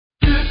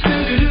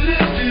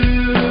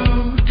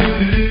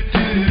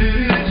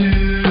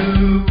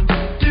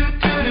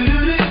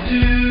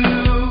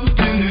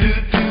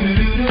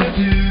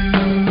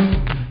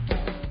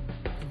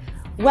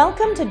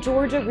Welcome to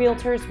Georgia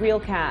Realtors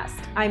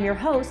Realcast. I'm your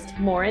host,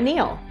 Maura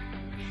Neal.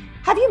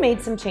 Have you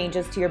made some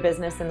changes to your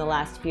business in the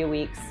last few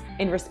weeks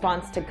in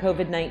response to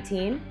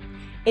COVID-19?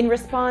 In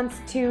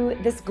response to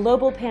this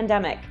global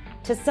pandemic,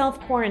 to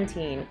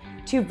self-quarantine,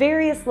 to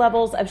various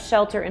levels of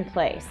shelter in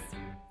place,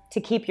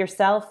 to keep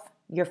yourself,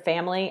 your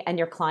family, and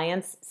your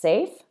clients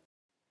safe?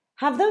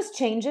 Have those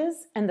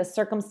changes and the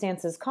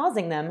circumstances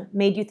causing them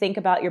made you think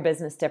about your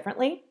business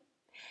differently?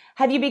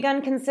 Have you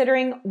begun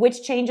considering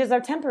which changes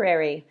are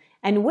temporary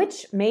and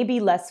which may be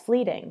less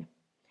fleeting?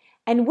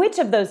 And which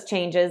of those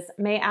changes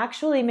may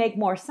actually make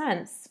more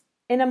sense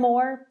in a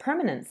more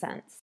permanent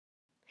sense?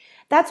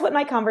 That's what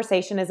my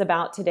conversation is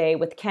about today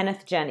with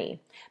Kenneth Jenne,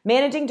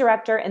 Managing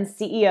Director and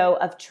CEO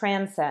of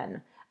Transcen,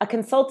 a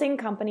consulting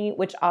company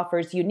which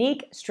offers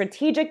unique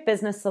strategic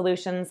business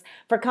solutions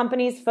for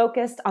companies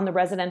focused on the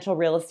residential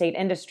real estate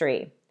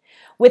industry.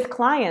 With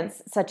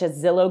clients such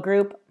as Zillow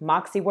Group,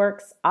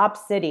 MoxieWorks,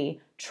 OpCity,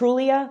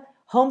 Trulia,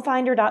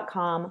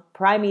 Homefinder.com,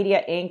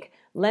 Primedia Inc.,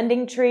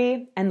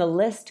 LendingTree, and the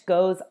list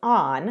goes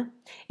on,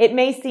 it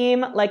may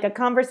seem like a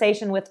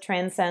conversation with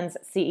Transcen's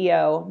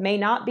CEO may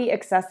not be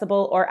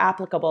accessible or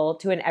applicable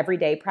to an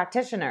everyday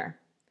practitioner.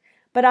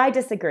 But I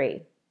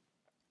disagree.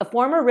 A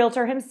former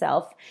realtor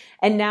himself,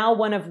 and now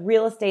one of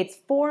real estate's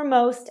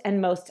foremost and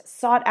most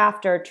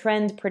sought-after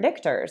trend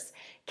predictors,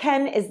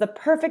 Ken is the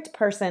perfect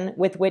person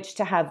with which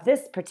to have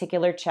this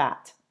particular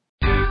chat.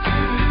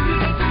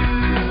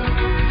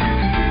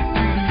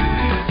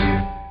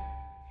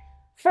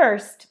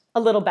 First, a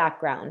little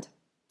background.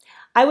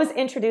 I was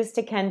introduced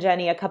to Ken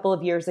Jenne a couple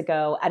of years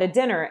ago at a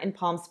dinner in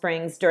Palm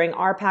Springs during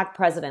RPAC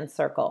President's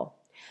Circle.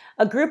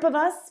 A group of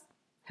us,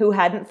 who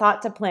hadn't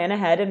thought to plan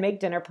ahead and make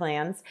dinner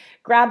plans,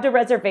 grabbed a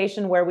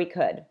reservation where we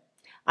could.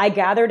 I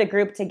gathered a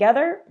group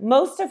together,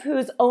 most of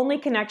whose only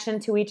connection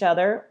to each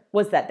other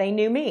was that they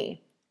knew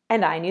me,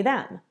 and I knew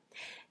them.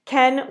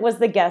 Ken was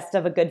the guest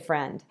of a good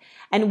friend,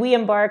 and we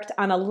embarked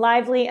on a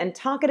lively and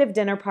talkative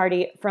dinner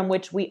party from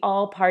which we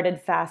all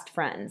parted fast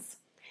friends.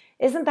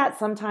 Isn't that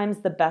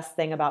sometimes the best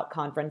thing about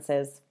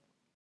conferences?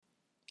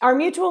 Our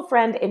mutual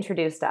friend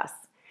introduced us.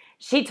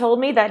 She told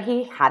me that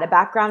he had a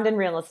background in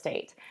real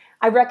estate.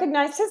 I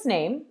recognized his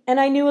name, and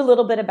I knew a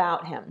little bit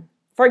about him.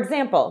 For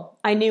example,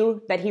 I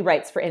knew that he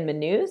writes for Inman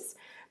News,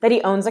 that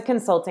he owns a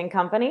consulting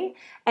company,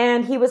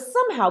 and he was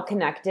somehow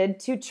connected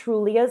to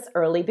Trulia's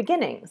early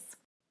beginnings.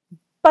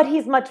 But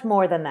he's much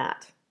more than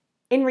that.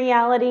 In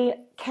reality,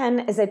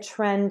 Ken is a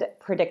trend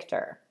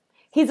predictor.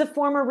 He's a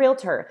former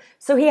realtor,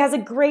 so he has a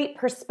great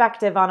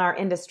perspective on our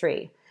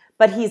industry,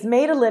 but he's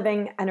made a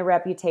living and a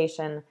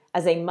reputation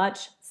as a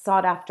much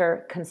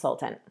sought-after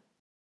consultant.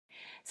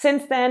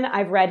 Since then,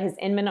 I've read his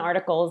Inman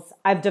articles,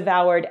 I've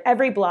devoured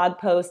every blog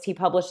post he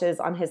publishes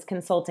on his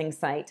consulting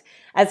site,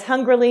 as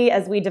hungrily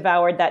as we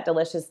devoured that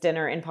delicious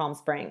dinner in Palm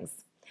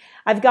Springs.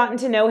 I've gotten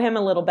to know him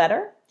a little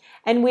better,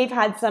 and we've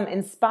had some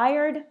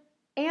inspired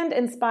and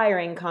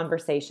inspiring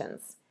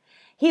conversations.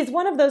 He's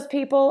one of those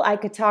people I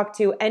could talk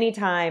to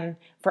anytime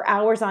for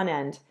hours on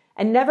end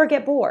and never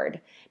get bored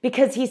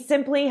because he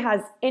simply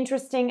has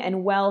interesting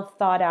and well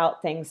thought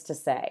out things to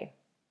say.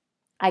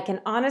 I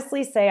can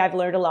honestly say I've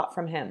learned a lot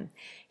from him.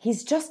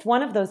 He's just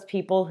one of those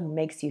people who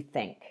makes you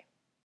think.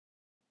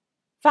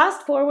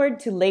 Fast forward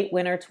to late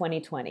winter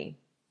 2020.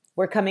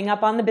 We're coming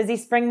up on the busy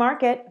spring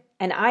market,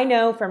 and I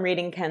know from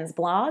reading Ken's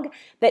blog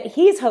that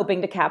he's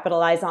hoping to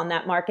capitalize on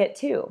that market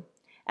too,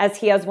 as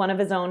he has one of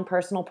his own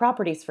personal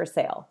properties for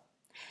sale.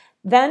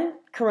 Then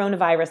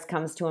coronavirus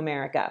comes to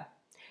America.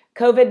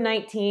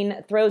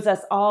 COVID-19 throws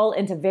us all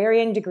into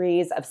varying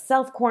degrees of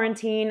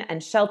self-quarantine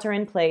and shelter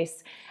in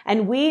place,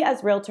 and we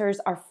as realtors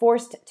are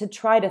forced to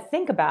try to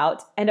think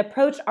about and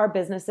approach our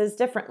businesses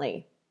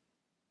differently.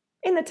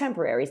 In the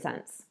temporary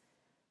sense.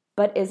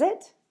 But is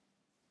it?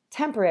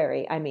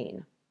 Temporary, I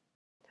mean.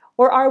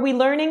 Or are we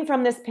learning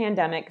from this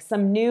pandemic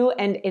some new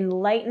and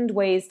enlightened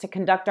ways to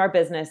conduct our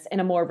business in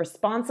a more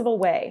responsible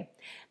way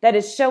that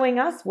is showing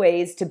us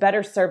ways to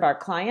better serve our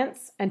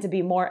clients and to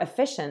be more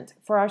efficient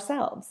for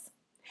ourselves?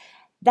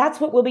 That's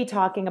what we'll be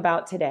talking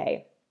about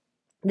today.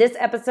 This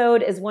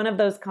episode is one of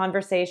those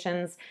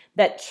conversations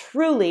that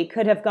truly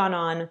could have gone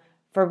on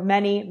for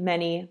many,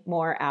 many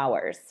more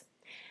hours.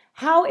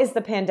 How is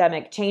the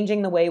pandemic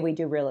changing the way we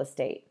do real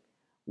estate?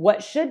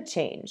 What should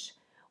change?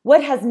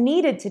 What has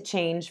needed to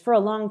change for a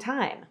long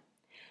time?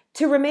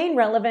 To remain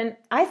relevant,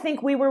 I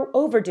think we were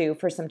overdue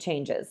for some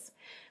changes.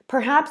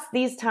 Perhaps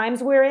these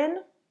times we're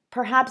in,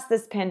 perhaps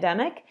this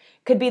pandemic,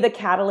 could be the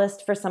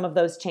catalyst for some of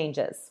those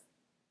changes.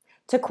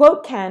 To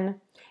quote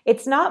Ken,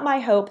 "It's not my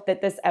hope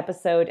that this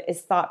episode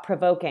is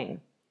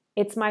thought-provoking.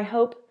 It's my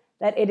hope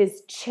that it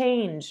is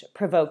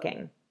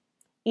change-provoking."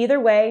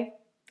 Either way,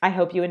 I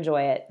hope you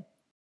enjoy it.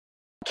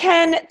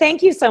 Ken,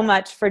 thank you so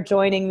much for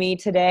joining me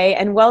today,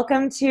 and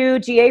welcome to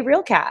GA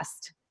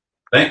Realcast.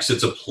 Thanks.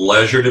 It's a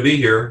pleasure to be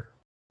here.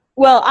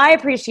 Well, I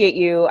appreciate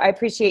you. I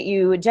appreciate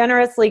you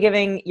generously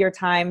giving your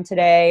time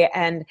today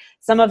and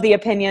some of the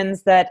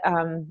opinions that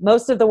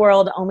most of the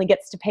world only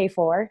gets to pay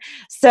for.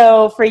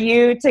 So for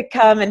you to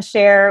come and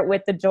share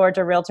with the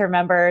Georgia Realtor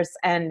members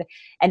and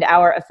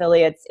our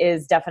affiliates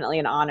is definitely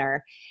an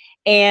honor.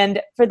 And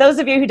for those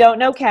of you who don't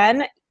know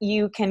Ken,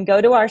 you can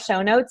go to our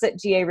show notes at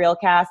GA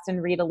Realcast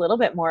and read a little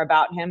bit more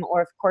about him.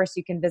 Or, of course,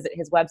 you can visit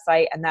his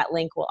website, and that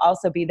link will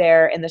also be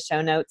there in the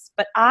show notes.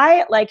 But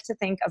I like to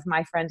think of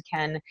my friend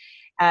Ken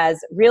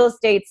as real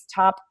estate's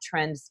top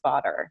trend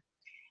spotter.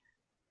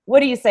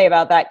 What do you say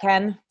about that,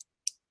 Ken?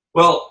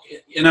 Well,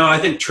 I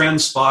think trend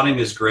spotting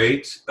is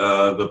great,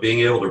 but being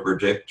able to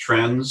predict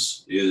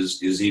trends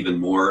is even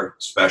more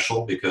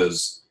special,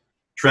 because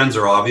trends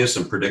are obvious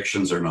and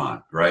predictions are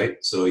not,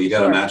 right? So you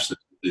got to match the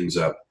things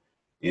up.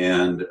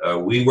 And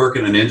we work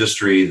in an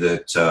industry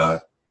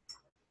that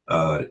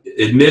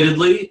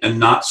admittedly and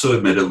not so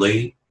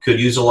admittedly could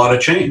use a lot of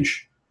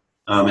change.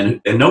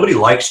 And nobody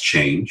likes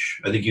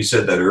change. I think you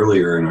said that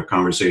earlier in a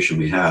conversation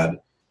we had.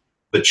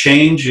 But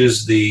change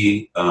is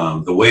the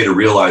way to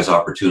realize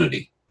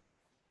opportunity.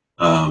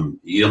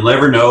 You'll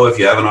never know if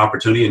you have an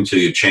opportunity until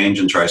you change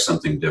and try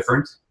something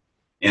different.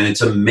 And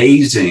it's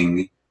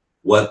amazing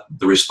what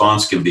the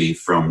response can be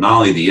from not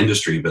only the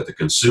industry, but the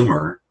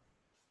consumer.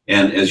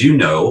 And as you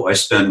know, I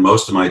spend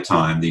most of my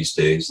time these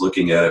days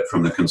looking at it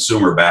from the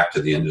consumer back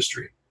to the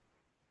industry,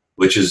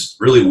 which is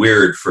really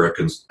weird for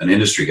an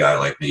industry guy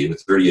like me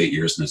with 38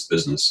 years in this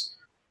business.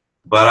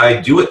 But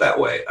I do it that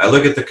way. I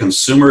look at the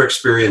consumer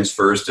experience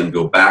first and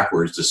go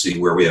backwards to see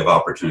where we have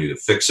opportunity to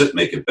fix it,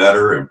 make it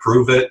better,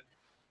 improve it.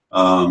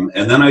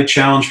 And then I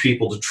challenge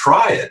people to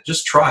try it.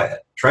 Just try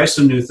it. Try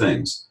some new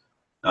things.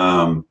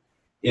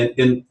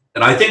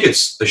 And I think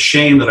it's a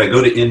shame that I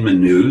go to Inman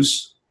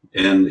News,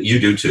 and you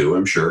do too,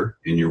 I'm sure,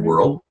 in your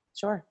world.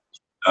 Sure.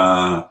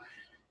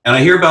 And I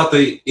hear about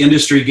the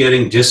industry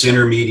getting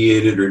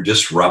disintermediated or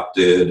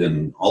disrupted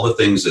and all the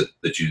things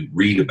that you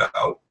read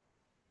about.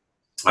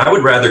 I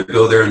would rather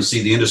go there and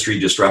see the industry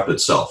disrupt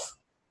itself.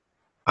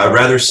 I'd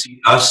rather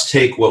see us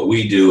take what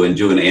we do and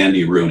do an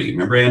Andy Rooney.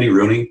 Remember Andy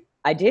Rooney?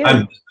 I do. I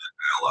miss that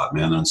guy a lot,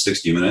 man, on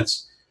 60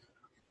 Minutes.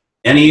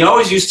 And he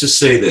always used to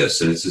say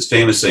this, and it's his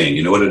famous saying.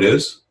 You know what it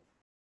is?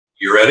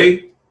 You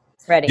ready?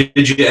 Ready.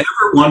 Did you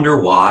ever wonder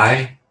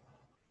why?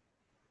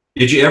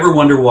 Did you ever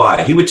wonder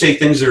why? He would take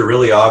things that are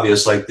really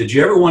obvious, like, did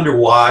you ever wonder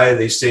why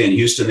they say in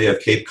Houston they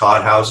have Cape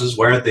Cod houses?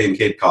 Why aren't they in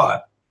Cape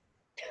Cod?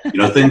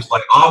 Things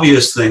like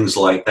obvious things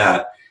like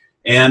that.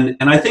 And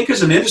I think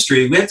as an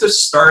industry, we have to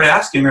start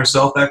asking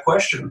ourselves that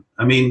question.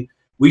 I mean,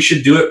 we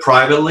should do it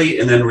privately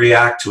and then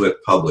react to it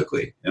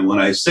publicly. And when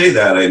I say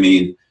that, I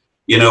mean,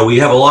 we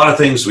have a lot of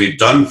things we've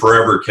done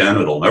forever, Ken.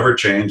 It'll never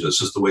change. It's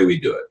just the way we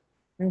do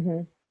it.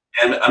 Mm-hmm.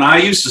 And I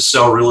used to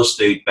sell real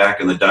estate back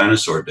in the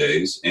dinosaur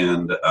days.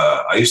 And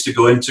I used to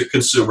go into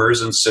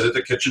consumers and sit at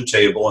the kitchen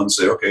table and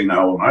say, okay,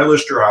 now when I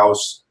list your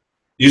house,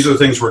 these are the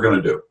things we're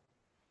going to do.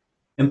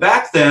 And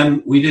back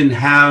then, we didn't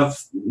have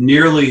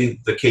nearly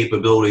the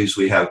capabilities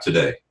we have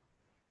today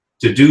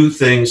to do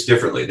things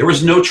differently. There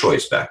was no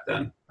choice back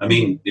then. I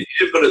mean, if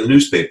you didn't put it in the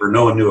newspaper,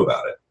 no one knew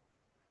about it,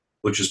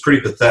 which is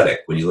pretty pathetic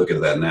when you look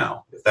at that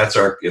now. If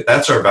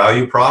that's our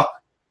value prop,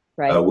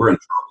 right, we're in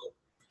trouble.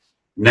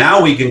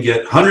 Now we can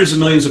get hundreds of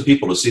millions of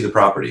people to see the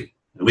property.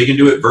 And we can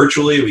do it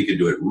virtually, we can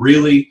do it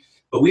really,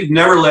 but we've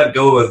never let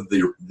go of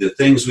the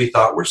things we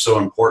thought were so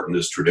important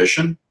as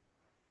tradition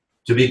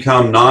to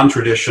become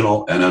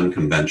non-traditional and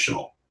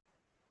unconventional.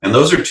 And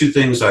those are two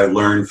things I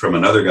learned from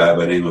another guy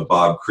by the name of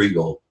Bob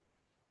Kriegel,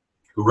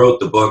 who wrote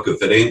the book,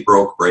 If It Ain't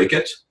Broke, Break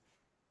It,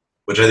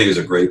 which I think is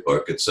a great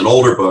book. It's an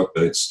older book,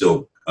 but it's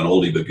still an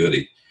oldie but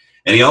goodie.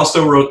 And he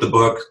also wrote the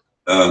book,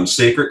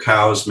 Sacred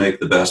Cows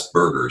Make the Best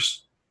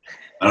Burgers.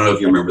 I don't know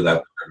if you remember that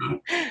book or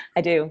not.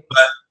 I do.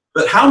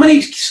 But how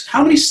many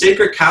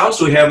sacred cows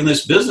do we have in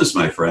this business,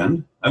 my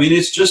friend? I mean,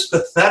 it's just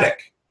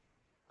pathetic.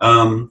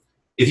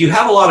 If you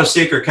have a lot of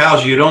sacred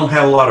cows, you don't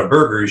have a lot of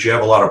burgers, you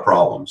have a lot of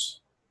problems,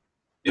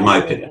 in my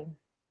opinion.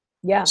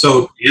 Yeah.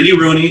 So Andy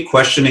Rooney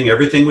questioning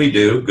everything we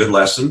do, good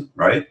lesson,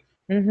 right?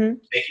 Mm-hmm.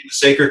 Taking the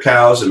sacred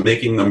cows and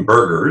making them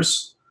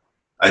burgers,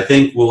 I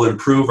think will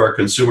improve our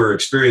consumer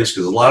experience,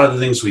 because a lot of the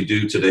things we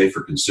do today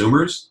for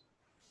consumers,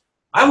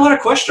 I have a lot of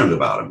questions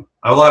about them.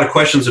 I have a lot of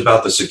questions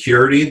about the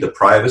security, the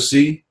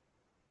privacy,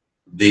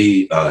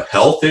 the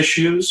health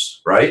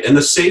issues, right? And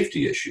the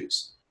safety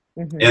issues.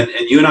 Mm-hmm. And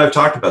you and I have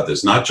talked about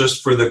this, not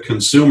just for the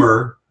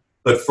consumer,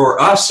 but for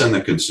us and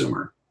the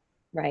consumer.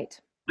 Right.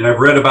 And I've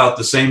read about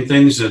the same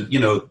things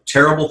that,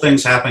 terrible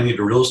things happening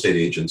to real estate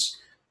agents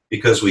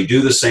because we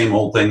do the same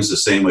old things the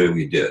same way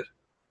we did.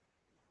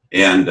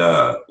 And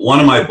one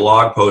of my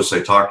blog posts,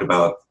 I talked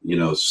about,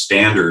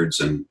 standards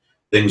and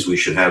things we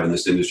should have in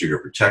this industry to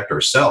protect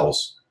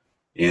ourselves.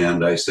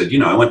 And I said,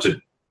 I went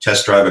to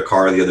test drive a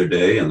car the other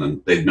day, and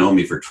then they've known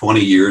me for 20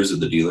 years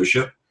at the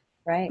dealership.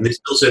 Right. And they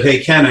still said,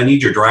 hey, Ken, I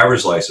need your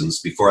driver's license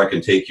before I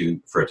can take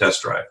you for a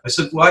test drive. I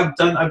said, well,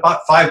 I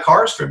bought 5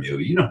 cars from you.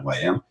 You know who I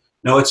am.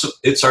 No,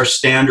 it's our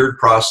standard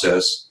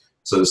process.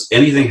 So if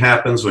anything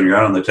happens when you're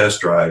out on the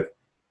test drive,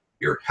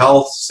 your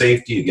health,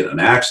 safety, you get in an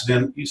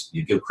accident,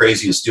 you go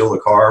crazy and steal the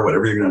car,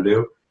 whatever you're going to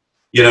do,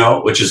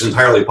 which is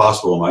entirely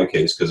possible in my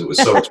case because it was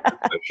so expensive.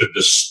 I should have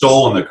just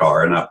stolen the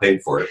car and not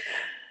paid for it.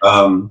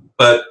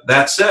 But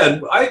that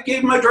said, I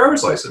gave him my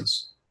driver's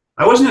license.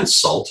 I wasn't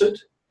insulted.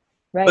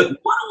 Right. But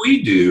what do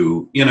we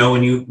do,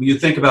 when you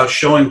think about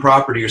showing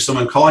property or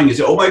someone calling you,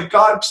 say, oh my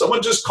God,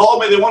 someone just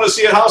called me, they want to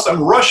see a house.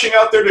 I'm rushing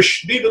out there to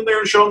meet them there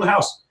and show them the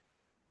house.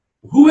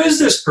 Who is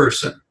this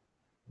person?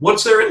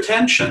 What's their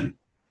intention?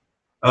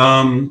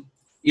 We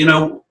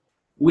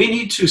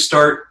need to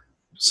start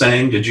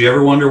saying, did you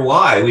ever wonder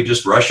why we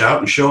just rush out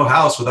and show a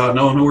house without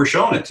knowing who we're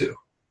showing it to?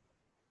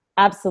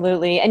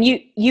 Absolutely. And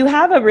you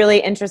have a really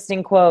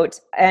interesting quote,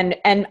 and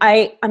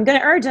I'm going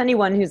to urge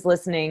anyone who's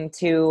listening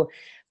to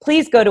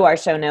please go to our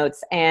show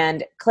notes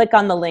and click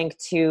on the link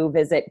to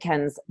visit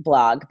Ken's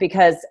blog,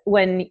 because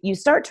when you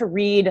start to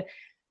read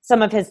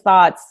some of his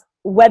thoughts,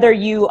 whether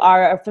you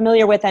are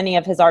familiar with any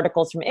of his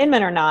articles from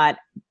Inman or not,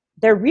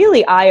 they're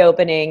really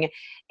eye-opening.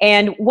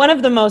 And one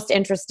of the most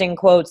interesting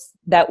quotes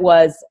that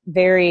was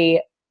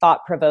very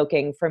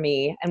thought-provoking for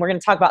me, and we're going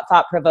to talk about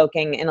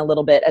thought-provoking in a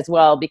little bit as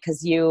well,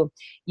 because you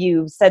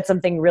said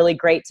something really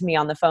great to me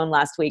on the phone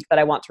last week that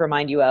I want to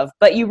remind you of.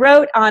 But you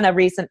wrote on a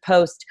recent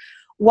post,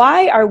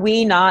 why are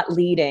we not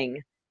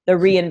leading the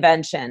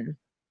reinvention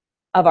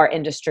of our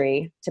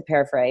industry, to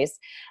paraphrase,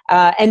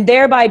 and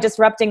thereby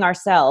disrupting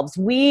ourselves?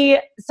 We've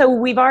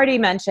already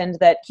mentioned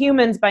that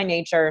humans by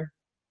nature,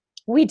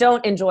 we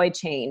don't enjoy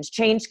change.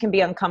 Change can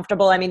be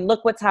uncomfortable. I mean,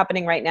 look what's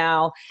happening right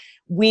now.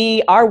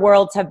 Our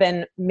worlds have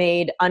been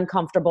made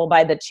uncomfortable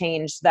by the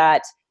change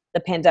that the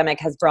pandemic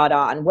has brought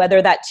on,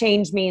 whether that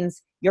change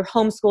means you're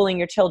homeschooling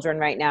your children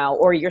right now,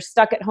 or you're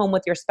stuck at home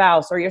with your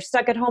spouse, or you're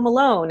stuck at home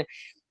alone.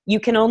 You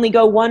can only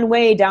go one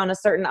way down a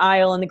certain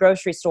aisle in the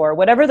grocery store.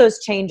 Whatever those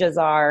changes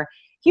are,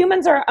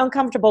 humans are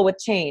uncomfortable with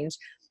change.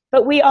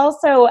 But we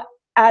also,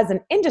 as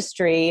an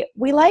industry,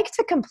 we like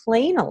to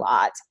complain a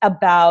lot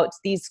about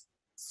these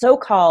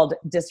so-called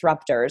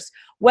disruptors,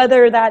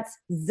 whether that's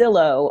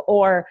Zillow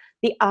or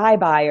the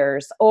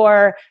iBuyers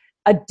or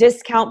a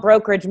discount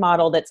brokerage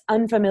model that's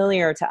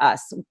unfamiliar to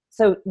us.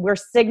 So we're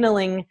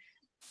signaling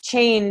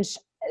change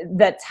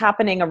that's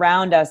happening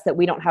around us that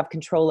we don't have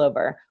control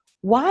over.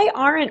 Why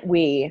aren't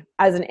we,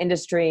 as an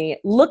industry,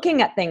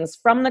 looking at things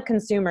from the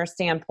consumer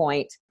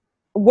standpoint,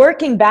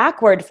 working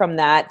backward from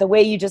that, the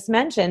way you just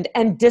mentioned,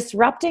 and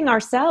disrupting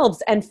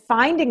ourselves and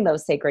finding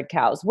those sacred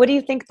cows? What do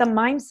you think the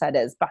mindset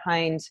is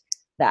behind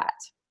that?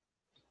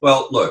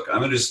 Well, look, I'm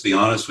going to just be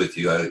honest with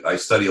you. I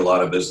study a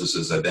lot of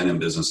businesses. I've been in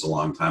business a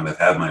long time. I've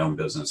had my own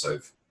business.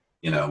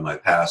 My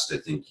past, I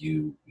think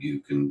you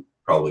can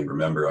probably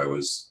remember, I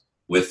was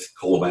with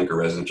Coldwell Banker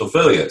Residential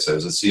Affiliates. I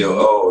was the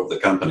COO of the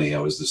company. I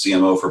was the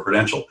CMO for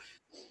Prudential.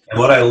 And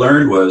what I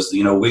learned was,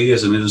 we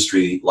as an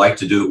industry like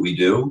to do what we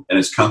do, and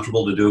it's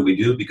comfortable to do what we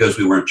do because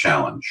we weren't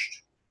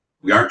challenged.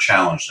 We aren't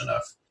challenged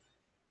enough.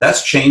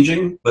 That's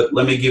changing, but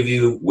let me give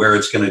you where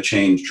it's going to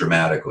change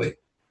dramatically.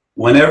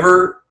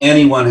 Whenever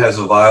anyone has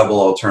a viable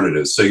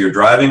alternative, so you're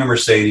driving a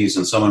Mercedes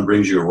and someone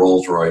brings you a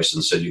Rolls Royce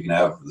and said you can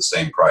have it for the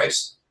same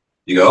price,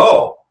 you go,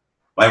 oh,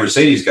 my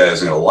Mercedes guy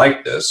isn't going to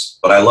like this,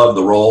 but I love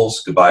the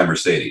Rolls, goodbye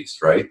Mercedes,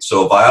 right?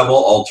 So a viable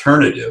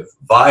alternative,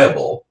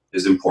 viable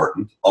is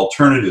important,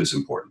 alternative is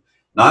important.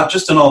 Not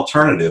just an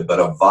alternative, but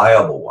a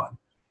viable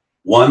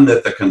one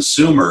that the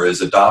consumer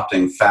is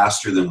adopting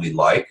faster than we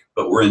like,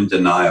 but we're in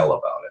denial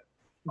about it.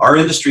 Our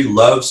industry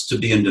loves to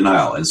be in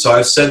denial. And so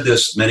I've said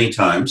this many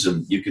times,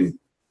 and you can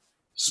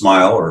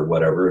smile or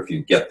whatever if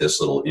you get this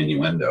little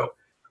innuendo,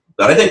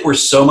 but I think we're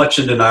so much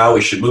in denial,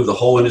 we should move the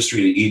whole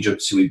industry to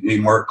Egypt so we'd be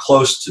more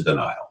close to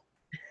denial.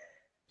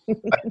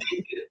 I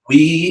think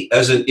we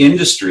as an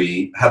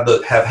industry have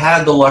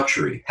had the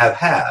luxury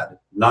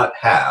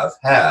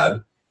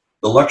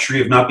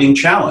of not being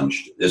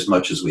challenged as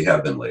much as we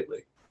have been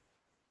lately.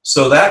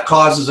 So that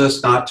causes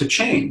us not to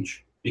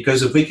change.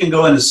 Because if we can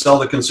go in and sell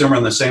the consumer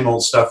on the same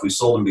old stuff we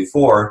sold them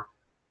before,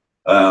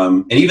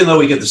 and even though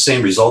we get the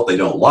same result they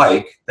don't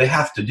like, they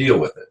have to deal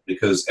with it.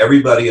 Because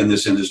everybody in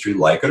this industry,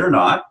 like it or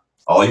not,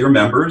 all your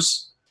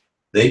members,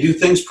 they do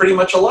things pretty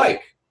much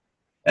alike.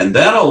 And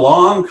then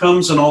along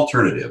comes an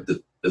alternative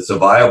that's a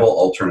viable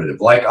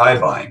alternative, like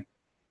iBuying.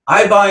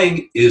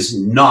 iBuying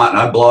is not, and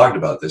I blogged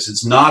about this,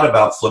 it's not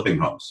about flipping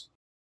homes.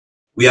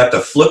 We have to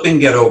flip and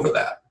get over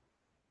that.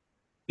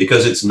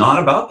 Because it's not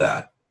about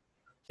that.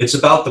 It's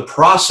about the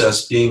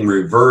process being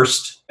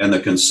reversed and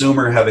the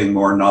consumer having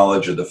more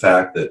knowledge of the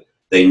fact that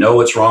they know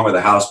what's wrong with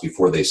the house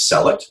before they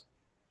sell it.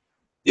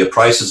 The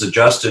price is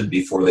adjusted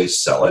before they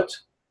sell it.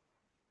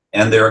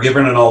 And they're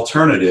given an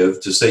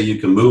alternative to say you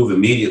can move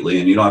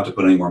immediately and you don't have to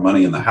put any more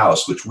money in the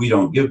house, which we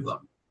don't give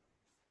them.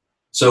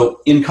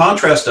 So in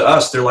contrast to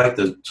us, they're like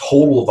the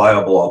total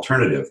viable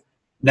alternative.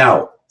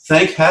 Now,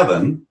 thank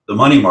heaven, the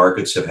money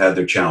markets have had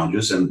their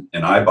challenges and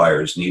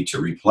iBuyers need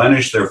to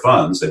replenish their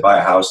funds. They buy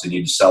a house, they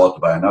need to sell it to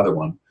buy another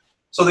one.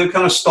 So they've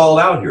kind of stalled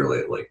out here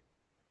lately.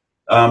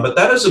 But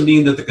that doesn't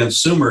mean that the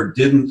consumer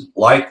didn't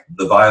like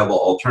the viable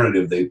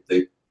alternative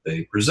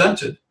they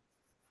presented.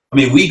 I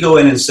mean, we go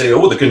in and say,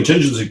 oh, the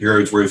contingency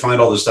periods where we find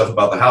all this stuff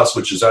about the house,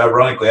 which is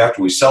ironically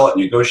after we sell it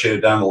and negotiate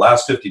it down to the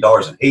last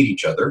 $50 and hate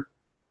each other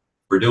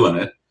for doing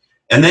it.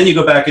 And then you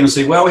go back in and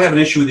say, well, we have an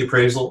issue with the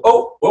appraisal.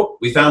 Oh,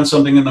 we found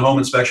something in the home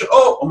inspection.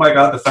 Oh my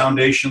God, the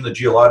foundation, the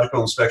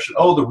geological inspection.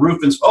 Oh, the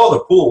roof,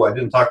 the pool. I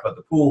didn't talk about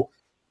the pool.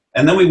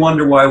 And then we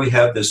wonder why we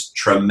have this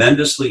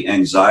tremendously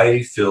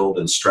anxiety-filled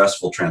and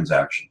stressful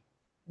transaction.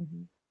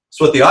 Mm-hmm.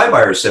 So what the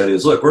iBuyer said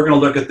is, look, we're going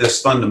to look at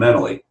this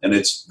fundamentally. And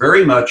it's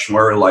very much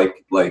more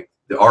like the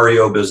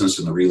REO business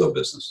and the relo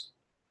business.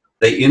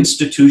 They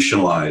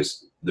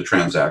institutionalized the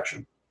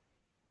transaction.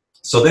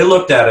 So they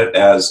looked at it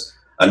as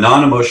a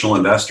non-emotional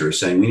investor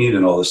saying, we need to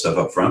know all this stuff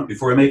up front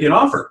before we make an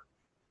offer,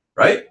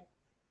 right?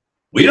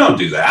 We don't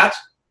do that,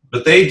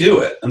 but they do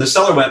it. And the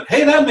seller went,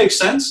 hey, that makes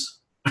sense.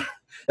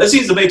 That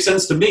seems to make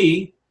sense to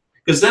me,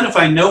 because then if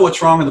I know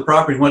what's wrong with the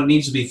property, what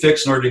needs to be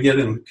fixed in order to get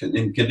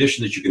in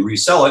condition that you can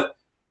resell it,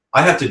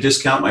 I have to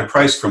discount my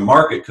price from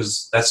market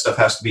because that stuff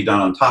has to be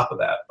done on top of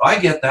that. I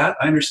get that.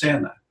 I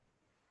understand that.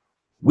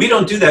 We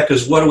don't do that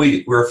because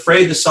we're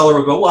afraid the seller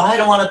will go, well, I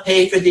don't want to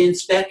pay for the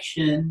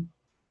inspection.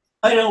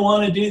 I don't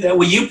want to do that.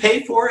 Will you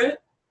pay for it?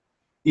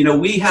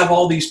 We have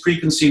all these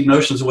preconceived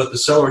notions of what the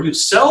seller will do.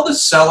 Sell the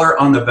seller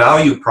on the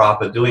value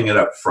prop of doing it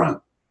up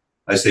front.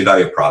 I say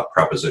value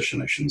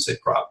proposition. I shouldn't say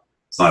prop.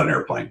 It's not an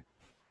airplane.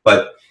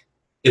 But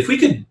if we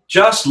could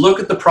just look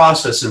at the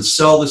process and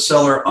sell the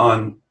seller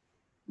on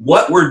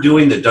what we're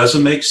doing that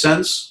doesn't make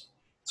sense,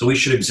 so we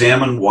should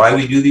examine why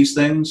we do these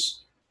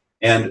things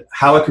and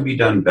how it could be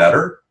done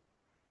better,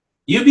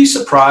 you'd be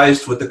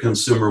surprised what the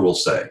consumer will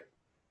say.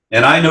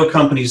 And I know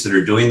companies that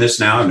are doing this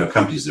now. I know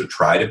companies that have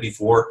tried it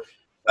before.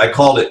 I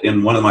called it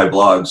in one of my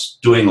blogs,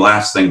 doing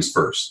last things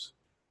first.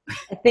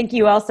 I think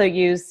you also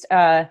used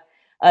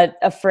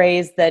a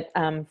phrase that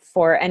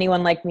for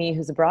anyone like me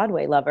who's a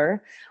Broadway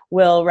lover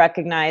will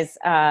recognize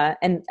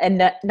and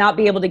not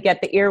be able to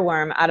get the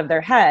earworm out of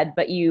their head,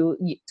 but you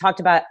talked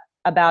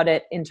about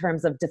it in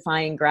terms of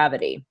defying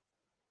gravity.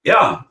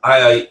 Yeah,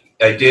 I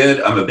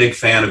did. I'm a big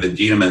fan of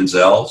Idina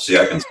Menzel. See,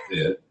 I can say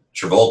it.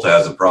 Travolta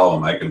has a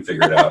problem. I can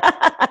figure it out.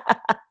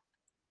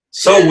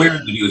 So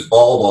weird that he was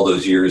bald all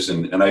those years,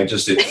 and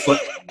it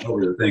flipped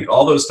over to think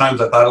all those times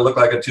I thought it looked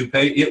like a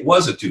toupee. It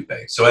was a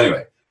toupee. So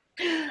anyway,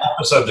 off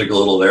the subject a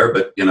little there,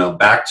 but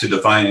back to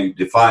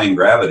defying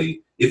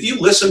gravity. If you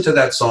listen to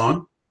that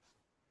song,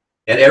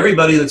 and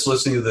everybody that's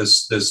listening to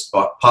this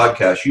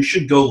podcast, you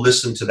should go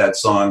listen to that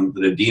song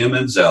that Idina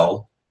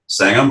Menzel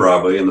sang on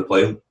Broadway in the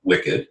play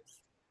Wicked.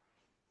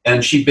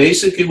 And she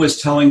basically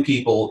was telling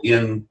people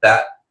in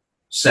that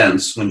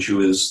sense, when she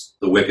was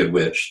the Wicked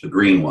Witch, the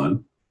green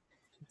one,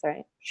 that's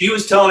right. She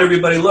was telling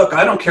everybody, look,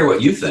 I don't care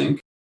what you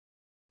think.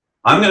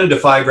 I'm going to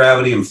defy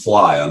gravity and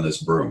fly on this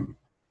broom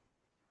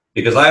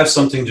because I have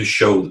something to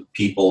show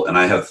people, and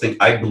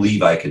I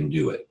believe I can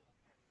do it.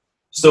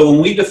 So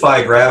when we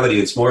defy gravity,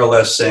 it's more or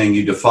less saying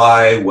you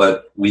defy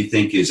what we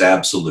think is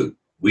absolute.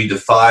 We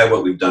defy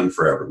what we've done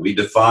forever. We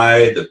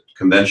defy the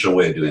conventional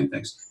way of doing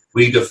things.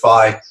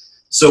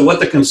 So what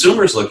the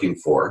consumer is looking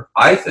for,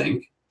 I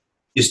think,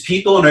 is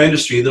people in our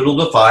industry that will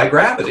defy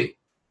gravity,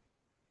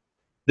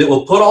 that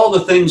will put all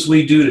the things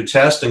we do to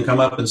test and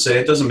come up and say,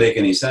 it doesn't make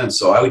any sense,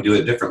 so I would do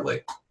it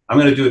differently. I'm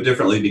going to do it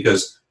differently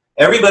because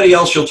everybody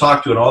else you'll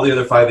talk to and all the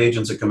other 5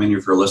 agents that come in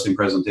here for a listing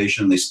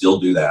presentation, they still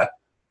do that.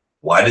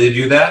 Why do they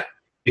do that?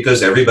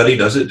 Because everybody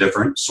does it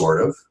different,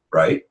 sort of,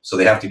 right? So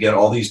they have to get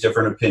all these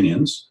different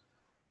opinions.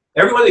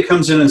 Everybody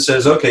comes in and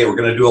says, okay, we're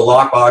going to do a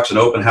lockbox, an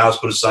open house,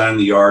 put a sign in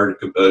the yard,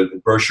 a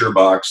brochure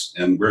box,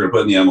 and we're going to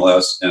put in the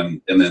MLS,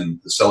 and then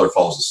the seller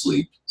falls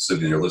asleep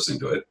sitting there listening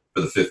to it for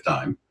the 5th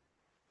time,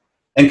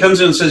 and comes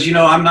in and says,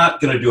 I'm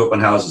not going to do open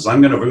houses.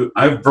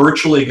 I'm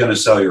virtually going to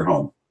sell your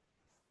home.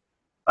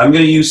 I'm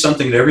going to use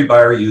something that every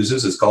buyer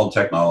uses. It's called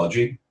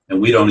technology, and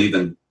we don't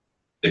even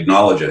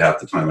acknowledge it half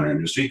the time in our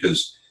industry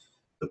because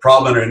the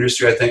problem in our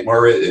industry, I think,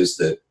 Maura, is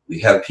that we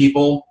have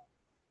people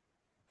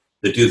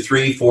that do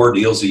 3-4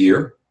 deals a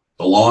year.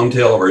 The long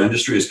tail of our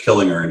industry is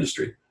killing our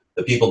industry.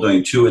 The people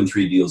doing 2 and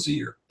 3 deals a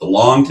year. The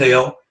long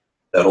tail,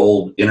 that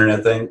old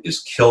internet thing,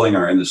 is killing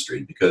our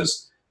industry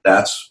because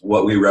that's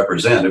what we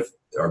represent. If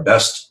our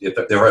best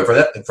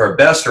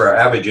or our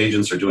average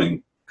agents are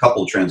doing a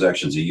couple of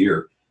transactions a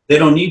year, they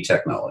don't need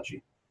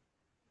technology.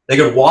 They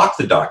can walk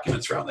the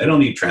documents around. They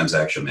don't need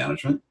transaction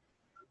management.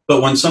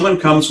 But when someone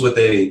comes with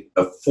a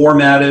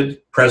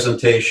formatted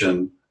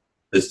presentation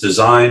that's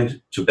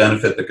designed to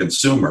benefit the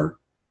consumer,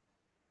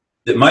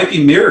 that might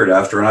be mirrored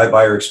after an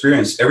iBuyer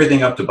experience,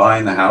 everything up to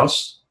buying the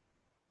house,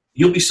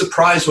 you'll be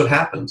surprised what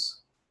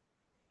happens.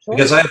 Sure.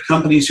 Because I have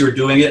companies who are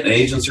doing it and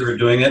agents who are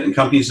doing it and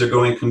companies that are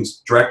going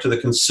direct to the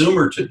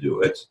consumer to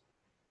do it.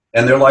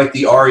 And they're like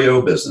the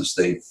REO business.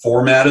 They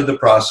formatted the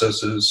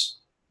processes,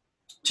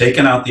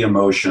 taken out the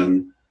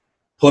emotion,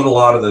 put a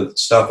lot of the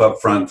stuff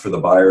up front for the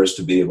buyers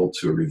to be able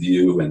to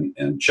review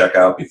and check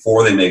out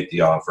before they make the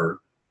offer.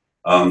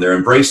 They're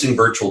embracing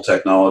virtual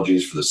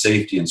technologies for the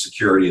safety and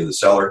security of the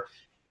seller.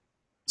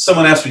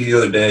 Someone asked me the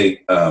other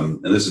day,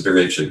 and this is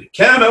very interesting,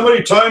 Ken, how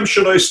many times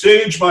should I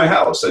stage my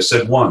house? I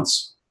said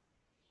once.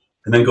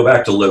 and then go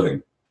back to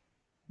living.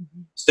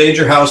 Stage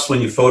your house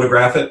when you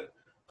photograph it.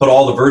 Put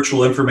all the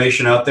virtual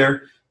information out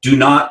there. Do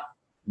not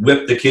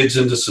whip the kids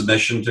into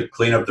submission to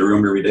clean up the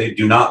room every day.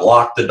 Do not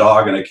lock the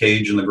dog in a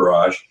cage in the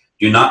garage.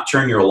 Do not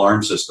turn your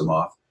alarm system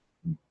off.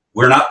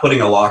 We're not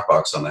putting a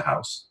lockbox on the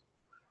house.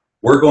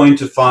 We're going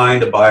to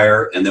find a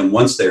buyer, and then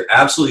once they're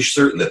absolutely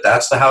certain that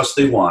that's the house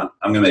they want,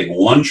 I'm going to make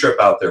one trip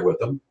out there with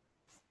them.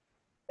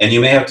 And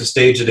you may have to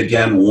stage it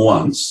again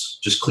once,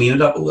 just clean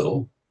it up a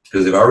little,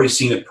 because they've already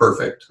seen it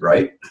perfect,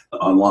 right,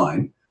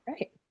 online.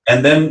 Right.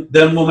 And then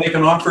we'll make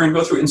an offer and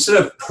go through.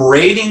 Instead of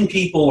parading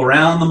people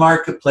around the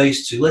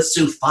marketplace to, let's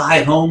do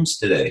 5 homes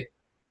today.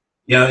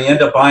 You know, you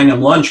end up buying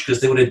them lunch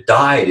because they would have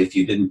died if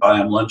you didn't buy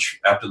them lunch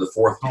after the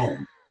 4th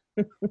home.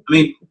 I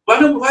mean, why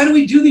do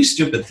we do these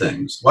stupid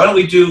things? Why don't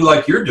we do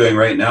like you're doing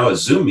right now, a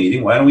Zoom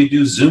meeting? Why don't we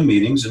do Zoom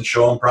meetings and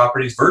show them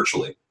properties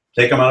virtually?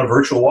 Take them on a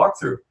virtual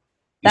walkthrough.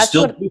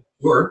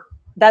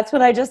 That's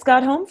what I just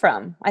got home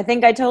from. I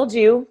think I told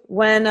you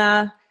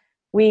when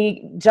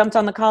we jumped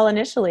on the call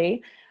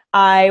initially,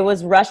 I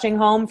was rushing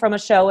home from a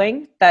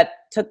showing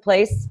that took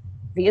place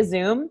via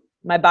Zoom.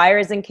 My buyer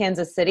is in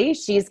Kansas City.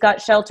 She's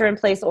got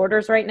shelter-in-place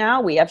orders right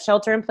now. We have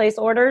shelter-in-place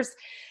orders.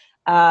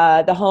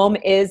 The home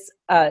is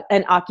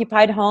an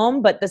occupied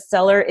home, but the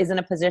seller is in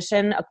a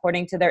position,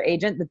 according to their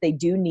agent, that they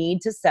do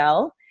need to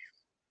sell.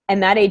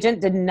 And that agent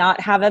did not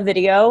have a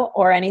video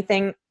or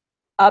anything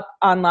up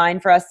online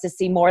for us to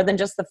see more than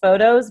just the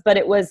photos, but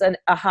it was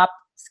a hop,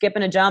 skip,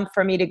 and a jump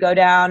for me to go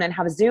down and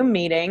have a Zoom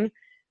meeting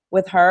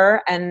with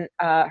her and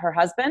her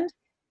husband.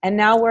 And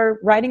now we're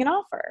writing an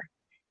offer.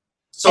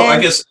 So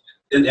I guess,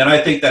 and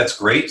I think that's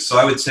great. So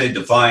I would say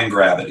defying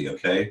gravity,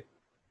 okay?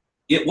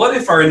 What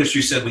if our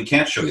industry said we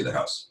can't show you the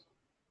house?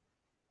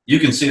 You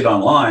can see it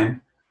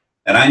online,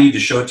 and I need to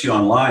show it to you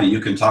online, and you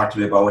can talk to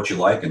me about what you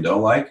like and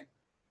don't like,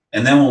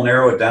 and then we'll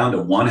narrow it down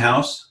to one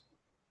house.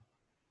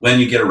 When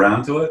you get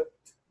around to it,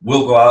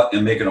 we'll go out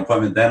and make an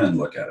appointment then and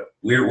look at it.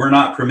 We're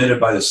not permitted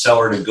by the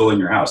seller to go in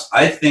your house.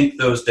 I think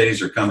those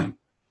days are coming.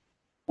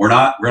 We're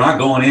not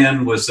going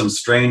in with some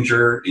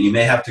stranger, and you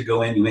may have to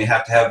go in. You may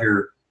have to have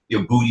your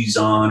booties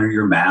on or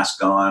your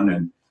mask on,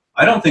 and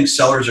I don't think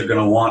sellers are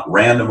going to want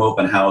random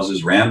open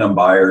houses, random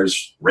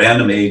buyers,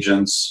 random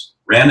agents,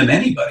 random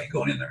anybody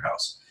going in their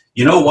house.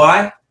 You know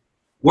why?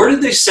 Where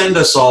did they send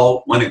us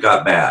all when it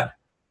got bad?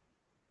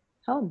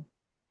 Home.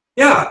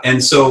 Yeah,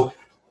 and so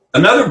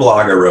another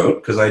blog I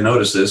wrote, because I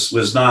noticed this,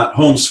 was not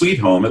Home Sweet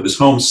Home, it was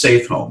Home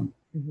Safe Home.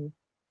 Mm-hmm.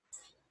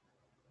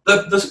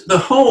 The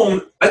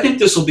home, I think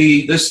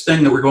this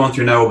thing that we're going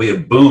through now will be a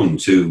boon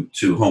to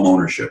home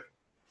ownership.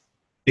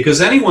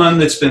 Because anyone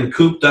that's been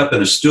cooped up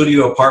in a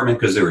studio apartment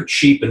because they were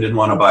cheap and didn't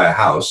want to buy a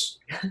house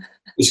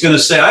is going to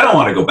say, I don't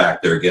want to go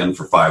back there again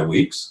for 5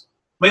 weeks.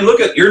 I mean, look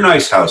at your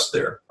nice house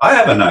there. I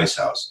have a nice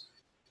house.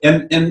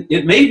 And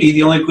it may be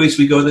the only place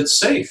we go that's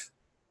safe.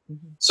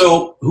 Mm-hmm.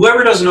 So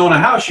whoever doesn't own a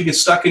house, you get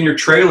stuck in your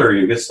trailer,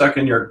 you get stuck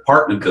in your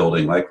apartment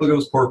building. Like, look at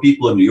those poor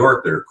people in New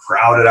York that are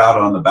crowded out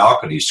on the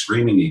balcony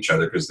screaming at each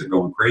other because they're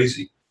going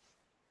crazy.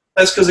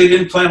 That's because they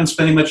didn't plan on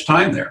spending much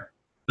time there.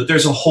 But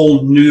there's a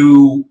whole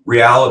new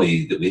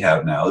reality that we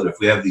have now, that if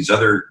we have these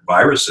other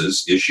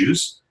viruses,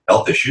 issues,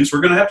 health issues,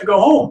 we're going to have to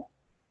go home.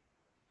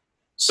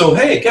 So,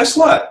 hey, guess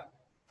what?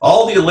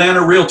 All the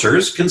Atlanta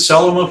realtors can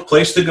sell them a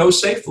place to go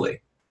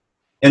safely.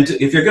 And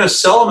if you're going to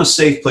sell them a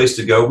safe place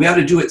to go, we ought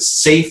to do it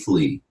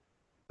safely,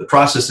 the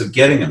process of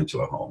getting them to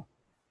a home.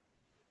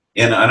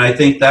 And I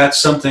think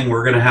that's something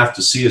we're going to have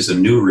to see as a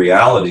new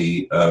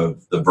reality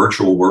of the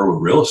virtual world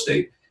of real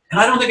estate.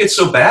 And I don't think it's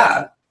so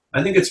bad.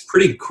 I think it's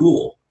pretty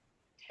cool.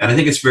 And I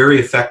think it's very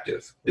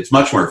effective. It's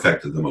much more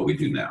effective than what we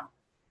do now.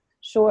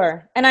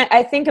 Sure. And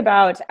I think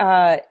about,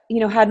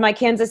 had my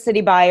Kansas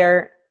City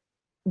buyer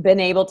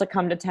been able to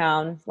come to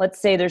town, let's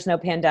say there's no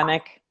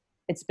pandemic,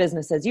 it's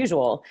business as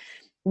usual.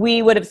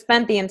 We would have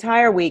spent the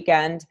entire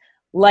weekend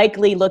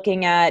likely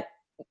looking at,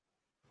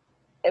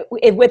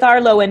 with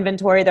our low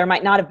inventory, there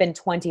might not have been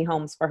 20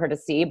 homes for her to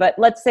see, but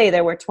let's say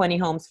there were 20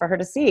 homes for her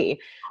to see.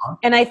 Uh-huh.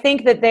 And I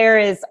think that there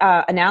is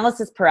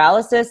analysis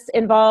paralysis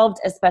involved,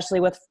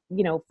 especially with,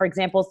 for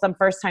example, some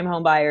first-time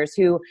home buyers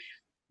who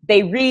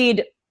they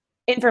read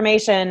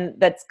information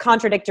that's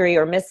contradictory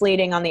or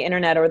misleading on the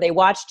internet, or they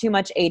watch too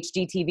much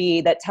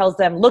HGTV that tells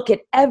them, look at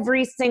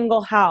every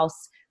single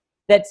house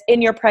that's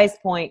in your price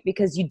point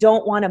because you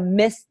don't want to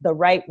miss the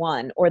right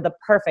one or the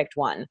perfect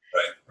one.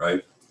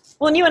 Right.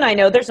 Well, and you and I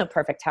know there's no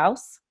perfect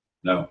house.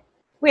 No.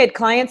 We had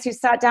clients who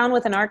sat down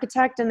with an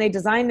architect and they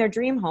designed their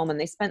dream home and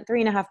they spent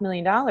 $3.5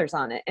 million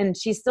on it. And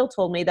she still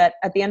told me that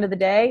at the end of the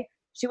day,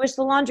 she wished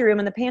the laundry room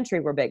and the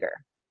pantry were bigger.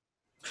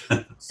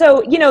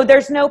 So,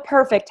 there's no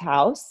perfect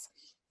house.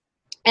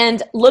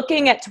 And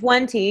looking at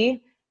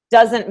 20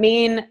 doesn't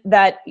mean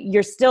that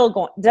you're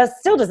still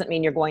doesn't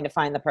mean you're going to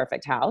find the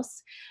perfect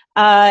house.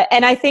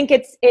 And I think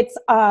it's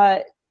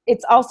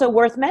also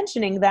worth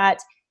mentioning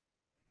that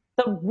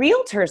the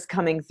realtors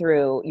coming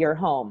through your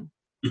home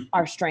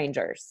are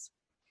strangers.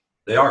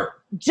 They are.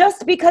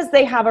 Just because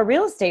they have a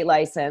real estate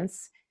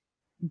license,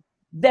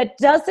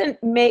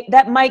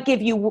 that might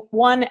give you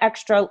one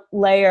extra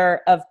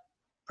layer of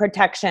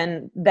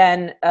protection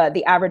than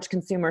the average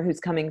consumer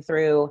who's coming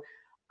through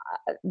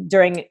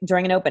during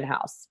an open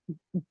house.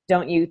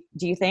 Do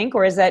you think,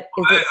 or is it?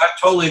 I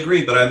totally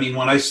agree. But I mean,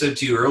 when I said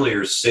to you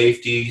earlier,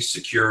 safety,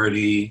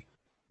 security,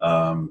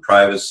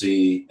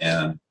 privacy,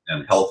 and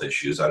health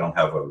issues, I don't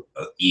have a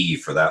E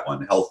for that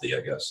one. Healthy,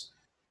 I guess.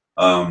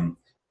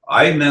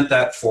 I meant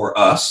that for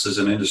us as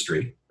an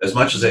industry as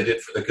much as I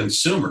did for the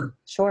consumer.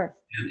 Sure.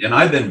 And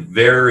I've been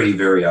very,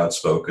 very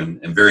outspoken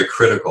and very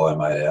critical, I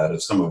might add,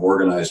 of some of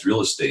organized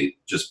real estate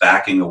just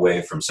backing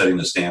away from setting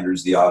the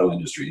standards the auto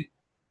industry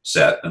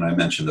set. And I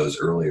mentioned those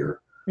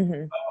earlier.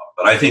 Mm-hmm.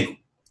 But I think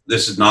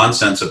this is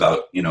nonsense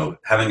about,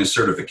 having a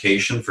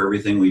certification for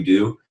everything we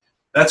do.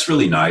 That's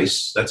really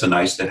nice. That's a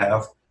nice to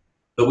have.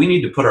 But we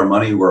need to put our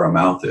money where our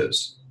mouth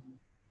is.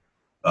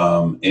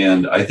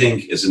 And I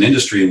think as an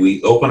industry,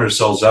 we open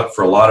ourselves up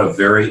for a lot of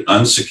very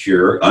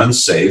unsecure,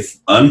 unsafe,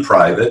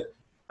 unprivate.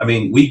 I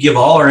mean, we give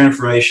all our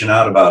information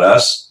out about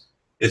us.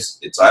 I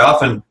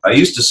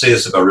used to say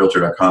this about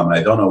Realtor.com, and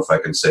I don't know if I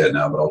can say it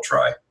now, but I'll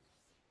try.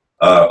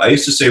 I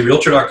used to say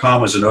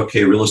Realtor.com was an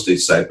okay real estate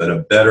site, but a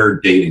better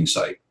dating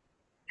site.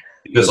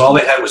 Because all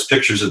they had was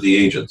pictures of the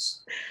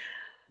agents.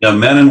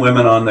 Men and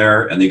women on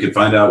there, and you could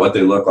find out what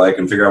they look like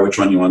and figure out which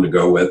one you wanted to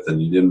go with,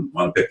 and you didn't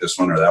want to pick this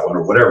one or that one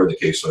or whatever the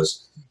case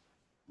was.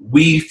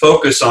 We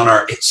focus on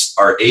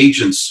our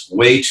agents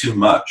way too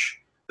much.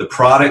 The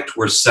product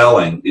we're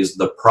selling is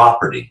the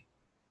property.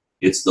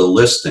 It's the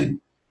listing.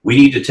 We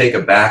need to take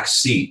a back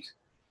seat.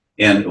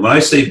 And when I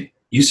say,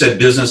 you said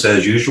business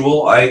as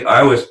usual, I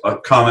always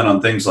comment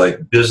on things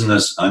like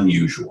business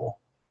unusual.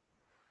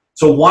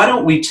 So why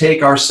don't we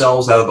take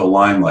ourselves out of the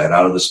limelight,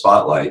 out of the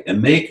spotlight,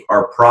 and make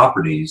our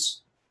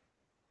properties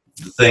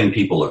the thing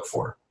people look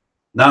for?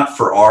 Not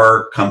for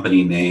our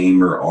company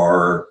name or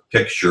our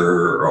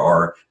picture or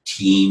our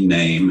team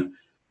name.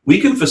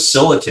 We can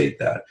facilitate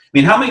that. I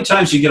mean, how many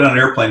times you get on an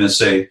airplane and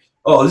say,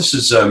 oh, this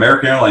is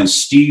American Airlines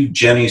Steve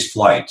Jennings'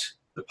 flight,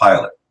 the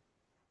pilot.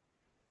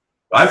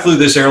 I flew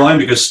this airline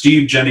because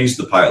Steve Jennings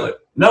the pilot.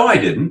 No, I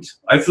didn't.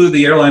 I flew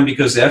the airline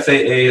because the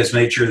FAA has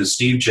made sure that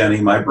Steve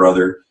Jennings, my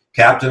brother,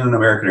 captain in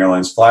American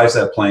Airlines, flies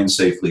that plane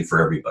safely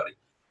for everybody.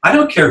 I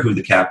don't care who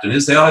the captain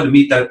is. They all have to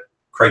meet that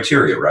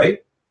criteria, right?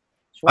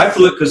 Sure. I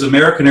flew it because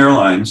American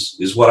Airlines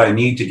is what I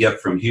need to get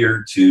from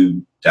here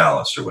to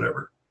Dallas or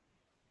whatever.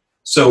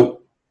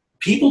 So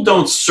people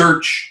don't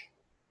search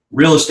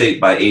real estate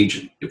by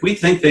agent. If we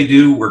think they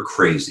do, we're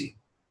crazy.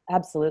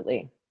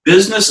 Absolutely.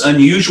 Business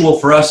unusual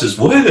for us is,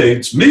 well,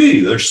 it's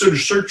me. They're sort of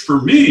search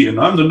for me, and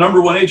I'm the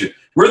number one agent.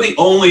 We're the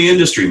only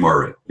industry,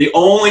 Maury. The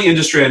only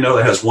industry I know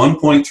that has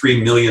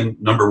 1.3 million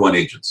number one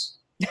agents.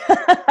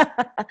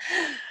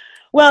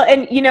 Well,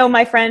 and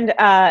my friend,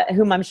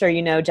 whom I'm sure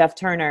you know, Jeff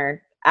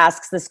Turner,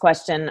 asks this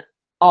question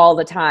all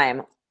the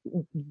time.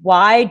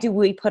 Why do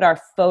we put our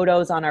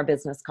photos on our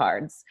business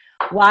cards?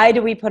 Why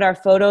do we put our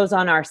photos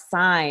on our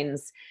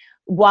signs?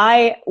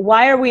 Why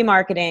are we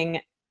marketing?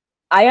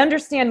 I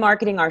understand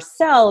marketing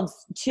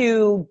ourselves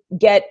to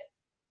get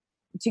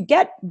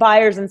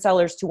buyers and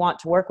sellers to want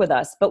to work with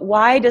us. But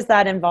why does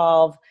that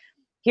involve,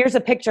 here's a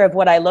picture of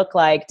what I look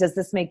like. Does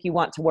this make you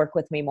want to work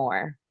with me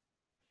more?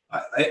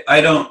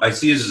 I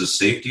see it as a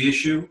safety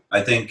issue.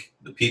 I think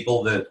the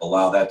people that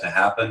allow that to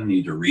happen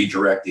need to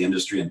redirect the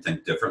industry and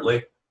think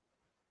differently.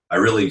 I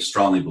really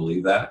strongly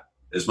believe that.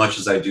 As much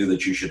as I do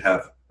that you should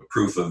have a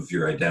proof of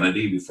your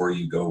identity before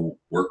you go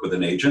work with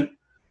an agent.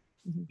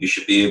 You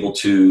should be able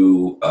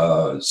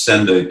to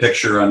send a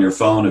picture on your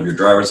phone of your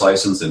driver's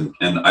license. And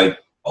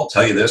I'll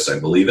tell you this, I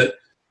believe it.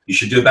 You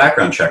should do a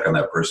background check on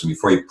that person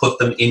before you put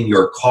them in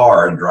your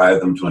car and drive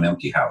them to an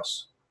empty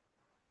house.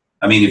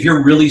 I mean, if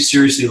you're really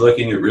seriously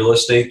looking at real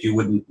estate, you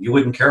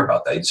wouldn't care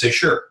about that. You'd say,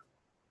 sure.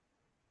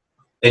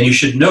 And you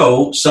should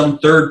know, some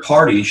third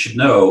party should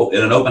know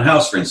in an open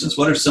house, for instance.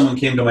 What if someone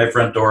came to my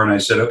front door and I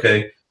said,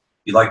 okay,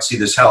 you'd like to see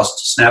this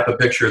house, snap a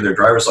picture of their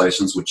driver's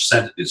license, which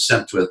is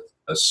sent to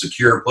a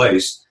secure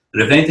place,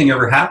 that if anything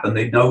ever happened,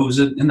 they'd know who's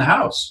in the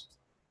house.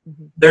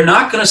 Mm-hmm. They're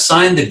not going to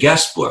sign the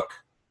guest book.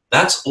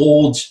 That's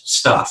old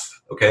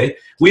stuff, okay?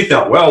 We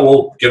thought, well,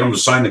 we'll get them to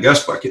sign the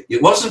guest book.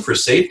 It wasn't for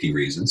safety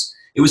reasons.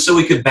 It was so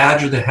we could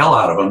badger the hell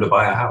out of them to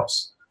buy a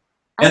house.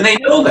 And they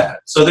know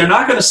that. So they're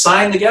not going to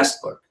sign the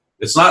guest book.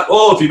 It's not,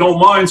 oh, if you don't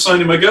mind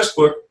signing my guest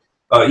book,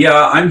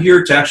 yeah, I'm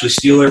here to actually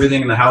steal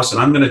everything in the house,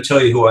 and I'm going to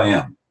tell you who I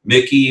am,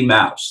 Mickey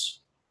Mouse.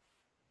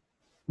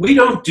 We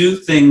don't do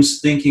things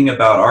thinking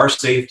about our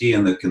safety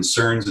and the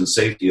concerns and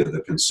safety of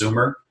the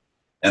consumer.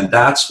 And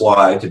that's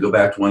why, to go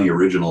back to one of the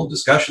original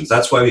discussions,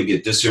 that's why we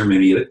get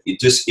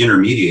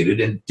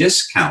disintermediated and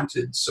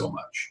discounted so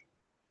much.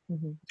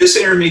 Mm-hmm.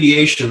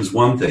 Disintermediation is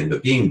one thing,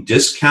 but being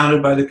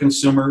discounted by the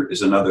consumer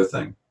is another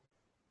thing.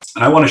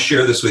 And I want to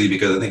share this with you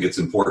because I think it's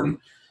important.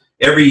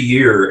 Every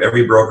year,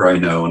 every broker I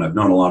know, and I've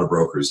known a lot of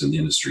brokers in the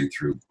industry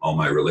through all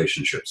my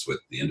relationships with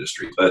the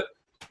industry, but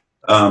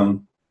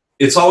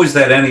it's always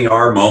that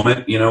NAR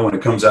moment, when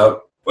it comes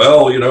out,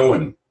 well,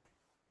 in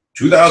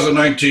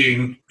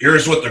 2019,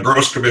 here's what the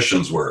gross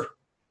commissions were.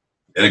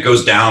 And it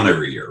goes down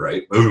every year,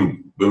 right?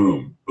 Boom,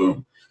 boom,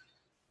 boom.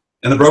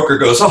 And the broker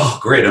goes, oh,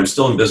 great, I'm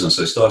still in business.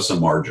 I still have some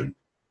margin.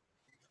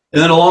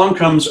 And then along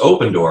comes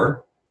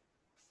Opendoor,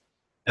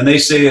 and they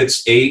say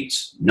it's 8,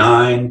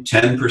 9,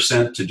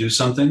 10% to do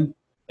something.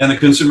 And the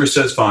consumer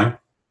says, fine.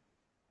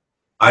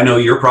 I know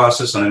your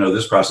process and I know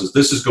this process.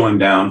 This is going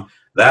down.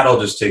 That'll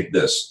just take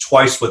this,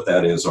 twice what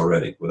that is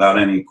already, without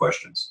any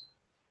questions.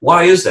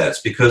 Why is that?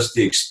 It's because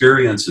the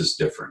experience is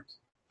different.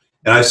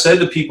 And I've said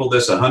to people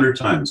this 100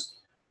 times.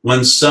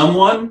 When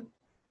someone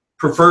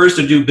prefers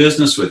to do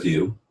business with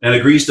you and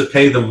agrees to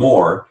pay them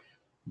more,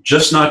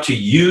 just not to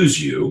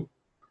use you,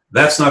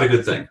 that's not a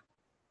good thing.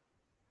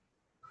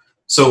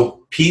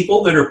 So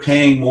people that are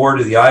paying more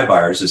to the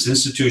iBuyers is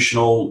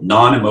institutional,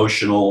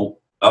 non-emotional,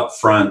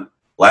 upfront,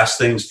 last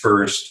things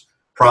first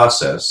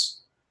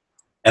process.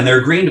 And they're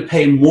agreeing to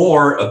pay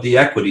more of the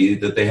equity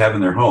that they have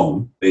in their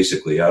home,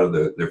 basically out of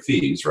their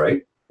fees,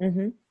 right?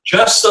 Mm-hmm.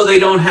 Just so they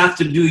don't have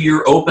to do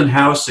your open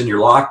house and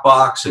your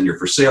lockbox and your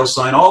for sale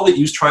sign, all that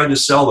you tried to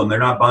sell them, they're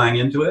not buying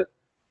into it.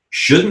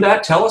 Shouldn't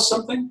that tell us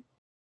something?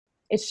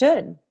 It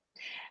should.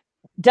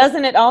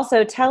 Doesn't it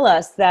also tell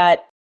us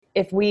that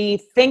if we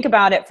think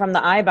about it from the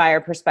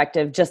iBuyer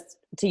perspective, just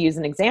to use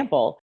an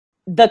example,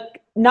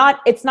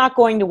 it's not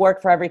going to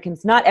work for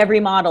not every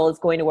model is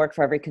going to work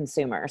for every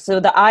consumer. So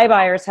the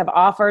iBuyers have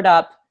offered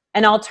up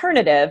an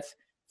alternative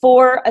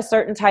for a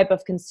certain type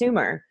of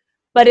consumer,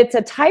 but it's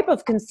a type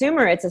of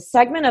consumer, it's a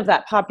segment of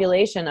that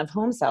population of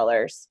home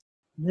sellers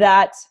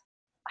that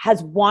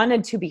has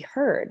wanted to be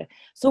heard.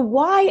 So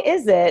why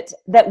is it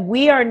that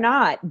we are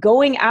not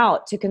going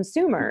out to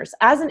consumers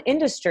as an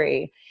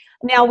industry?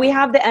 Now, we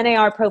have the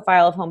NAR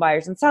profile of home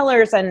buyers and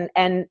sellers,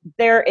 and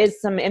there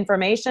is some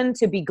information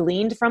to be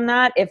gleaned from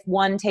that if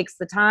one takes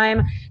the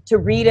time to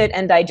read it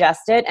and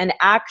digest it and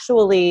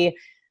actually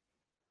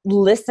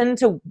listen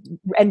to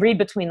and read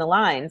between the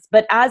lines.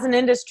 But as an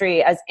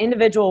industry, as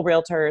individual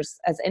realtors,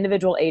 as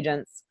individual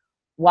agents,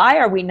 why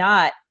are we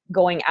not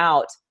going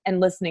out and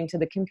listening to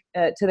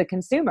the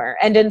consumer?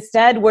 And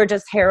instead, we're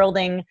just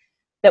heralding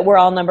that we're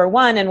all number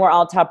one and we're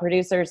all top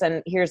producers.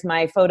 And here's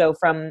my photo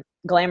from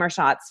Glamour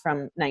Shots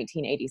from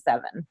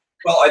 1987.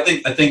 Well,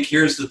 I think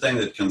here's the thing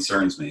that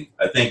concerns me.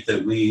 I think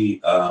that we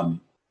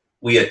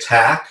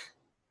attack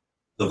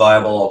the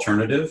viable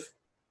alternative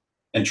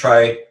and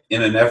try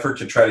in an effort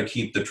to try to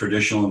keep the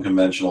traditional and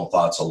conventional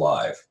thoughts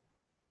alive.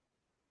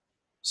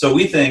 So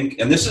we think,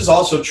 and this is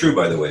also true,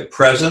 by the way,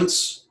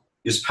 presence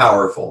is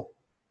powerful.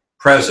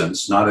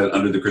 Presence, not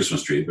under the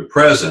Christmas tree, but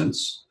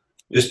presence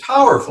is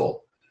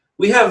powerful.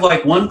 We have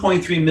like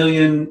 1.3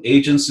 million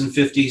agents and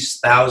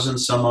 50,000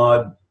 some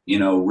odd,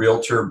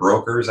 realtor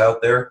brokers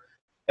out there.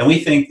 And we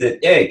think that,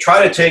 hey,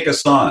 try to take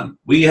us on.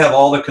 We have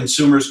all the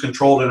consumers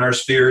controlled in our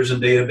spheres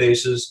and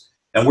databases,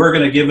 and we're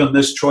going to give them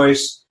this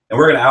choice, and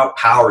we're going to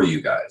outpower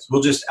you guys.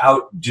 We'll just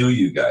outdo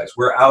you guys.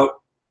 We're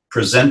out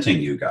presenting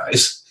you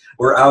guys.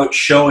 We're out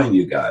showing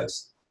you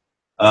guys.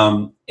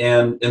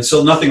 And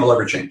so nothing will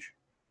ever change.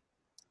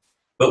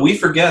 But we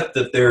forget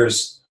that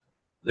there's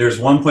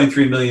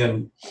 1.3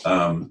 million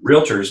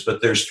realtors,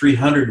 but there's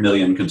 300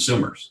 million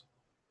consumers.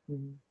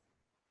 Mm-hmm.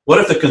 What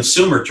if the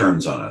consumer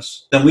turns on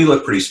us? Then we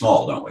look pretty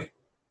small, don't we?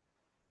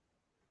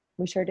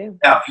 We sure do.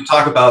 Now, if you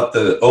talk about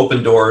the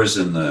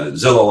Opendoors and the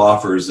Zillow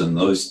offers and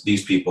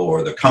these people,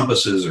 or the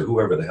Compasses, or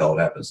whoever the hell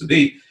it happens to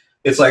be,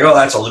 it's like, oh,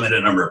 that's a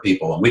limited number of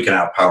people and we can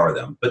outpower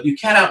them. But you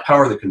can't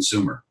outpower the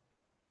consumer.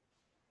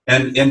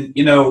 And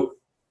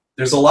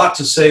there's a lot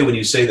to say when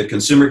you say the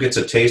consumer gets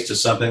a taste of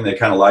something, they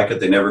kind of like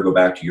it, they never go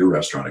back to your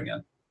restaurant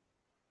again.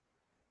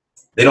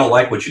 They don't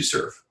like what you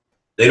serve.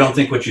 They don't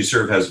think what you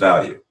serve has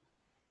value.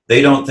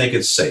 They don't think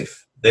it's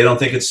safe. They don't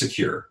think it's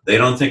secure. They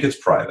don't think it's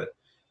private.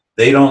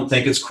 They don't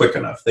think it's quick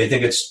enough. They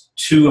think it's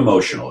too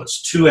emotional.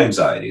 It's too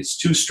anxiety. It's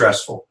too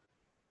stressful.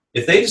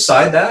 If they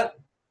decide that,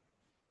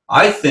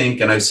 I think,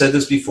 and I've said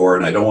this before,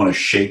 and I don't want to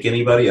shake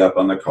anybody up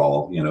on the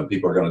call.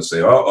 People are going to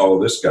say, oh,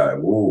 this guy,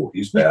 whoa,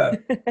 he's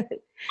bad.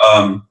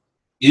 Have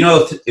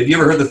you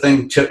ever heard the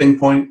thing tipping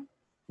point?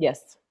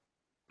 Yes.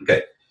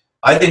 Okay.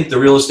 I think the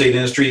real estate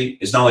industry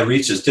is not only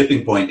reached its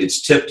tipping point,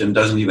 it's tipped and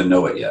doesn't even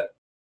know it yet.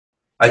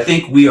 I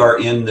think we are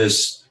in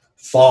this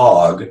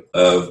fog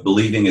of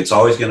believing it's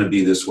always going to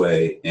be this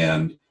way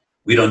and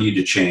we don't need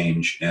to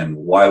change. And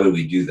why would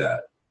we do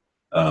that?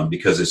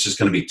 Because it's just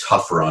going to be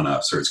tougher on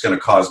us, or it's going to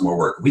cause more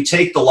work. We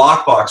take the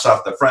lockbox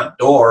off the front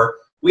door.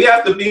 We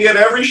have to be at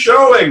every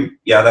showing.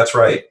 Yeah, that's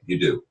right. You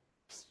do.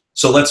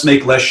 So let's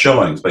make less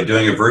showings. By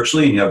doing it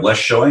virtually and you have less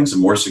showings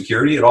and more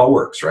security, it all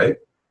works, right?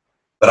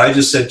 But I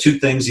just said two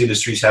things the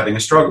industry's having a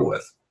struggle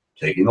with: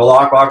 taking the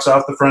lockbox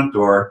off the front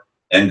door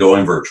and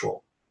going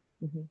virtual.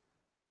 Mm-hmm.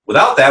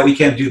 Without that, we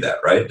can't do that,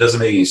 right? It doesn't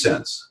make any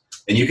sense.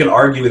 And you can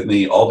argue with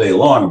me all day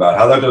long about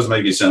how that doesn't make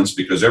any sense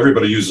because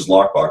everybody uses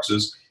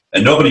lockboxes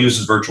and nobody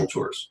uses virtual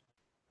tours.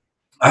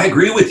 I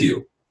agree with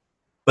you.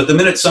 But the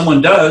minute someone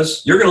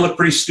does, you're going to look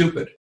pretty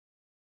stupid.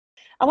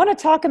 I want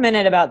to talk a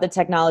minute about the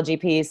technology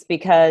piece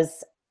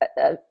because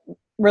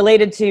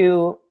related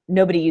to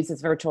nobody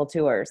uses virtual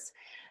tours.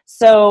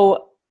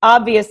 So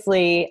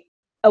obviously,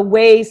 a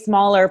way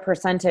smaller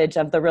percentage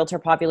of the realtor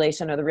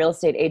population or the real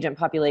estate agent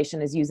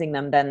population is using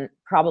them than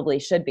probably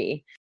should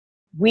be.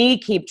 We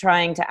keep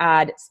trying to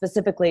add,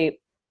 specifically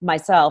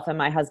myself and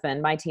my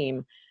husband, my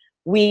team,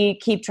 we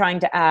keep trying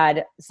to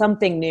add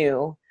something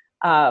new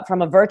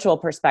from a virtual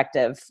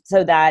perspective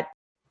so that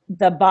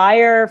the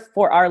buyer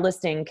for our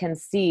listing can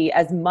see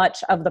as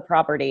much of the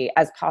property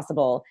as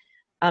possible,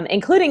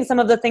 including some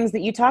of the things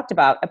that you talked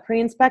about: a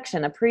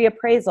pre-inspection, a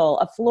pre-appraisal,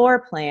 a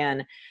floor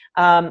plan,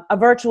 a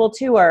virtual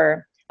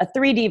tour, a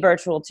 3D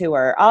virtual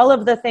tour, all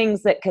of the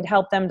things that could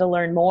help them to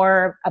learn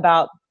more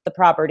about the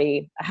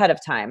property ahead of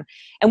time.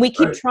 And we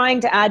keep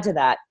trying to add to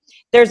that.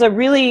 There's a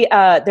really,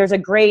 there's a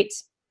great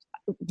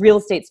real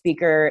estate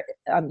speaker.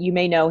 You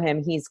may know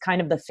him. He's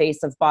kind of the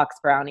face of Box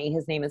Brownie.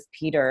 His name is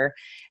Peter,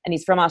 and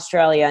he's from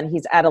Australia, and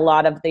he's at a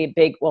lot of the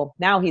big, well,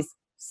 now he's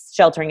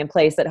sheltering in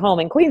place at home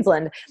in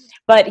Queensland.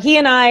 But he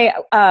and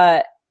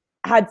I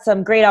had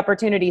some great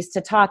opportunities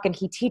to talk, and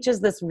he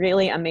teaches this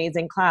really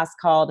amazing class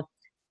called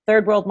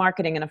Third World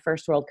Marketing in a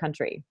First World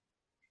Country,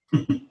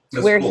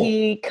 where cool.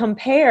 He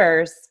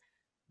compares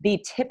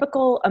the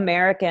typical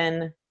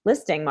American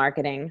listing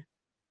marketing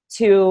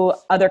to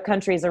other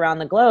countries around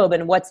the globe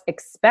and what's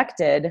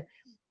expected.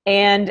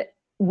 And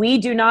we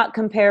do not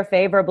compare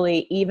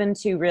favorably even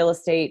to real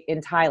estate in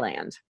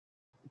Thailand,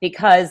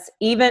 because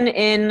even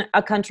in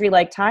a country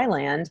like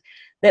Thailand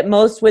that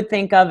most would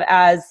think of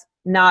as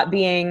not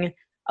being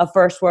a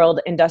first world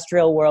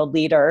industrial world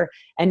leader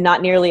and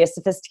not nearly as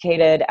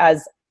sophisticated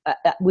as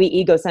we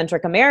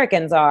egocentric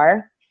Americans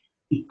are,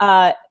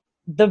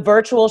 the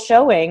virtual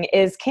showing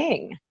is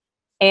king.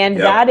 And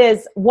that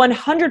is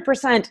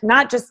 100%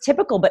 not just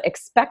typical, but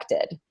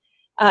expected.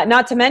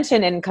 Not to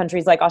mention in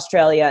countries like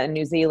Australia and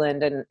New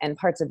Zealand and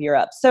parts of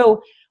Europe.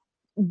 So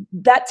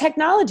that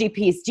technology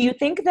piece, do you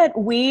think that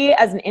we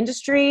as an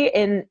industry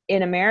in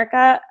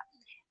America,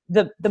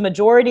 the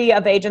majority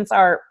of agents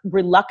are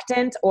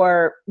reluctant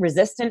or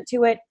resistant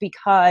to it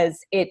because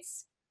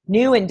it's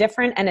new and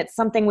different and it's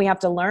something we have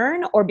to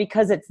learn, or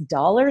because it's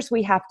dollars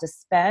we have to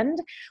spend?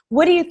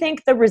 What do you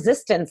think the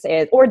resistance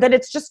is, or that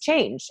it's just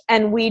change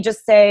and we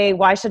just say,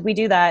 why should we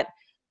do that?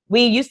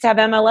 We used to have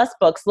MLS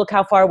books. Look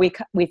how far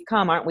we've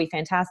come. Aren't we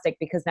fantastic?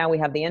 Because now we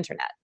have the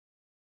internet.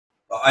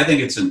 I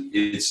think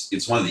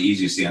it's one of the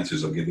easiest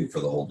answers I'll give you for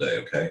the whole day.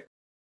 Okay.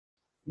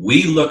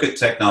 We look at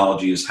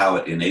technology as how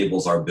it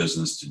enables our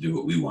business to do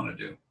what we want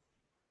to do,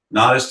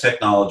 not as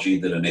technology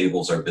that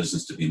enables our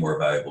business to be more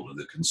valuable to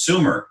the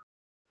consumer.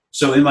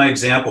 So in my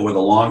example where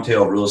the long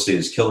tail of real estate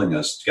is killing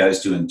us,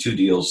 guys doing 2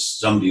 deals,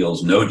 some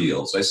deals, no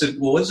deals. I said,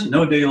 well, isn't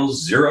no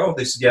deals 0?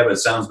 They said, yeah, but it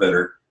sounds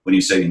better when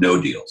you say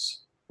no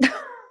deals.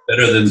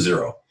 Better than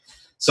 0.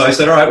 So I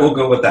said, all right, we'll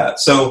go with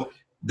that. So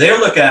they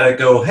look at it,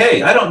 go,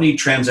 hey, I don't need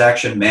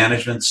transaction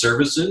management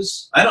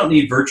services. I don't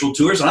need virtual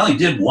tours. I only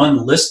did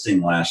 1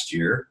 listing last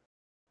year.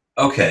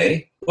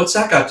 Okay, what's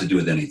that got to do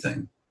with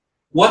anything?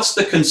 What's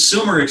the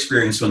consumer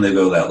experience when they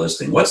go to that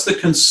listing? What's the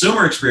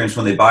consumer experience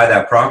when they buy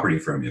that property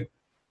from you?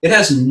 It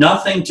has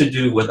nothing to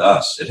do with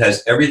us. It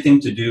has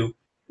everything to do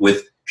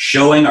with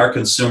showing our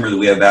consumer that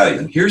we have value.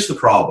 And here's the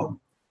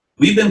problem.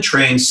 We've been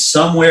trained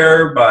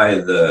somewhere by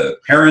the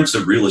parents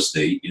of real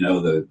estate, you know,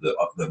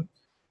 the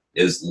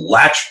is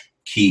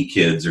latchkey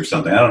kids or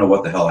something. I don't know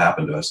what the hell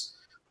happened to us.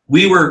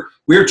 We were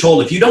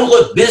told if you don't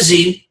look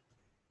busy,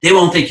 they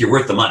won't think you're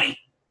worth the money.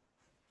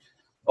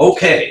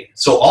 Okay,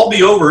 so I'll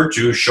be over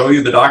to show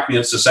you the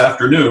documents this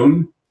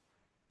afternoon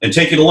and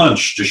take you to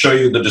lunch to show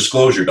you the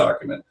disclosure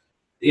document.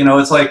 You know,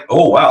 it's like,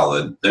 oh,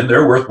 wow, then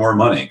they're worth more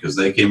money because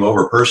they came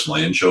over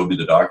personally and showed me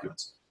the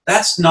documents.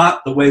 That's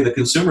not the way the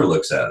consumer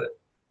looks at it.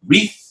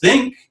 We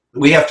think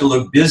we have to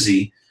look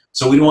busy,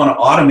 so we want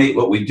to automate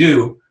what we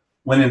do,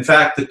 when in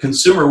fact the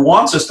consumer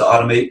wants us to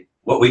automate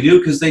what we do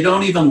because they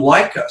don't even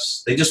like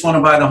us. They just want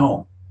to buy the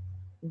home.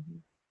 Mm-hmm.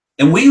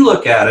 And we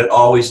look at it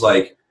always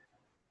like,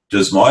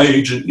 does my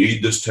agent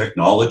need this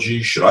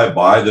technology? Should I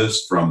buy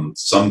this from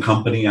some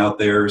company out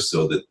there?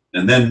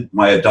 And then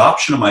my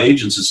adoption of my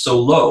agents is so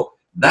low.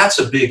 That's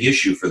a big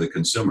issue for the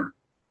consumer.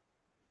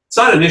 It's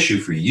not an issue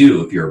for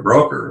you if you're a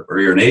broker or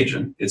you're an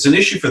agent. It's an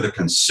issue for the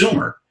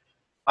consumer.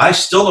 I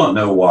still don't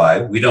know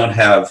why we don't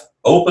have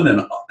open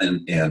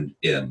and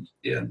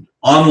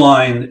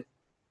online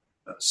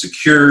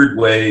secured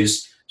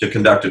ways to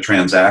conduct a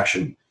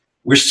transaction.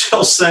 We're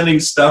still sending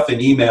stuff in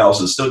emails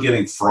and still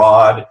getting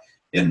fraud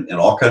and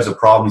all kinds of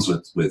problems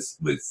with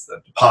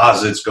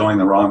deposits going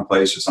the wrong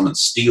place or someone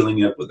stealing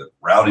it with a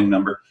routing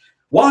number.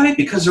 Why?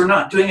 Because they're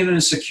not doing it in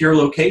a secure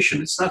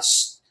location.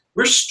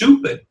 We're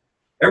stupid.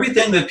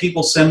 Everything that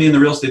people send me in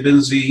the real estate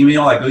business via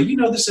email, I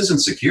go, this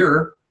isn't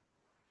secure.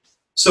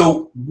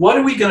 So what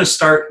are we going to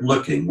start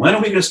looking? When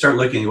are we going to start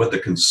looking at what the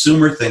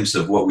consumer thinks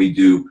of what we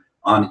do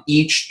on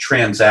each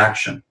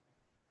transaction?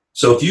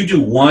 So if you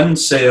do 1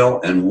 sale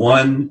and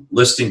 1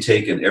 listing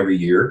taken every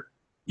year,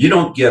 you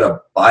don't get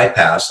a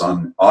bypass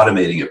on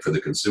automating it for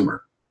the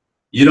consumer.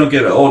 You don't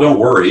get don't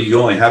worry, you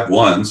only have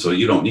 1, so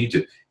you don't need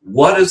to.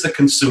 What does the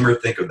consumer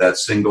think of that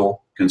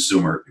single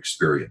consumer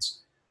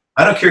experience?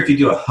 I don't care if you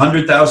do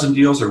 100,000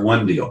 deals or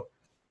 1 deal.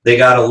 they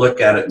got to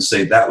look at it and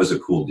say, that was a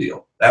cool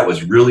deal. That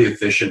was really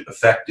efficient,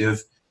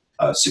 effective,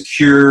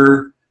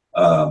 secure.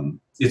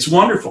 It's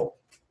wonderful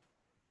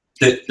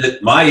that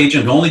my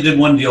agent who only did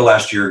one deal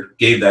last year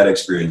gave that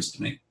experience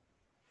to me.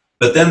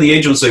 But then the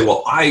agent would say,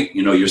 well,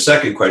 your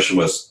second question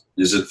was,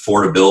 is it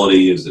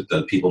affordability? Is it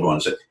that people don't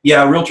want to say,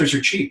 yeah, realtors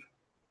are cheap.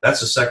 That's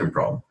the second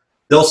problem.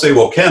 They'll say,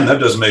 well, Ken, that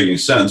doesn't make any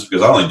sense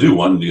because I only do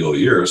one deal a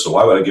year. So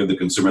why would I give the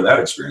consumer that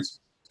experience?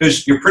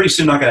 Because you're pretty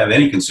soon not going to have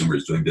any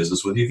consumers doing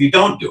business with you if you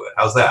don't do it.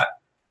 How's that?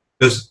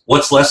 Because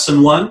what's less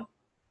than one?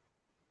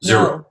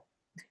 Zero. No.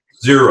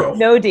 Zero.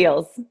 No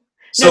deals.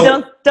 So,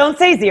 no, don't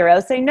say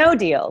zero. Say no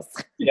deals.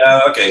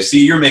 Yeah, okay.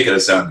 See, you're making it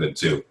sound good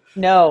too.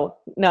 No,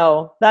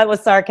 that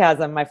was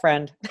sarcasm, my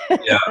friend.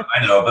 Yeah,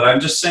 I know. But I'm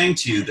just saying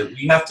to you that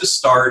we have to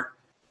start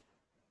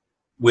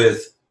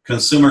with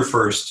consumer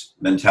first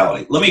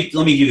mentality. Let me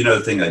give you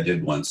another thing I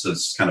did once. So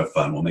it's kind of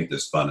fun. We'll make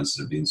this fun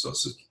instead of being so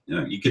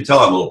you can tell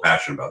I'm a little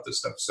passionate about this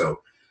stuff. So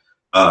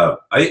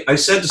I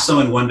said to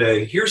someone one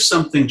day, here's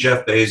something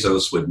Jeff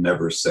Bezos would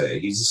never say.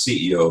 He's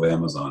the CEO of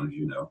Amazon, as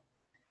you know.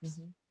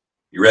 Mm-hmm.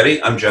 You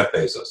ready? I'm Jeff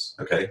Bezos.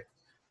 Okay.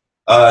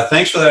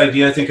 Thanks for that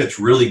idea. I think it's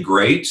really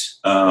great.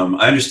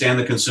 I understand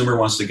the consumer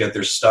wants to get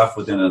their stuff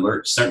within a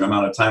certain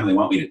amount of time. They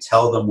want me to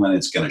tell them when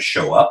it's going to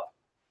show up.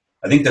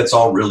 I think that's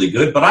all really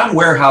good, but I'm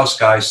warehouse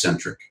guy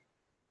centric.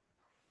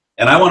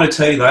 And I want to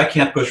tell you that I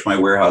can't push my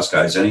warehouse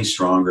guys any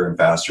stronger and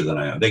faster than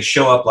I am. They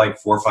show up like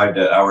 4 or 5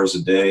 hours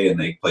a day and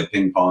they play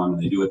ping pong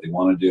and they do what they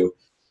want to do.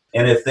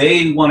 And if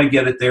they want to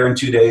get it there in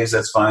 2 days,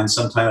 that's fine.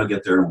 Sometime I'll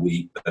get there in a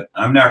week, but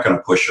I'm not going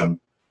to push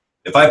them.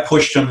 If I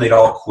pushed them, they'd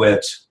all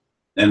quit.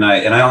 And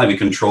I don't have any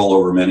control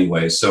over them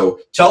anyway. So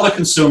tell the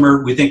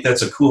consumer, we think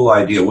that's a cool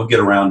idea. We'll get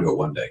around to it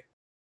one day.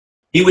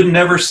 He would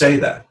never say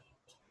that.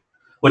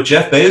 What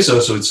Jeff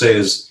Bezos would say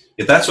is,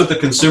 if that's what the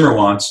consumer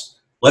wants,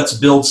 let's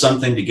build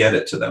something to get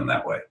it to them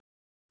that way.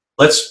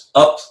 Let's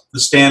up the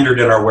standard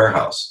in our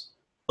warehouse.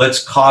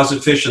 Let's cause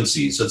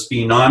efficiencies. Let's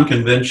be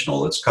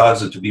non-conventional. Let's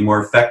cause it to be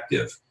more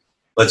effective.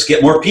 Let's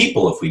get more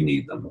people if we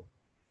need them.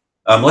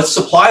 Let's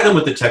supply them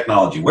with the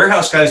technology.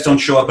 Warehouse guys don't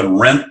show up and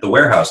rent the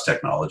warehouse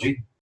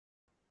technology.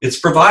 It's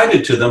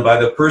provided to them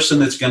by the person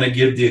that's going to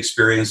give the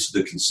experience to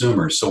the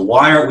consumer. So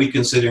why aren't we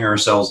considering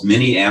ourselves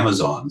mini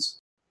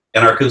Amazons?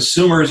 And our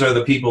consumers are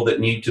the people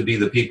that need to be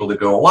the people that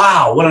go,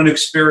 wow, what an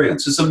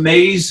experience. It's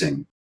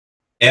amazing.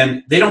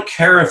 And they don't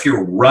care if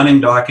you're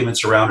running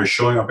documents around or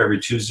showing up every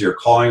Tuesday or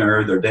calling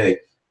every other day.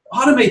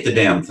 Automate the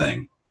damn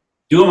thing.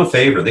 Do them a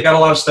favor. They got a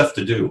lot of stuff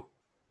to do.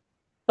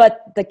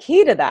 But the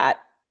key to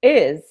that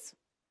is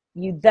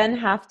you then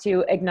have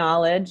to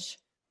acknowledge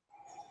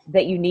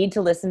that you need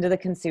to listen to the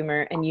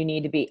consumer and you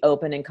need to be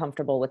open and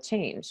comfortable with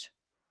change.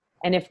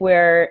 And if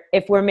we're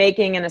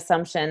making an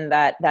assumption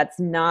that that's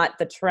not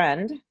the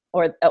trend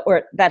or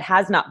that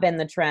has not been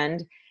the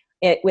trend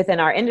within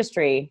our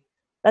industry,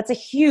 that's a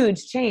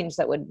huge change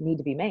that would need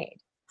to be made.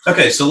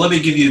 Okay, so let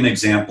me give you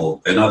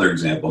another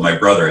example. My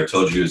brother, I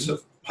told you, is a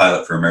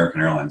pilot for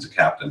American Airlines, a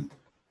captain.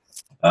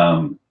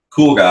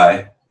 Cool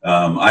guy.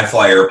 I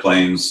fly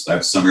airplanes. I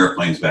have some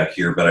airplanes back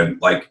here, but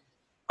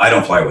I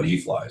don't fly what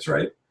he flies,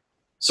 right?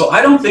 So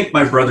I don't think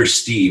my brother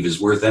Steve is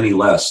worth any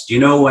less. Do you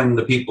know when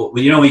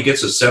he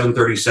gets a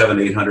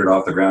 737-800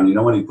 off the ground, you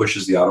know when he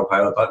pushes the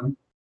autopilot button?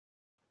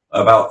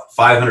 About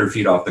 500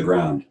 feet off the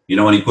ground. You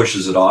know when he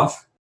pushes it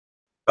off?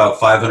 About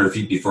 500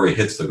 feet before he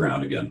hits the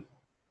ground again,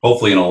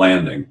 hopefully in a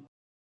landing.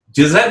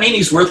 Does that mean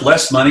he's worth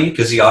less money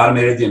because he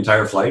automated the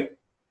entire flight?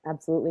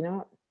 Absolutely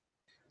not.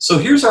 So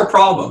here's our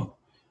problem.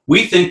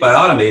 We think by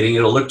automating,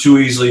 it'll look too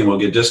easily and we'll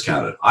get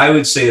discounted. I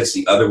would say it's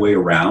the other way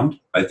around.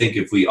 I think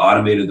if we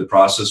automated the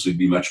process, we'd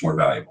be much more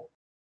valuable.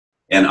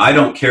 And I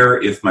don't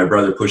care if my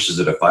brother pushes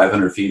it at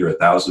 500 feet or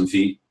 1,000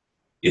 feet.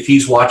 If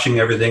he's watching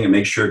everything and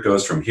makes sure it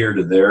goes from here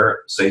to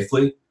there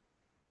safely,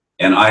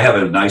 and I have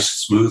a nice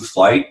smooth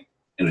flight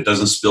and it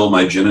doesn't spill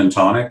my gin and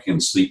tonic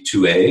and sleep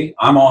 2A,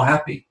 I'm all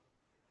happy.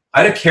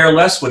 I don't care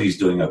less what he's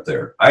doing up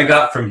there. I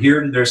got from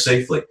here to there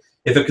safely.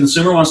 If a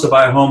consumer wants to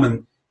buy a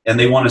home and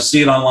they want to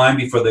see it online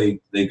before they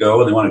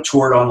go, and they want to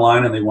tour it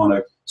online, and they want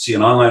to see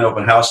an online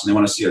open house, and they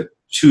want to see a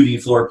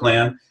 2D floor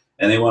plan,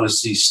 and they want to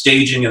see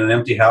staging in an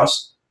empty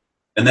house,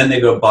 and then they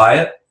go buy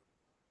it,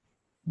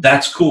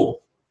 that's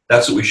cool.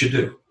 That's what we should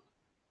do.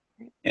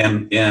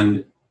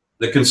 And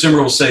the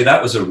consumer will say,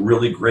 that was a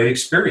really great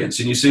experience.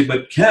 And you say,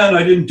 but Ken,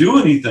 I didn't do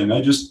anything.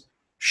 I just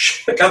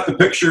got the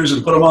pictures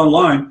and put them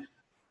online.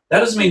 That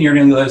doesn't mean you're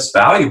going to be less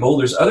valuable.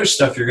 There's other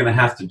stuff you're going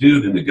to have to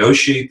do to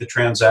negotiate the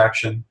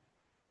transaction.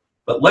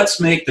 But let's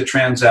make the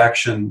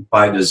transaction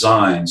by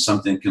design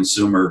something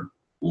consumer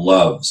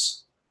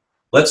loves.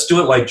 Let's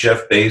do it like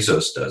Jeff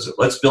Bezos does it.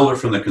 Let's build it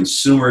from the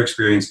consumer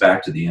experience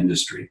back to the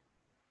industry.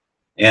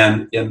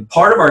 And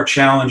part of our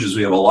challenge is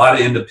we have a lot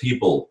of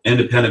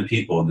independent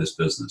people in this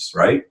business,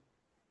 right?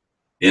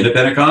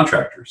 Independent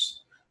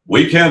contractors.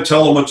 We can't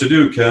tell them what to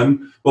do,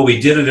 Ken. Well, we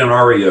did it in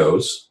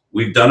REOs.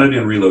 We've done it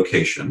in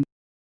relocation.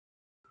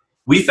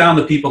 We found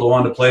the people that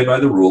wanted to play by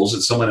the rules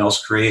that someone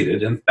else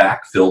created and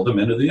backfilled them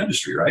into the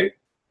industry, right?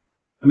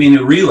 I mean,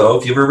 in relo,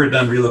 if you've ever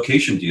done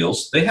relocation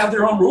deals, they have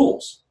their own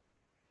rules.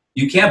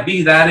 You can't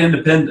be that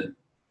independent.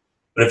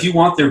 But if you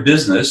want their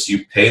business,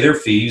 you pay their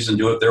fees and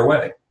do it their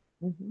way.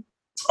 Mm-hmm.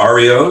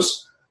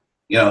 REOs,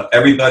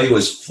 everybody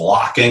was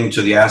flocking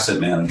to the asset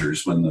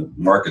managers when the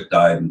market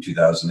died in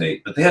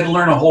 2008, but they had to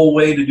learn a whole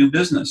way to do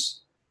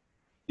business.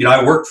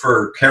 I worked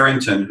for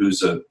Carrington,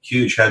 who's a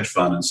huge hedge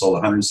fund and sold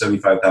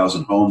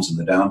 175,000 homes in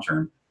the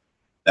downturn.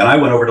 And I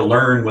went over to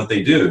learn what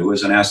they do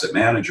as an asset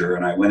manager.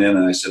 And I went in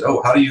and I said,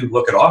 oh, how do you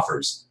look at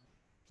offers?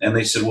 And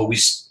they said, well, we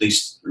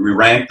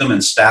rank them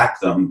and stack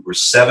them. Were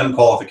 7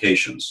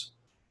 qualifications: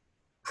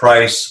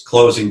 price,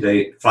 closing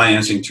date,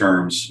 financing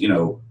terms,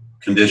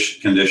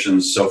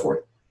 conditions, so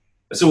forth.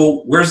 I said,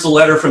 well, where's the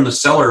letter from the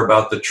seller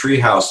about the tree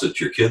house that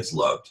your kids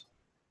loved?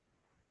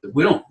 Said,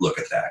 we don't look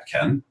at that,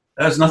 Ken.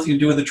 That has nothing to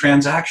do with the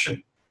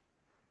transaction.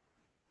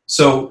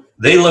 So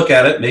they look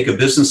at it, make a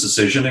business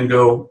decision, and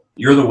go,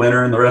 you're the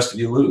winner and the rest of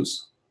you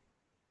lose.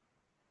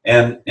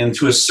 And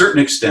to a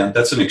certain extent,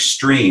 that's an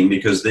extreme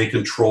because they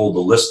control the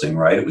listing,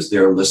 right? It was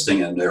their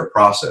listing and their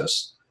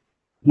process.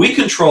 We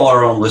control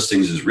our own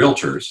listings as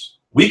realtors.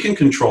 We can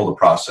control the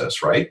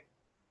process, right?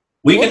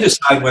 We can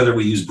decide whether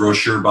we use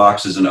brochure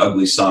boxes and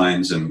ugly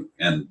signs and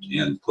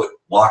put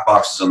lock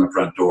boxes on the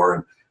front door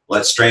and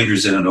let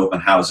strangers in and open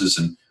houses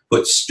and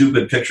put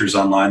stupid pictures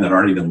online that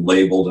aren't even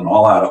labeled and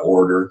all out of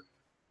order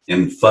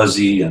and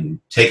fuzzy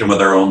and take them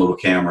with our own little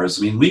cameras.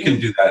 I mean, we can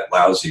do that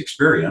lousy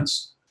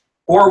experience.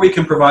 Or we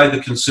can provide the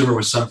consumer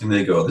with something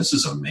they go, this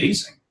is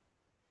amazing.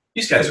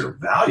 These guys are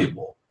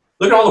valuable.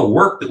 Look at all the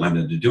work that went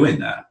into doing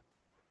that.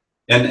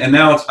 And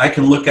now I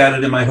can look at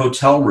it in my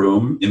hotel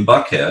room in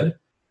Buckhead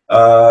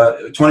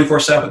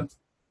 24/7.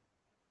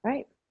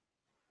 Right.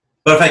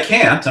 But if I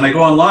can't, and I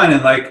go online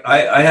and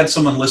I had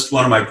someone list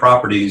one of my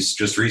properties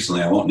just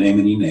recently. I won't name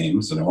any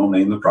names and I won't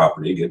name the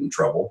property, get in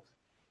trouble.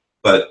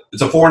 But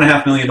it's a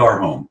 $4.5 million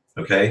home,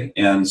 okay?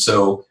 And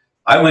so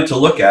I went to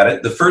look at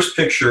it. The first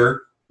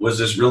picture was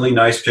this really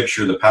nice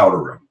picture of the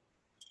powder room.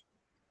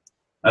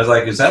 I was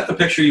like, is that the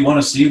picture you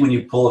want to see when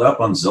you pull it up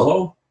on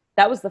Zillow?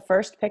 That was the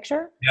first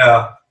picture?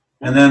 Yeah.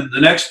 And then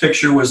the next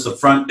picture was the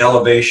front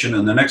elevation,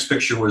 and the next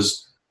picture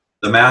was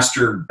the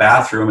master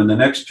bathroom, and the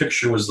next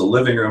picture was the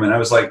living room. And I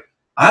was like,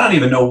 I don't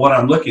even know what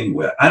I'm looking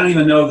with. I don't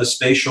even know the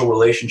spatial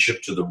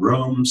relationship to the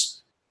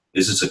rooms.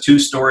 Is this a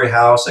 2-story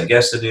house? I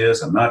guess it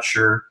is. I'm not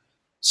sure.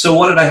 So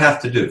what did I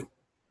have to do?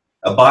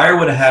 A buyer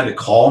would have had to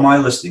call my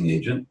listing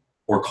agent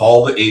or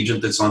call the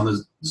agent that's on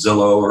the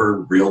Zillow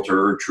or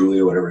Realtor or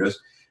Trulia or whatever it is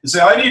and say,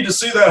 I need to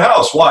see that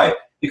house. Why?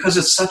 Because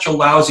it's such a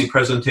lousy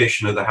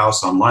presentation of the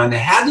house online. They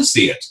had to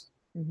see it.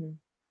 Mm-hmm.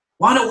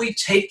 Why don't we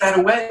take that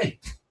away?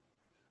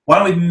 Why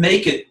don't we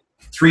make it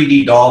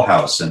 3D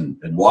dollhouse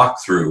and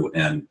walk through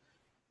and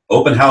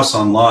open house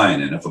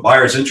online? And if a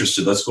buyer's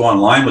interested, let's go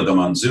online with them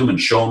on Zoom and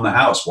show them the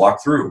house,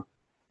 walk through.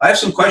 I have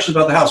some questions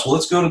about the house. Well,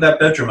 let's go to that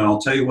bedroom and I'll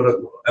tell you what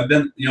I've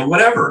been,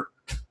 whatever.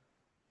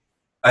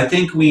 I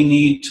think we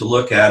need to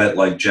look at it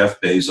like Jeff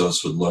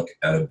Bezos would look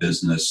at a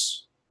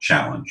business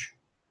challenge.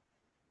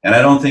 And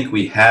I don't think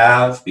we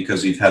have,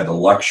 because we've had the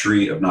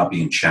luxury of not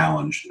being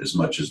challenged as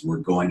much as we're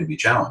going to be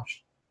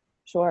challenged.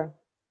 Sure.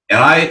 And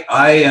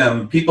I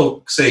am,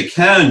 people say,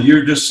 Ken,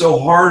 you're just so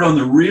hard on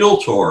the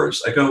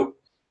realtors. I go,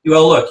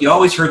 well, look, you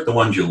always hurt the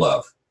ones you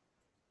love.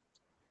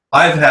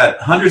 I've had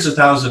hundreds of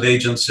thousands of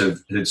agents have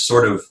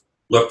sort of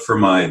looked for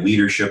my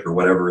leadership or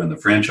whatever in the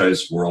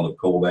franchise world of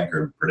Coldwell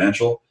Banker and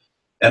Prudential.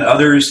 And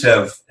others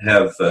have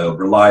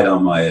relied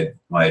on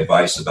my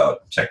advice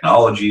about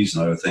technologies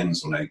and other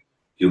things when I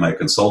do my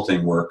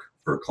consulting work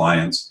for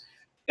clients.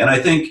 And I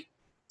think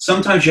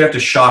sometimes you have to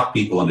shock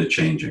people into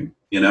changing,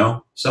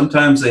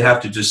 Sometimes they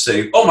have to just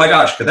say, oh my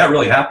gosh, could that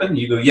really happen?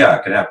 You go, yeah,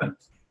 it could happen.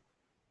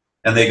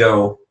 And they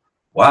go,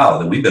 wow,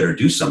 then we better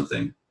do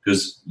something,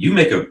 because you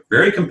make a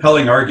very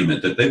compelling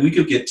argument that we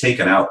could get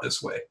taken out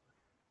this way.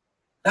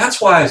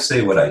 That's why I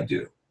say what I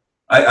do.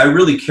 I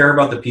really care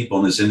about the people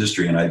in this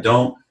industry, and I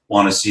don't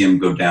want to see them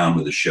go down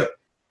with the ship.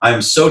 I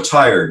am so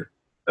tired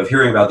of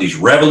hearing about these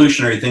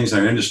revolutionary things in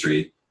our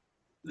industry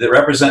that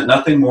represent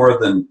nothing more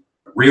than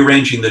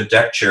rearranging the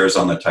deck chairs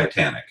on the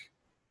Titanic.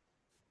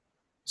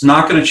 It's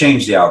not going to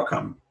change the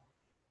outcome.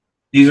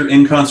 These are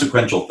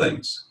inconsequential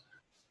things.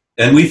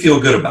 And we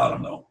feel good about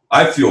them, though.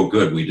 I feel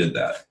good we did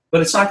that.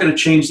 But it's not going to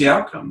change the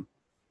outcome.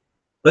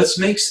 Let's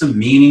make some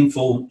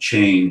meaningful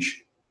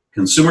change,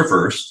 consumer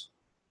first.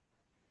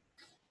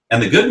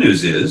 And the good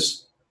news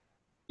is,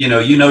 you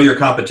know your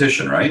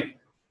competition, right?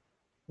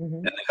 Mm-hmm.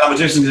 And the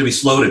competition is going to be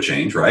slow to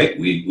change, right?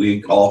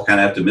 We all kind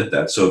of have to admit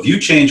that. So if you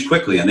change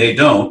quickly and they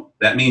don't,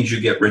 that means you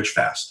get rich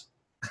fast.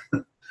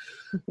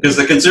 Because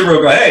the consumer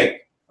will go,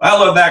 hey, I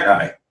love that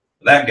guy,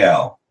 that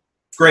gal.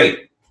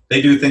 Great.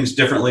 They do things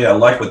differently. I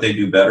like what they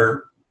do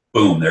better.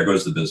 Boom, there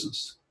goes the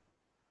business.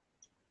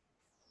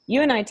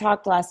 You and I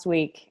talked last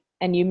week,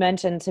 and you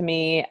mentioned to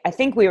me, I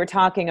think we were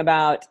talking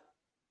about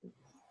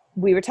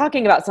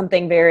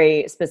something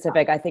very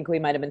specific. I think we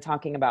might have been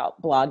talking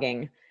about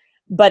blogging,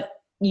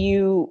 but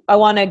I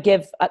want to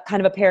give a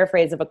kind of a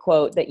paraphrase of a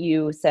quote that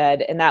you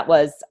said, and that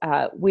was,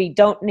 we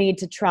don't need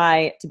to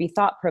try to be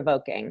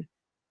thought-provoking.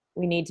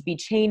 We need to be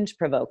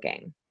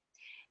change-provoking.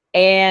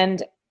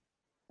 And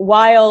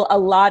while a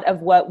lot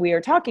of what we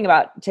are talking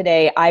about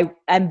today, I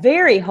am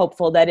very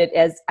hopeful that it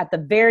is at the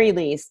very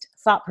least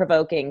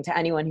thought-provoking to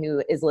anyone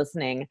who is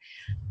listening.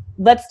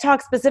 Let's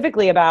talk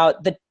specifically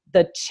about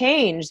the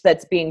change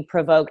that's being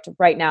provoked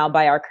right now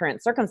by our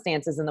current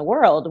circumstances in the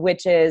world,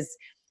 which is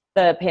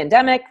the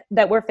pandemic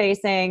that we're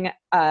facing.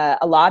 A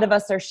lot of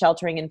us are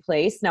sheltering in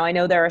place. Now, I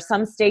know there are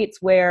some states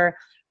where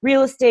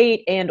real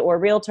estate and or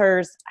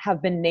realtors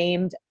have been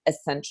named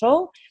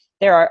essential.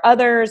 There are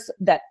others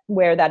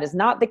where that is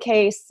not the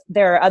case.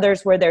 There are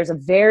others where there's a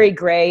very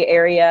gray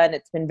area and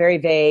it's been very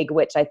vague,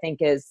 which I think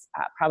is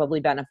probably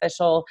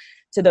beneficial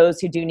to those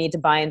who do need to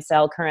buy and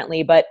sell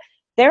currently. But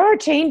there are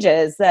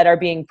changes that are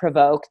being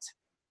provoked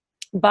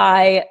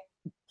by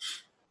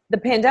the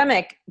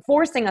pandemic,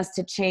 forcing us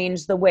to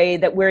change the way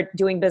that we're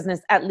doing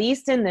business, at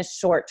least in this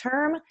short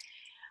term,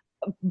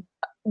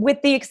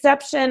 with the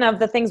exception of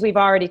the things we've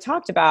already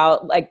talked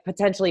about, like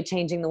potentially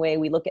changing the way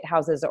we look at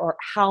houses or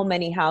how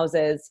many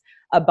houses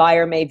a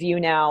buyer may view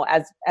now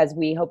as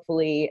we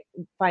hopefully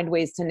find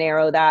ways to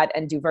narrow that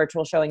and do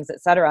virtual showings,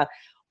 et cetera.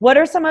 What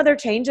are some other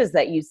changes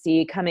that you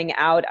see coming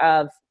out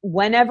of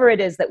whenever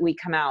it is that we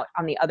come out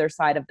on the other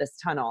side of this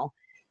tunnel,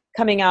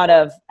 coming out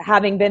of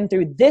having been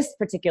through this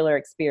particular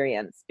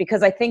experience?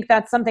 Because I think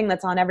that's something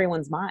that's on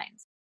everyone's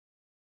minds.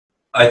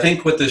 I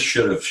think what this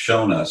should have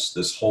shown us,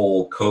 this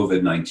whole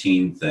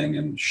COVID-19 thing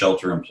and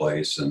shelter in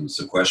place and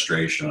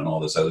sequestration and all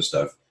this other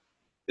stuff,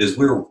 is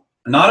we're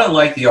not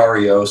unlike the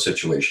REO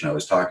situation I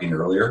was talking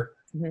earlier.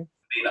 Mm-hmm. I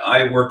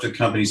mean, I worked at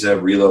companies that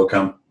have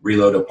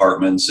reload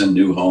apartments and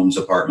new homes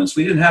apartments.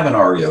 We didn't have an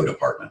REO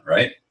department,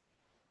 right?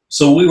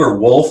 So we were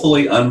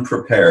woefully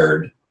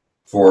unprepared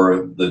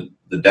for the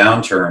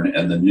downturn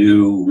and the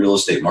new real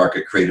estate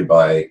market created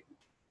by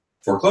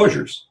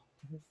foreclosures,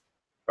 mm-hmm.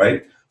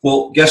 right?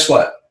 Well, guess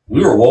what?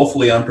 We were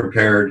woefully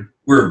unprepared.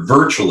 We're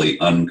virtually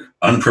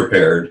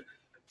unprepared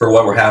for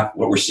what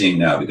we're seeing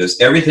now, because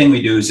everything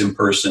we do is in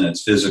person.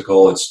 It's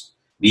physical. It's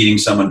meeting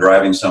someone,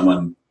 driving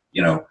someone.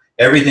 You know,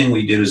 everything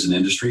we did as an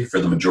industry, for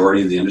the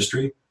majority of the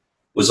industry,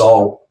 was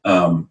all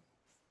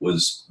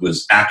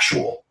was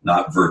actual,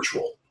 not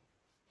virtual.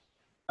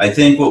 I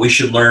think what we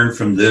should learn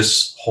from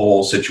this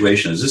whole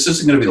situation is this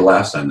isn't going to be the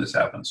last time this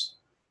happens.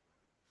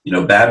 You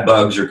know, bad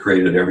bugs are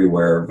created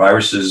everywhere.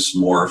 Viruses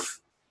morph.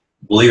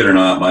 Believe it or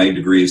not, my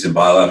degree is in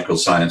biological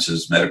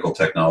sciences, medical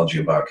technology,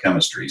 and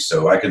biochemistry.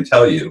 So I can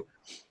tell you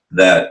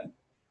that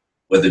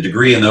with a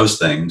degree in those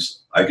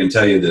things, I can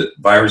tell you that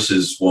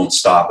viruses won't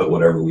stop at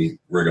whatever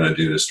we're going to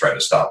do to try to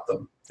stop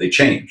them. They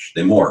change,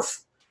 they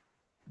morph.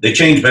 They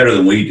change better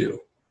than we do.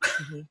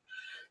 Mm-hmm.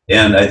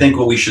 And I think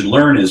what we should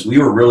learn is we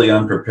were really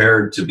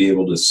unprepared to be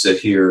able to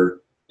sit here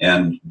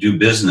and do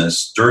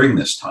business during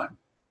this time,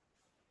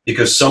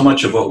 because so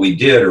much of what we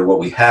did or what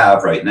we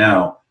have right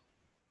now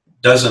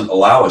doesn't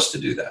allow us to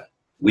do that.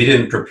 We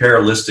didn't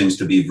prepare listings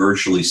to be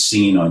virtually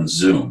seen on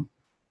Zoom.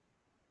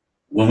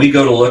 When we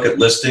go to look at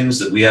listings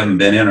that we haven't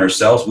been in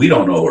ourselves, we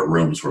don't know what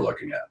rooms we're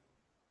looking at.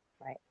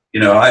 Right.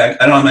 You know, I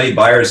don't know how many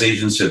buyer's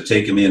agents have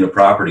taken me into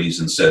properties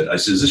and said, I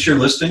said, is this your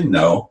listing?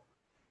 No.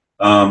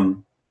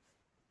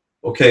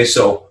 Okay,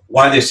 so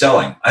why are they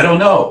selling? I don't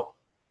know.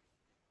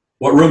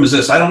 What room is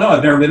this? I don't know.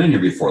 I've never been in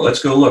here before.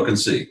 Let's go look and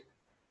see.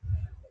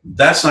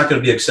 That's not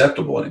going to be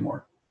acceptable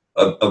anymore.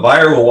 A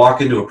buyer will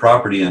walk into a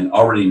property and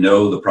already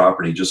know the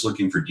property, just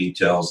looking for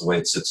details, the way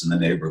it sits in the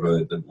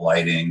neighborhood, the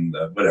lighting,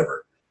 the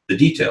whatever, the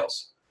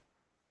details.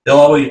 They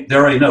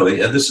already know.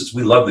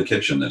 We love the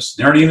kitchen.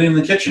 They aren't even in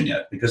the kitchen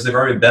yet because they've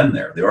already been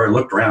there. They've already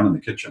looked around in the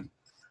kitchen.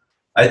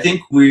 I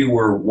think we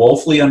were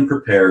woefully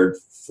unprepared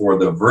for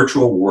the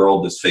virtual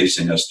world that's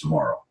facing us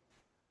tomorrow.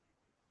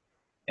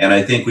 And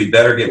I think we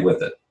better get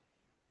with it.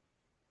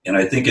 And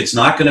I think it's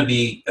not going to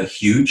be a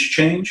huge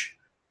change.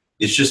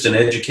 It's just an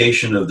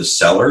education of the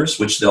sellers,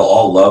 which they'll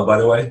all love, by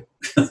the way.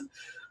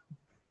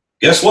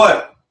 Guess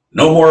what?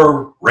 No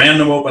more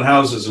random open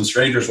houses and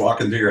strangers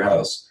walking through your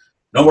house.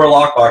 No more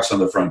lockbox on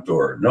the front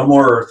door. No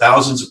more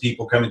thousands of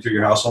people coming through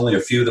your house, only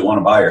a few that want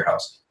to buy your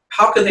house.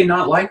 How could they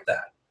not like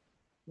that?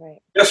 Right.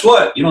 Guess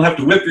what? You don't have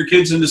to whip your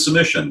kids into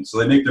submission so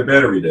they make their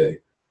bed every day.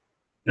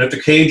 You don't have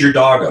to cage your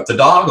dog up. The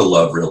dog will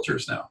love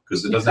realtors now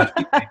because it doesn't have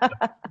to be caged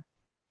up.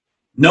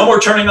 No more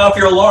turning off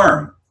your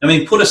alarm. I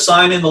mean, put a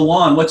sign in the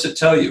lawn. What's it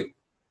tell you?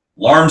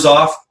 Alarm's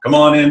off. Come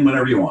on in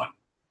whenever you want.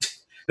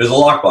 There's a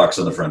lockbox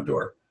on the front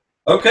door.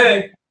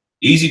 Okay,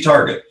 easy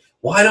target.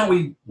 Why don't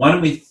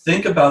we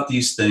think about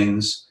these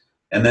things,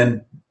 and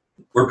then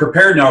we're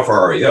prepared now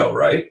for REO,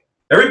 right?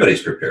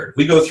 Everybody's prepared.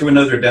 We go through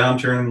another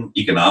downturn,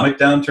 economic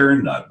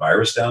downturn, not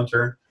virus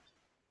downturn.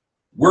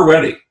 We're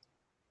ready.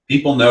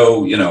 People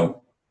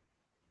know,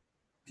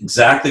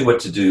 exactly what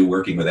to do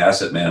working with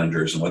asset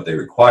managers and what they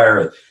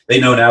require. They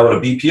know now what a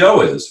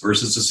BPO is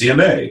versus a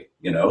CMA,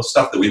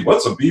 stuff that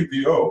what's a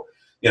BPO?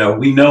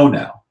 We know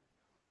now.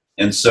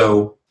 And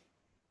so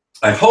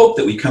I hope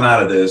that we come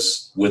out of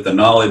this with the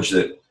knowledge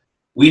that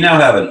we now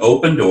have an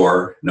open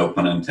door, no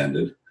pun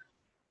intended,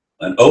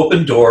 an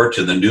open door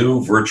to the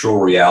new virtual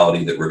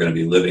reality that we're going to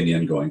be living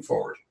in going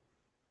forward.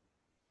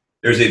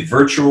 There's a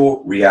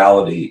virtual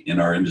reality in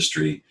our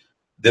industry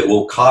that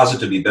will cause it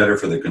to be better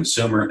for the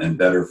consumer and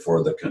better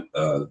for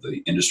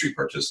the industry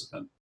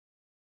participant.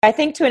 I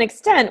think to an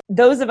extent,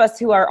 those of us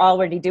who are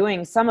already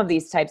doing some of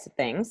these types of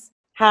things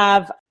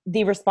have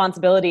the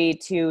responsibility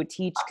to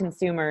teach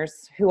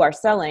consumers who are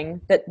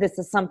selling that this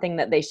is something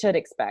that they should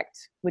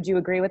expect. Would you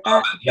agree with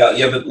that?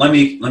 Yeah, but let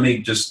me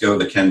just go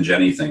the Ken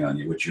Jenny thing on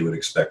you, which you would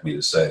expect me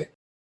to say.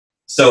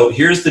 So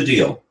here's the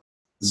deal.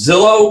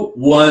 Zillow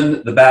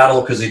won the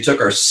battle because they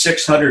took our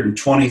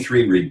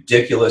 623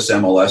 ridiculous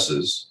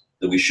MLSs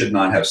that we should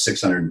not have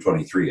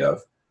 623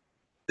 of,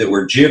 that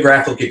were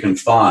geographically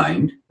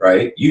confined,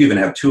 right? You even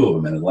have 2 of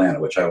them in Atlanta,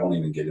 which I won't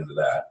even get into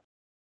that.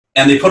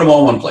 And they put them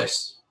all in one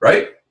place,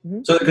 right?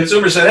 Mm-hmm. So the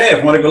consumer said, hey,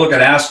 if I want to go look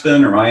at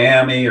Aspen or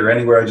Miami or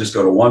anywhere, I just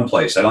go to one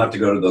place. I don't have to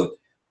go to the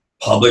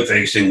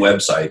public-facing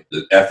website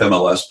that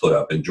FMLS put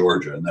up in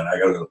Georgia, and then I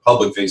go to the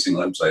public-facing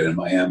website in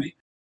Miami.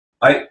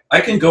 I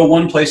can go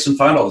one place and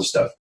find all this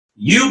stuff.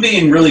 You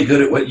being really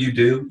good at what you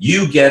do,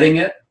 you getting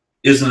it,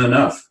 isn't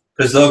enough,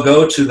 because they'll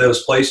go to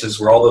those places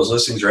where all those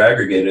listings are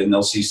aggregated, and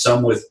they'll see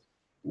some with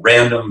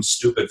random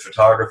stupid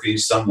photography,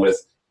 some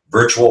with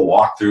virtual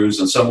walkthroughs,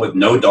 and some with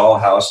no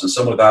dollhouse, and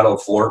some without a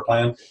floor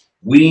plan.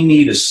 We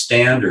need a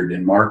standard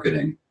in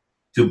marketing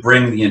to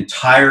bring the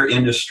entire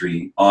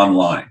industry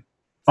online,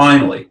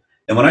 finally.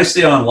 And when I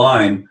say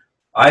online,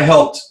 I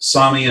helped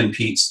Sami and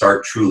Pete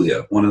start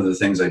Trulia, one of the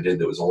things I did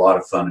that was a lot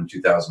of fun in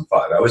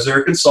 2005. I was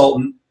their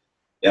consultant,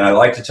 and I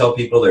like to tell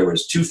people there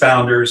was 2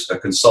 founders, a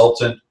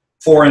consultant,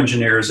 4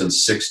 engineers, and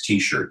 6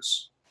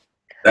 T-shirts.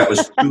 That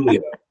was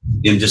Trulia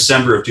in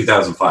December of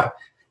 2005.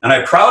 And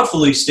I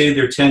proudly stayed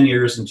there 10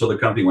 years until the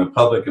company went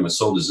public and was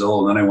sold to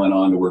Zillow. And then I went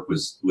on to work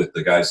with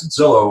the guys at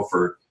Zillow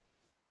for,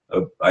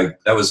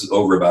 that was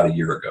over about a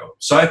year ago.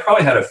 So I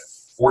probably had a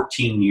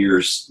 14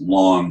 years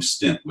long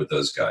stint with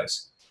those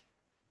guys.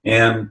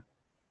 And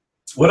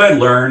what I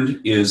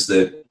learned is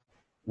that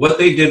what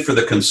they did for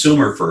the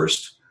consumer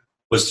first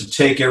was to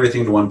take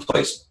everything to one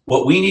place.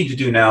 What we need to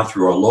do now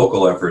through our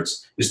local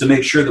efforts is to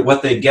make sure that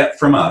what they get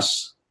from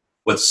us,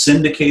 what's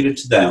syndicated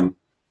to them,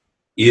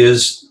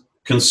 is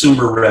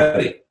consumer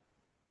ready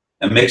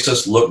and makes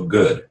us look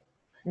good.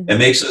 It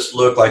makes us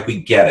look like we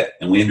get it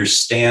and we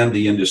understand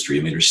the industry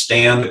and we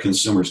understand the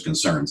consumer's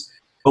concerns.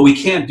 But we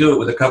can't do it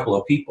with a couple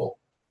of people.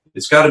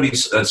 It's got to be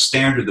a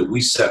standard that we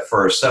set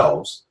for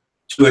ourselves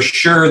to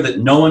assure that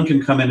no one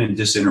can come in and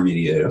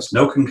disintermediate us.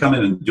 No one can come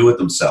in and do it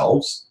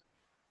themselves.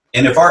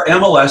 And if our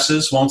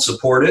MLSs won't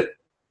support it,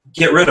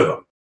 get rid of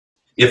them.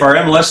 If our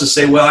MLSs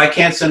say, well, I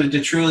can't send it to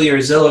Trulia or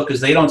Zillow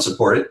because they don't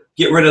support it,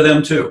 get rid of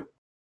them too.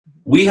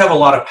 We have a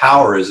lot of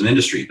power as an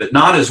industry, but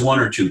not as 1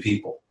 or 2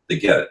 people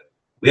that get it.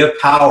 We have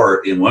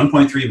power in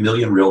 1.3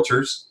 million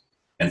realtors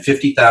and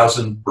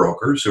 50,000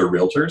 brokers who are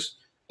realtors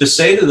to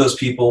say to those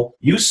people,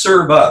 you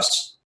serve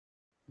us.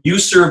 You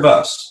serve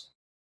us.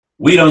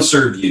 We don't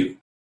serve you.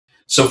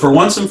 So for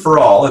once and for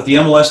all, if the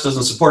MLS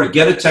doesn't support it,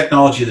 get a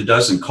technology that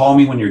does and call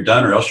me when you're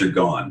done or else you're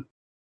gone.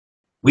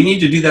 We need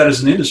to do that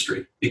as an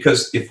industry,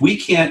 because if we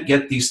can't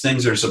get these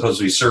things that are supposed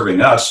to be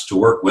serving us to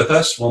work with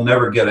us, we'll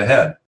never get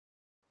ahead.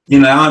 You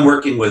know, now I'm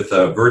working with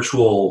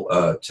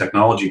virtual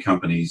technology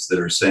companies that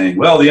are saying,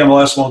 well, the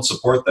MLS won't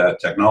support that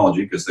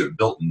technology because they were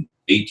built in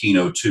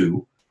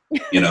 1802,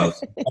 you know,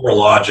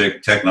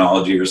 CoreLogic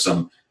technology or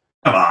some,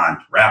 come on,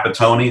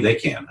 Rapatoni, they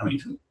can. I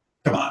mean,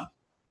 come on.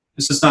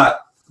 This is not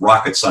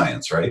rocket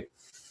science, right?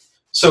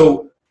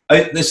 So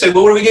they say,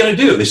 well, what are we going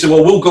to do? They say,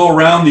 well, we'll go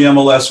around the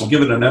MLS. We'll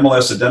give it an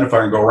MLS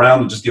identifier and go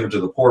around and just give it to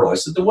the portal. I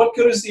said, then what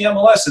good is the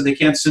MLS if they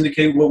can't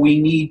syndicate what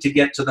we need to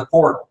get to the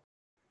portal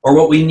or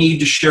what we need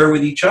to share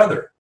with each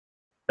other?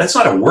 That's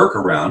not a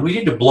workaround. We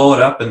need to blow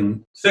it up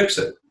and fix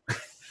it.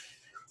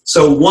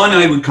 So one,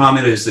 I would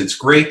comment is it's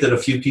great that a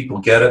few people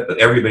get it, but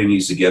everybody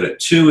needs to get it.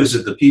 2 is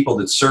that the people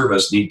that serve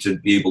us need to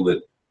be able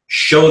to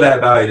show that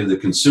value to the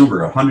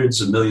consumer,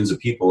 hundreds of millions of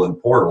people in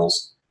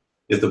portals.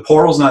 If the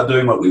portal's not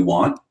doing what we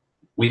want,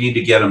 we need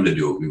to get them to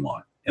do what we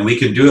want. And we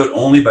can do it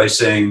only by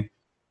saying,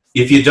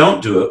 if you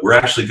don't do it, we're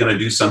actually going to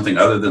do something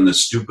other than the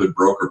stupid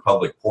broker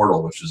public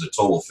portal, which is a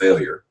total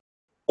failure,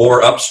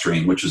 or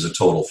Upstream, which is a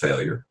total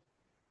failure.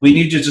 We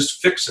need to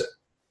just fix it.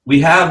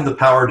 We have the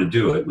power to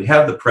do it. We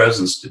have the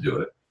presence to do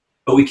it.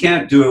 But we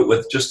can't do it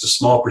with just a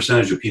small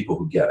percentage of people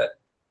who get it.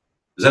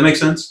 Does that make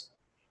sense?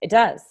 It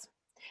does.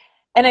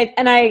 And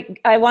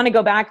I want to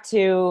go back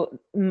to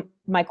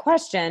my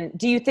question.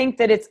 Do you think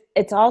that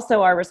it's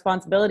also our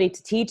responsibility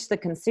to teach the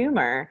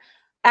consumer?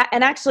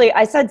 And actually,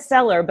 I said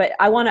seller, but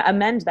I want to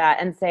amend that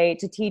and say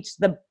to teach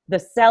the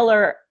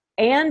seller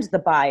and the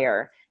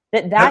buyer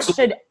that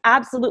Absolutely. Should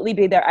absolutely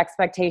be their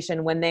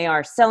expectation when they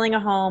are selling a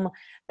home.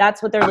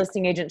 That's what their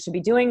listing agent should be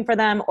doing for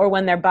them. Or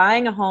when they're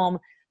buying a home,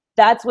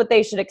 that's what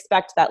they should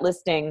expect that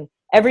listing.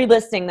 Every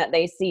listing that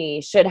they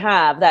see should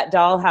have that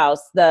dollhouse,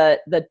 the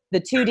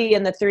 2D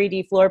and the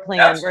 3D floor plan,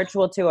 Absolutely.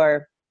 virtual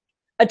tour,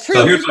 a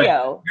true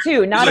video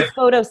too, not a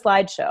photo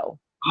slideshow.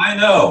 I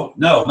know,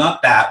 no,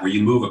 not that where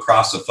you move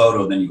across a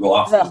photo and then you go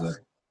off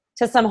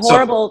to some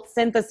horrible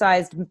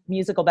synthesized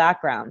musical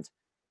background.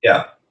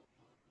 Yeah.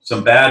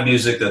 some bad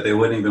music that they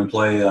wouldn't even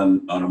play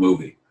on a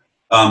movie.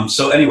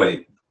 So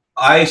anyway,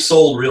 I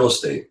sold real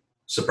estate,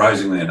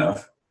 surprisingly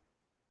enough,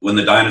 when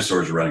the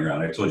dinosaurs were running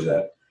around. I told you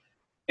that.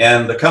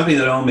 And the company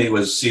that owned me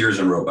was Sears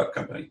and Roebuck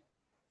Company,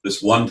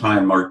 this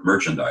one-time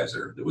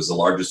merchandiser that was the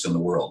largest in the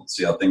world.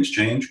 See how things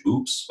change?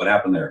 Oops, what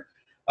happened there?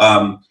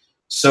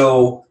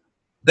 So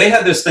they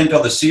had this thing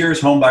called the Sears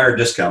Home Buyer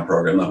Discount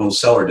Program, the Home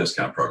Seller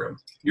Discount Program.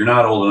 You're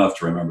not old enough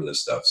to remember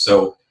this stuff.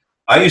 So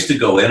I used to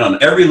go in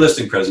on every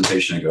listing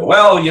presentation and go,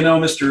 well, you know,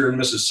 Mr. and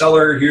Mrs.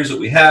 Seller, here's what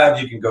we have.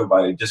 You can go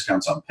buy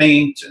discounts on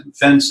paint and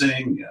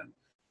fencing and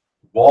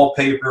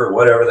wallpaper or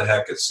whatever the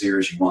heck at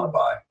Sears you want to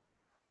buy.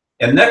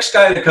 And next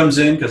guy that comes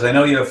in, because I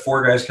know you have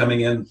 4 guys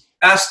coming in,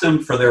 ask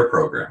them for their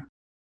program,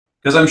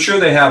 because I'm sure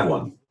they have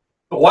one.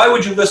 But why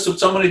would you list with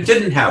someone who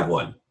didn't have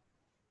one?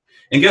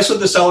 And guess what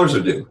the sellers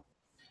would do?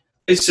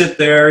 They sit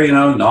there, you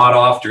know, nod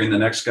off during the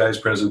next guy's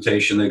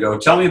presentation. They go,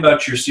 tell me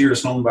about your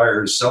Sears Home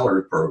Buyers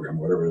Seller program,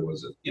 whatever it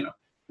was, you know.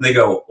 And they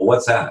go, well,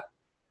 what's that?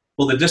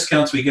 Well, the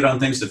discounts we get on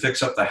things to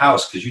fix up the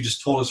house, because you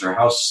just told us our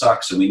house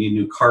sucks and we need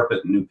new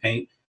carpet and new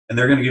paint. And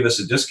they're going to give us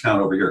a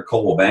discount over here at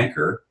Coldwell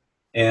Banker.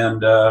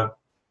 And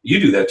you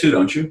do that too,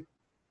 don't you?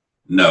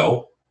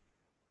 No.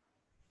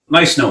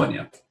 Nice knowing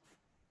you.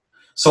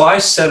 So I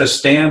set a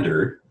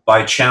standard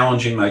by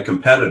challenging my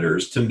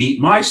competitors to meet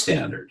my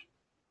standard.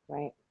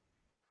 Right.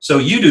 So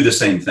you do the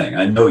same thing.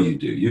 I know you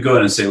do. You go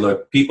in and say,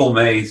 look, people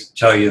may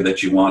tell you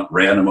that you want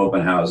random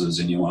open houses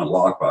and you want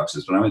lock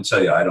boxes, but I'm going to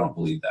tell you, I don't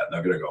believe that. And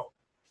they're going to go,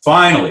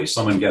 finally,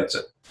 someone gets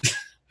it.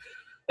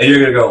 And you're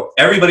going to go,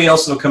 everybody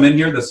else that'll come in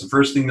here, that's the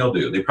first thing they'll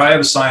do. They probably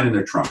have a sign in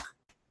their trunk.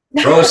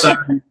 Throw a sign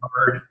in the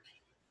card,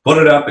 put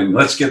it up, and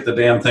let's get the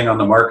damn thing on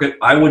the market.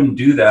 I wouldn't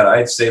do that.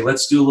 I'd say,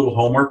 let's do a little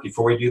homework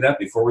before we do that,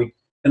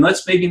 and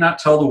let's maybe not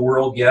tell the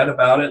world yet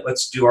about it.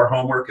 Let's do our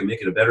homework and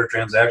make it a better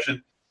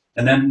transaction.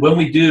 And then when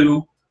we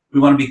do,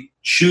 we want to be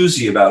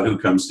choosy about who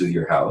comes to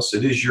your house.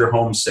 It is your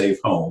home, safe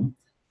home.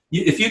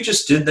 If you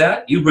just did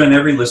that, you'd run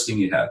every listing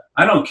you had.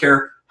 I don't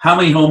care how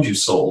many homes you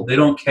sold. They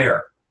don't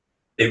care.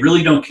 They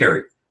really don't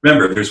care.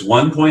 Remember, there's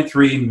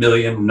 1.3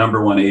 million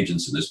number one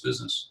agents in this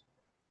business.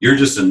 You're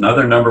just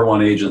another number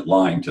one agent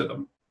lying to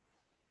them.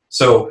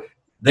 So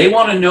they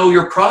want to know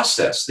your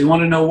process. They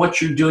want to know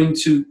what you're doing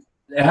to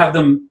have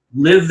them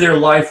live their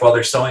life while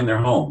they're selling their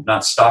home,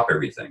 not stop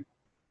everything.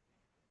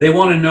 They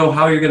want to know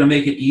how you're going to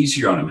make it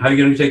easier on them, how you're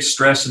going to take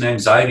stress and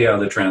anxiety out of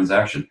the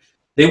transaction.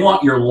 They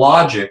want your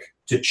logic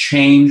to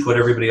change what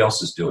everybody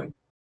else is doing.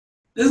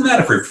 Isn't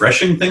that a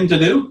refreshing thing to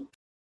do?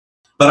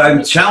 But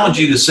I challenge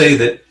you to say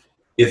that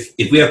if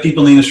we have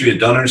people in the industry that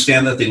don't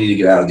understand that, they need to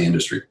get out of the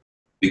industry.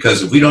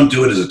 Because if we don't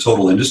do it as a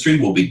total industry,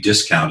 we'll be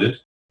discounted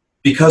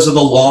because of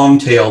the long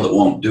tail that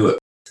won't do it.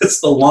 It's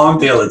the long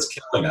tail that's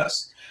killing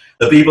us.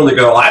 The people that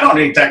go, I don't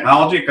need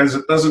technology because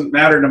it doesn't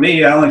matter to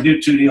me. I only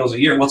do 2 deals a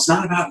year. Well, it's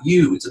not about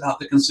you. It's about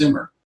the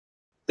consumer.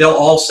 They'll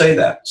all say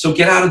that. So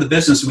get out of the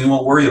business and we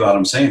won't worry about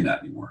them saying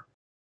that anymore.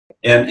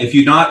 And if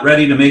you're not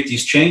ready to make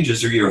these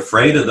changes or you're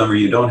afraid of them or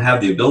you don't have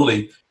the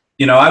ability,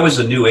 you know, I was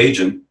a new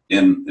agent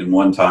in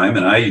one time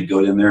and I'd go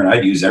in there and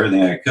I'd use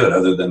everything I could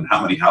other than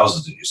how many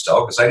houses did you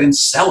sell, because I didn't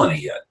sell any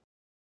yet.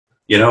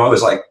 You know, I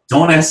was like,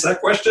 don't ask that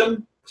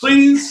question,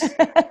 please.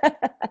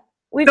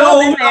 We've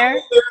all been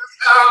there.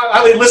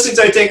 How many listings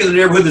I take in the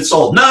neighborhood that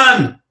sold?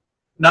 None.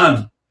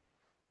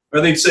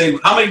 Or they'd say,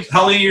 how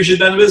many years you've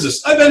been in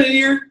business? I've been in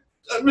here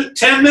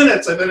 10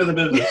 minutes. I've been in the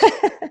business.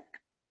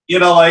 You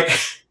know, like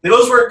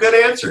those were good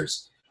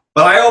answers.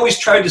 But I always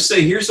tried to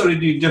say, here's what I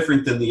do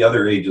different than the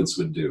other agents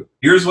would do.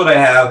 Here's what I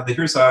have.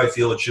 Here's how I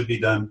feel it should be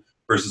done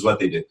versus what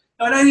they did.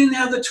 And I didn't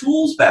have the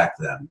tools back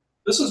then.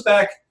 This was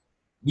back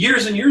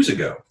years and years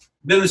ago.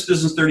 Been in this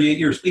business 38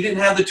 years. We didn't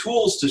have the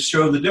tools to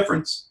show the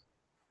difference.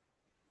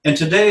 And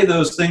today,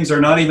 those things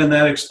are not even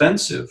that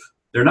expensive.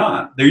 They're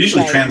not. They're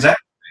usually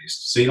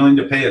transaction-based. So you don't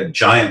need to pay a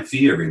giant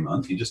fee every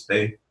month. You just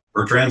pay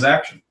per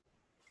transaction.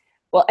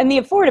 Well, and the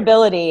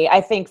affordability,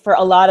 I think, for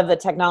a lot of the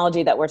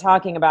technology that we're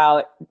talking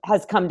about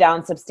has come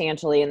down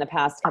substantially in the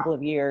past couple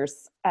of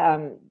years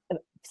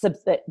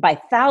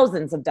by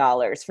thousands of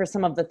dollars for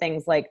some of the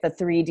things like the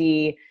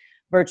 3D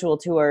virtual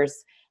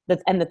tours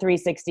and the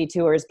 360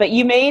 tours. But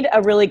you made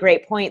a really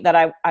great point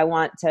that I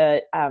want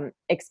to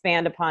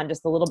expand upon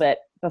just a little bit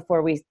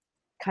before we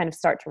kind of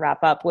start to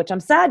wrap up, which I'm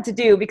sad to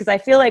do because I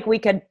feel like we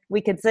could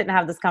sit and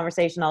have this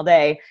conversation all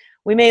day.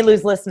 We may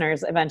lose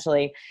listeners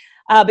eventually.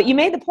 But you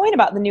made the point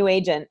about the new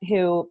agent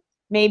who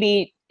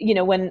maybe, you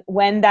know,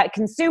 when that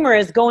consumer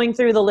is going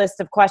through the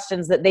list of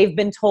questions that they've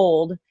been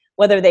told,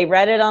 whether they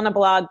read it on a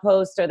blog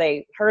post or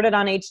they heard it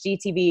on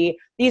HGTV,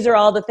 these are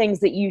all the things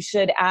that you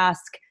should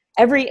ask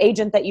every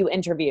agent that you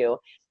interview.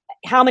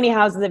 How many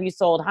houses have you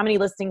sold? How many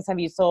listings have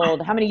you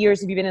sold? How many years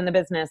have you been in the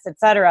business, et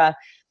cetera?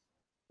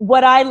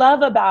 What I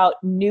love about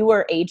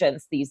newer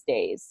agents these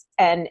days,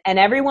 and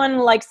everyone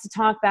likes to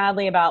talk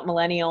badly about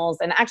millennials,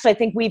 and actually I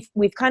think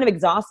we've kind of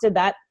exhausted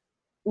that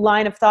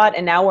line of thought,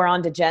 and now we're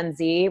on to Gen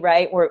Z,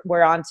 right?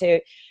 We're on to,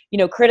 you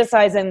know,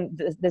 criticizing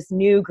this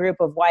new group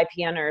of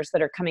YPNers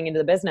that are coming into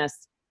the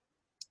business.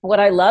 What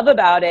I love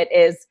about it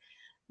is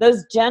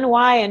those Gen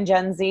Y and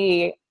Gen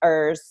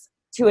Zers,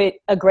 to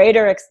a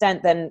greater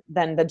extent than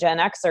the Gen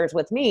Xers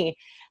with me,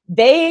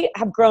 they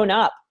have grown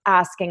up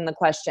asking the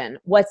question,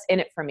 what's in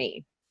it for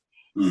me?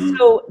 Mm-hmm.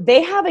 So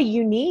they have a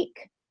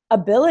unique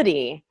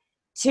ability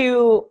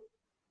to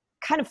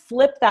kind of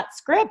flip that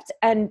script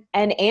and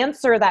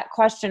answer that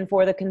question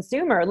for the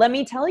consumer. Let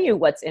me tell you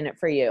what's in it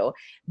for you.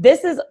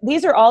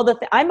 These are all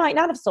I might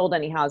not have sold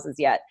any houses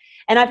yet.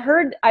 And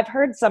I've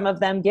heard some of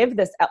them give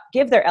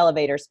their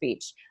elevator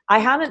speech. I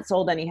haven't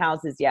sold any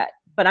houses yet,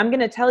 but I'm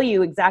going to tell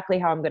you exactly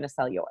how I'm going to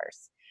sell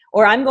yours.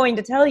 Or I'm going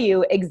to tell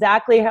you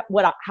exactly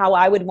how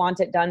I would want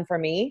it done for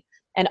me,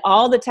 and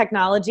all the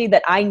technology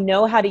that I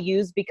know how to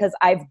use because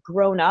I've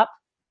grown up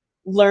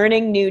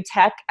learning new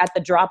tech at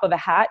the drop of a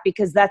hat,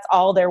 because that's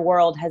all their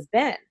world has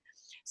been.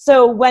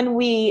 So when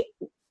we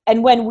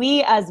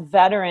as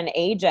veteran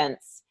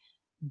agents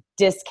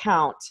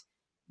discount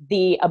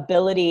the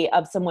ability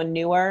of someone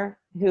newer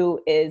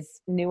who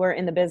is newer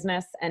in the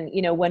business, and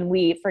when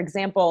we, for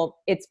example,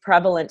 it's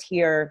prevalent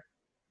here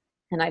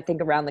and I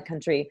think around the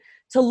country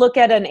to look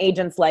at an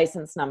agent's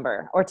license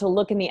number or to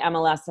look in the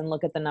MLS and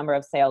look at the number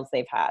of sales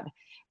they've had,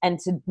 and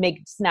to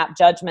make snap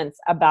judgments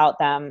about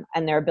them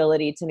and their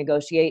ability to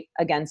negotiate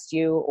against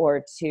you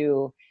or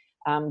to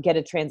get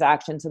a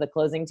transaction to the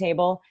closing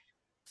table.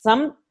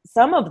 Some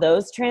of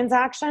those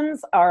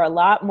transactions are a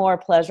lot more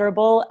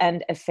pleasurable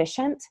and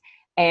efficient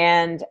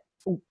and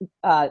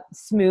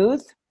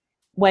smooth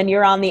when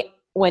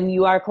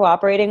you are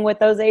cooperating with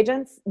those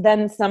agents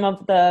than some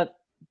of the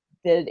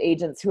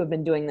agents who have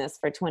been doing this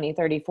for 20,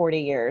 30, 40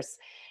 years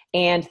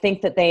and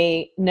think that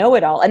they know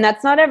it all. And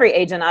that's not every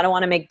agent. I don't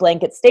want to make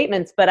blanket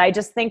statements, but I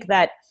just think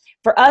that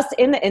for us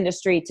in the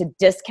industry to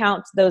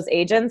discount those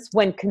agents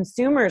when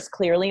consumers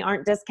clearly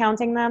aren't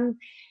discounting them,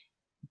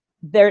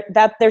 there's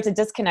a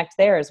disconnect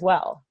there as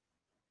well.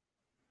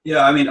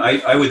 Yeah, I mean,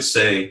 I would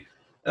say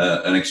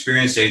an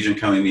experienced agent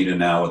coming to me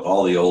now with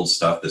all the old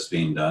stuff that's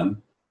being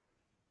done,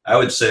 I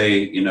would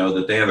say,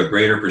 that they have a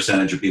greater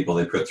percentage of people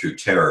they put through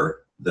terror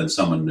than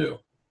someone new.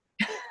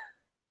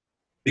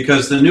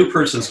 Because the new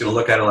person's going to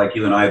look at it like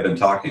you and I have been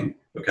talking,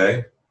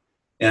 okay?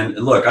 And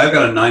look, I've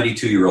got a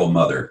 92-year-old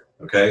mother,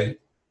 okay?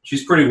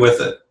 She's pretty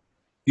with it.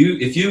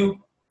 If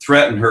you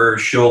threaten her,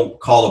 she'll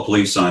call the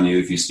police on you.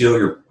 If you steal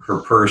her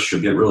purse, she'll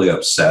get really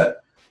upset.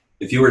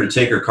 If you were to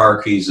take her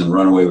car keys and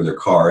run away with her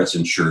car, it's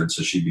insured,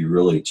 so she'd be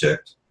really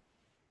ticked.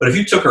 But if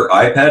you took her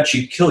iPad,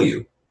 she'd kill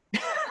you.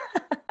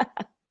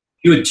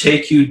 She would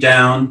take you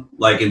down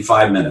like in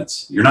 5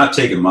 minutes. You're not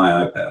taking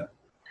my iPad.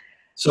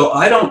 So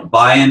I don't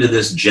buy into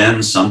this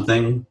Gen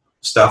something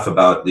stuff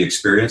about the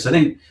experience. I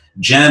think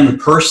Gen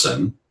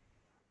person,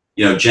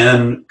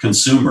 Gen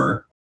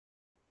consumer,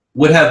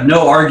 would have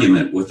no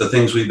argument with the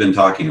things we've been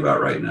talking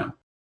about right now.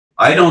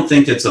 I don't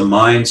think it's a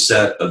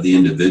mindset of the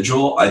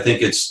individual. I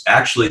think it's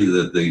actually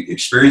the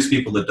experienced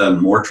people that have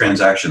done more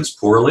transactions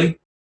poorly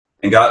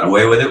and gotten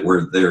away with it,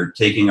 where they're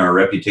taking our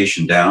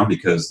reputation down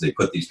because they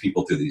put these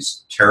people through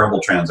these terrible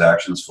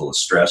transactions full of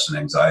stress and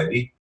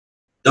anxiety.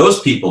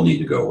 Those people need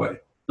to go away.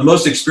 The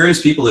most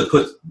experienced people that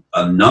put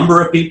a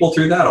number of people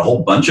through that, a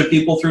whole bunch of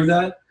people through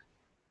that,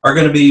 are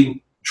going to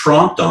be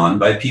tromped on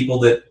by people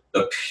that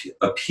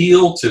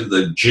appeal to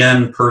the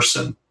Gen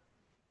person.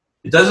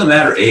 It doesn't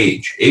matter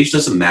age. Age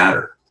doesn't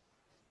matter.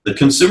 The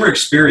consumer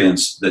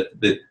experience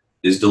that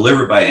is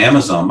delivered by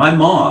Amazon, my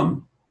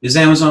mom is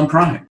Amazon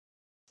Prime.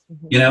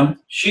 Mm-hmm.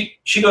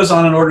 She goes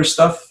on and orders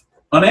stuff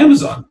on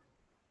Amazon.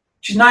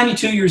 She's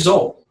 92 years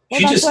old.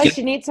 Well, that's why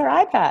she needs her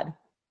iPad.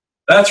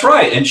 That's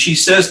right. And she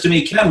says to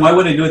me, Ken, why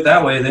would I do it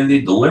that way? Then they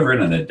deliver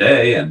it in a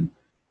day. And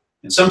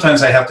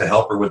sometimes I have to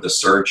help her with the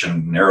search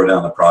and narrow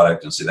down the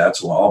product and say,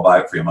 I'll buy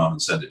it for your mom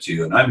and send it to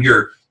you. And I'm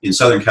here in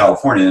Southern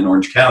California in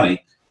Orange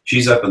County.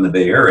 She's up in the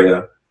Bay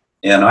Area.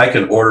 And I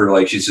can order,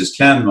 like she says,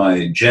 Ken,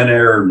 my Gen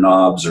Air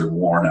knobs are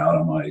worn out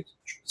on my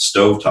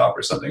stovetop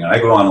or something. And I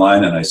go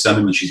online and I send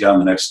them, and she's got them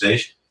the next day.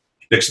 She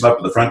picks them up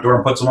at the front door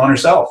and puts them on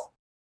herself.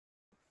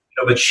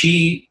 But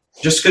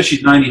just because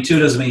she's 92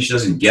 doesn't mean she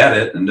doesn't get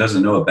it and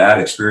doesn't know a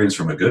bad experience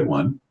from a good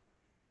one.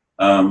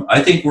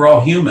 I think we're all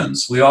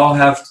humans. We all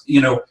have,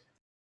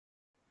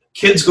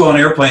 kids go on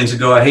airplanes and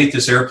go, I hate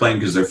this airplane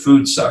because their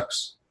food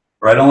sucks,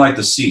 or I don't like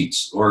the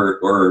seats,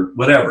 or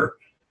whatever.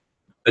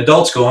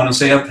 Adults go on and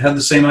say, I've had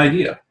the same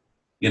idea.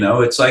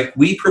 It's like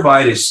we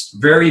provide a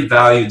very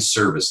valued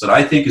service that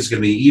I think is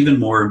going to be even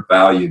more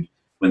valued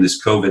when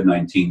this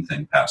COVID-19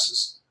 thing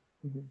passes.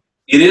 Mm-hmm.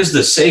 It is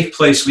the safe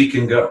place we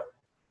can go.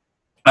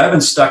 I've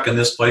been stuck in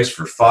this place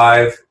for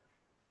 5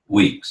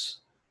 weeks.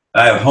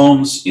 I have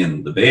homes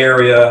in the Bay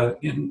Area,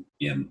 in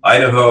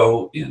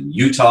Idaho, in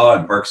Utah,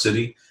 in Park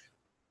City.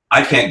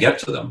 I can't get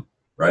to them,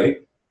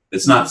 right?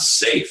 It's not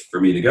safe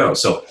for me to go.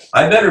 So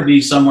I better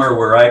be somewhere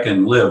where I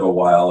can live a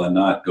while and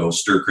not go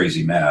stir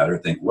crazy mad or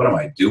think, what am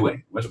I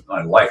doing? What's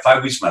my life?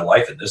 5 weeks of my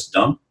life in this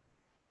dump?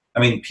 I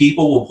mean,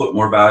 people will put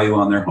more value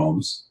on their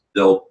homes.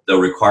 They'll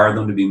require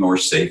them to be more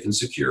safe and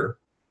secure.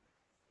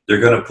 They're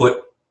going to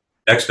put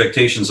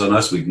expectations on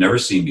us we've never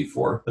seen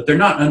before, but they're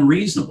not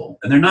unreasonable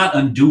and they're not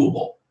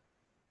undoable.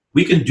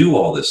 We can do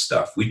all this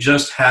stuff. We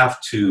just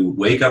have to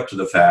wake up to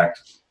the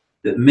fact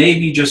that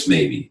maybe, just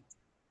maybe,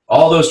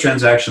 all those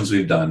transactions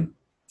we've done,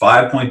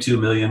 5.2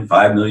 million,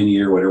 5 million a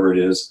year, whatever it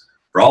is,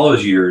 for all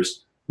those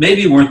years,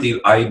 maybe weren't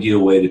the ideal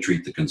way to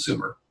treat the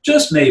consumer.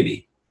 Just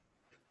maybe.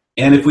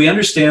 And if we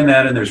understand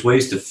that and there's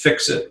ways to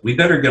fix it, we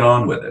better get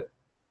on with it.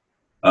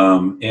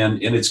 And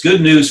it's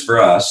good news for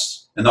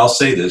us, and I'll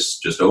say this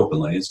just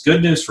openly, it's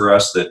good news for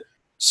us that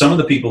some of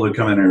the people that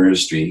come in our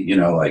industry, you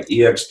know, like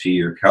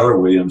EXP or Keller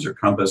Williams or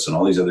Compass and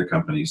all these other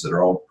companies that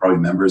are all probably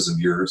members of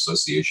your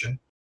association,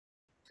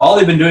 all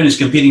they've been doing is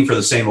competing for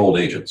the same old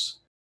agents.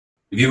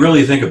 If you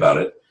really think about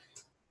it,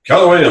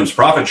 Keller Williams,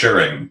 profit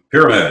sharing,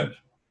 pyramid,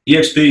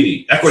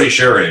 EXP, equity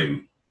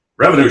sharing,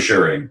 revenue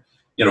sharing,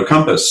 you know,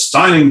 Compass,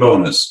 signing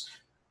bonus.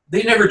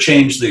 They never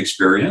changed the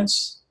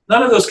experience.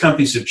 None of those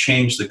companies have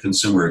changed the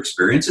consumer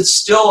experience. It's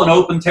still an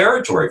open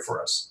territory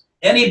for us.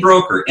 Any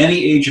broker,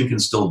 any agent can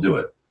still do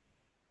it.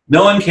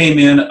 No one came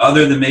in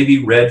other than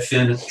maybe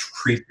Redfin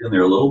creeped in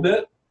there a little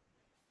bit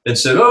and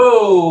said,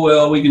 oh,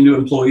 well, we can do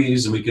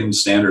employees and we can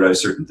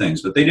standardize certain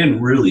things. But they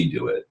didn't really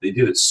do it. They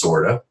did it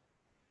sort of.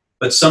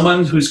 But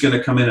someone who's going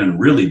to come in and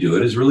really do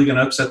it is really going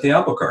to upset the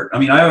apple cart. I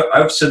mean,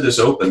 I've said this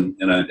open,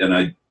 and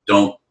I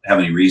don't have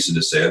any reason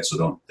to say it, so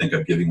don't think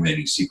I'm giving away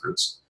any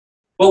secrets.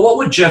 But what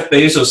would Jeff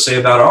Bezos say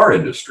about our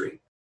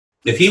industry?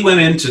 If he went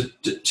into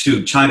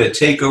to trying to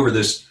take over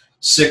this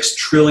 $6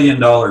 trillion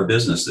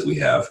business that we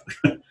have,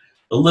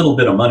 a little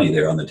bit of money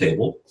there on the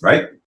table,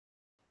 right?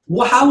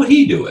 Well, how would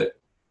he do it?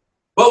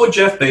 What would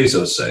Jeff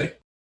Bezos say?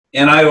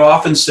 And I've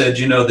often said,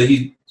 you know, that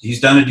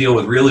he's done a deal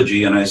with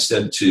Realogy, and I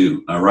said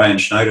to Ryan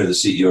Schneider, the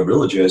CEO of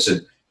Realogy, I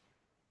said,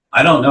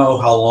 I don't know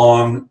how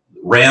long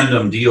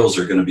random deals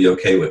are going to be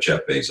okay with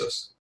Jeff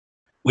Bezos.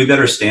 We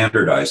better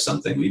standardize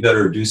something. We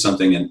better do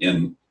something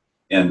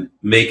and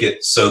make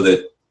it so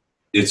that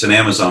it's an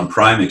Amazon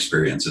Prime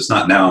experience. It's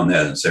not now and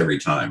then, it's every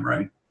time,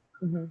 right?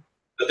 Mm-hmm.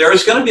 But there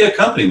is going to be a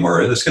company,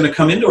 Maura, that's going to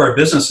come into our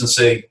business and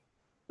say,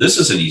 this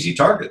is an easy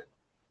target.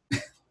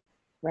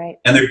 Right.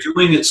 And they're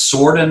doing it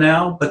sort of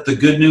now, but the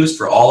good news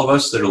for all of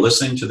us that are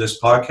listening to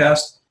this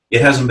podcast, it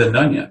hasn't been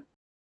done yet.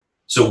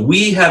 So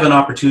we have an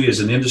opportunity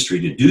as an industry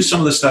to do some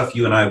of the stuff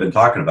you and I have been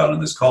talking about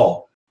on this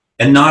call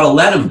and not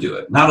let them do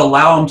it, not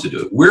allow them to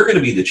do it. We're going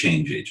to be the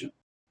change agent.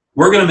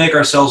 We're going to make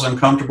ourselves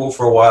uncomfortable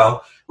for a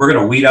while. We're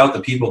going to weed out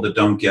the people that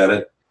don't get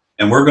it.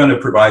 And we're going to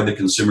provide the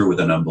consumer with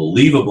an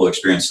unbelievable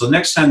experience. So the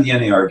next time the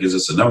NAR gives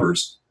us the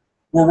numbers,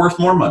 we're worth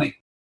more money.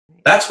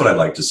 That's what I'd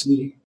like to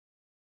see.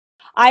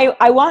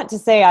 I want to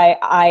say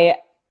I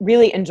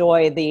really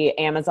enjoy the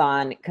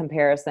Amazon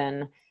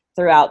comparison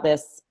throughout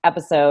this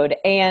episode.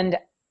 And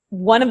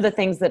one of the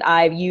things that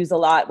I use a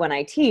lot when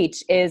I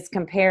teach is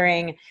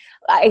comparing.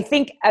 I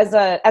think as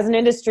an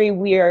industry,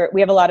 we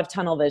have a lot of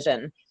tunnel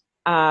vision.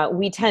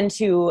 We tend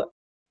to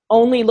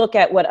only look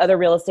at what other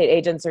real estate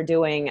agents are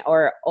doing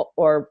or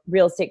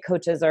real estate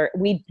coaches are.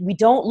 We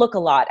don't look a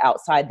lot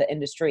outside the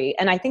industry.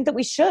 And I think that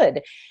we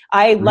should.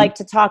 I like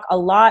to talk a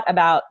lot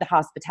about the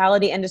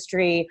hospitality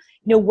industry.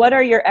 You know, what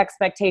are your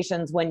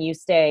expectations when you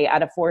stay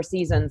at a Four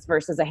Seasons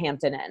versus a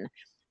Hampton Inn?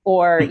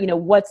 Or, you know,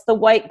 what's the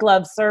white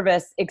glove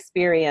service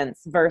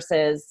experience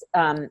versus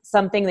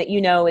something that, you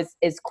know,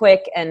 is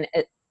quick and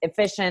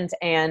efficient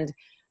and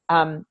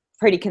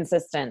pretty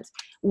consistent?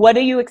 What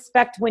do you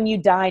expect when you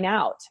dine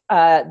out?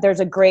 There's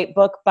a great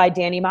book by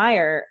Danny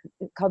Meyer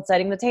called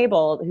Setting the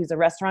Table, who's a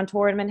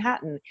restaurateur in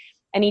Manhattan.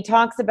 And he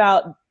talks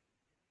about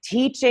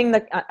teaching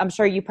I'm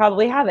sure you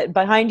probably have it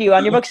behind you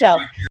on your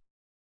bookshelf.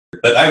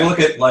 But I look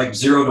at like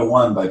 0 to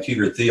 1 by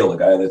Peter Thiel, the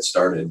guy that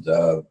started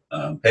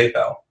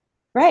PayPal.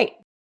 Right.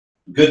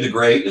 Good to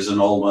Great is an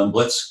old one.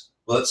 Blitz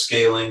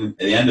scaling,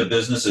 the end of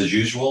business as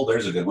usual.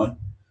 There's a good one.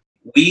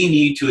 We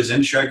need to, as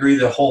industry, I agree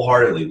that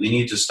wholeheartedly, we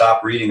need to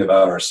stop reading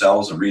about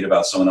ourselves and read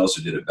about someone else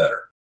who did it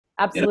better.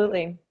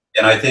 Absolutely. You know?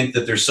 And I think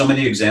that there's so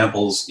many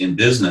examples in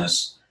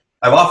business.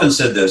 I've often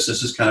said this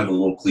is kind of a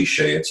little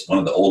cliche. It's one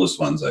of the oldest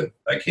ones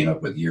I came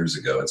up with years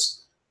ago.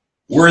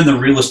 We're in the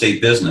real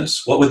estate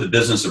business. What would the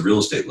business of real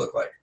estate look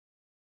like?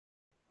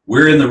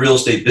 We're in the real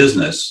estate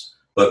business,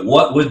 but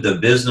what would the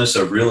business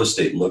of real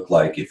estate look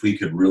like if we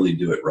could really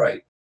do it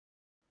right?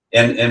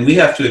 And we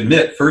have to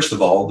admit, first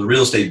of all, the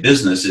real estate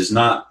business is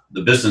not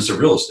the business of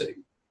real estate,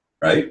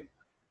 right?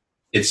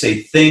 It's a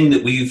thing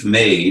that we've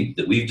made,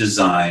 that we've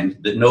designed,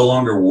 that no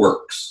longer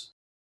works.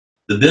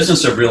 The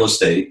business of real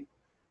estate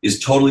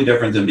is totally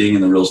different than being in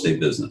the real estate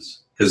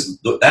business, because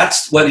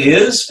that's what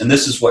is, and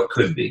this is what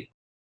could be.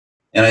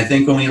 And I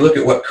think when we look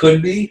at what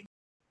could be,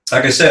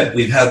 like I said,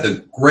 we've had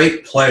the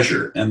great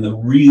pleasure and the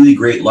really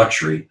great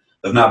luxury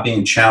of not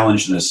being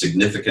challenged in a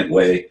significant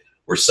way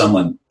where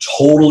someone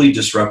totally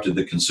disrupted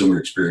the consumer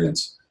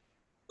experience.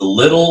 The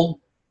little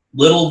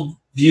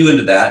view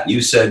into that,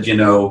 you said, you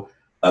know,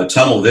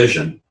 tunnel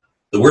vision.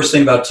 The worst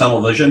thing about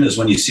tunnel vision is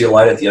when you see a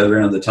light at the other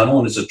end of the tunnel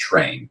and it's a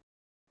train.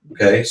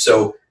 Okay,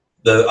 so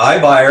the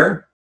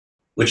iBuyer,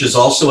 which is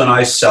also an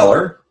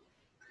iSeller,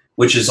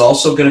 which is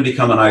also going to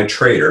become an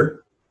iTrader.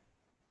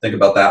 Think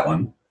about that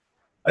one.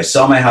 I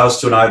sell my house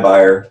to an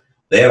iBuyer.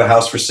 They have a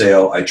house for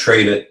sale. I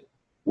trade it.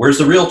 Where's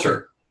the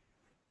realtor?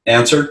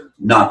 Answer,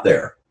 not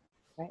there.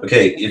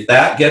 Okay, if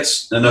that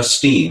gets enough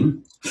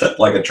steam,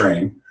 like a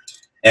train,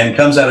 and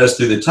comes at us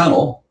through the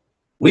tunnel,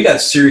 we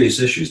got serious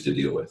issues to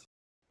deal with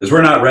because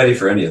we're not ready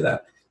for any of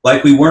that.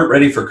 Like we weren't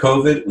ready for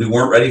COVID, we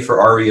weren't ready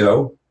for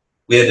REO.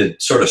 We had to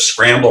sort of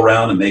scramble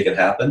around and make it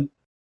happen.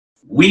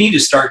 We need to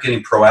start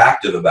getting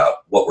proactive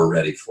about what we're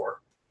ready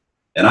for.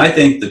 And I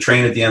think the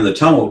train at the end of the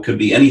tunnel could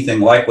be anything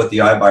like what the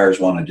iBuyers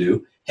want to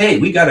do. Hey,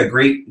 we got a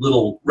great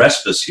little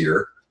respite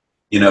here.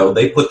 You know,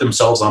 they put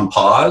themselves on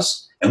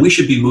pause, and we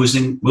should be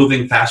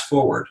moving fast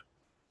forward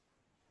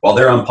while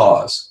they're on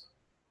pause.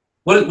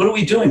 What are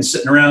we doing?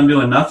 Sitting around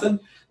doing nothing?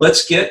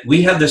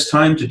 We have this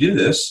time to do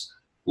this.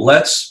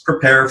 Let's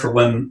prepare for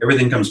when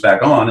everything comes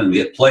back on and we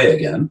hit play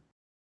again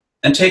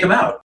and take them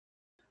out.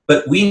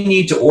 But we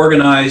need to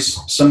organize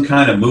some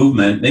kind of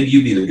movement. Maybe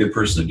you'd be the good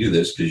person to do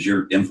this because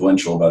you're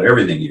influential about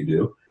everything you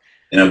do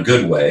in a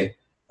good way,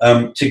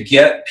 to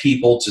get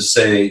people to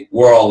say,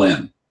 we're all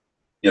in.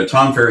 You know,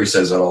 Tom Ferry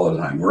says that all the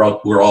time.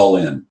 We're all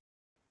in.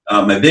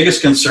 My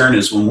biggest concern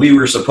is when we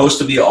were supposed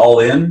to be all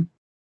in,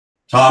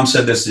 Tom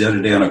said this the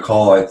other day on a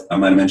call I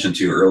might have mentioned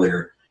to you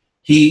earlier.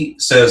 He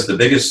says the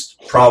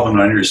biggest problem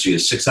in our industry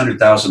is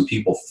 600,000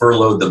 people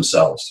furloughed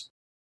themselves.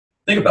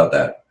 Think about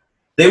that.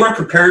 They weren't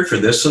prepared for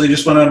this, so they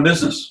just went out of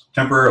business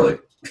temporarily.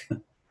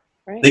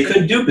 Right. They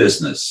couldn't do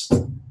business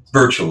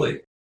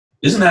virtually.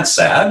 Isn't that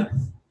sad?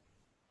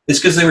 It's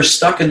because they were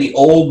stuck in the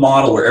old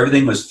model where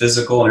everything was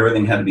physical and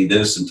everything had to be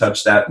this and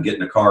touch that and get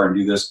in a car and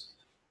do this.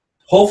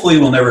 Hopefully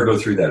we'll never go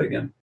through that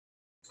again.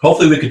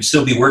 Hopefully we could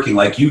still be working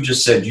like you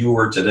just said you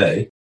were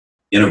today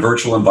in a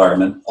virtual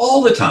environment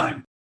all the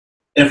time.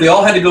 And if we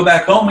all had to go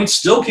back home, we'd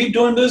still keep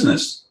doing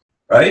business,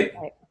 right?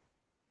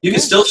 You can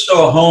still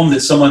show a home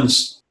that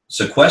someone's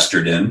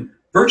sequestered in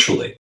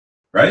virtually,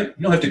 right?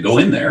 You don't have to go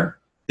in there.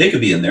 They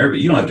could be in there, but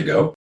you don't have to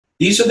go.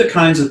 These are the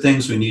kinds of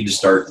things we need to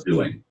start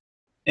doing.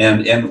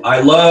 And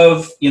I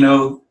love,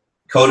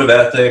 code of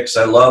ethics.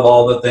 I love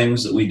all the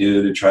things that we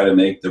do to try to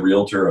make the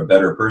realtor a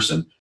better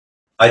person.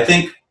 I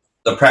think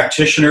the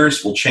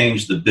practitioners will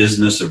change the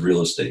business of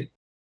real estate.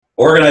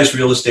 Organized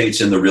real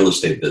estate's in the real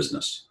estate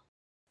business.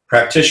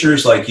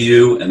 Practitioners like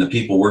you and the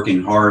people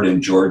working hard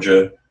in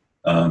Georgia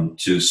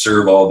to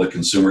serve all the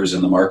consumers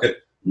in the market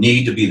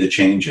need to be the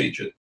change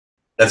agent.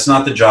 That's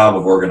not the job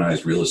of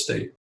organized real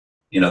estate.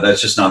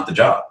 That's just not the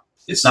job.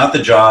 It's not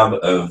the job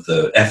of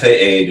the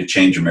FAA to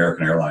change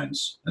American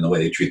Airlines and the way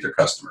they treat their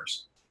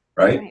customers,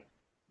 right?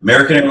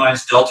 American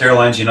Airlines, Delta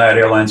Airlines, United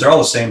Airlines, they're all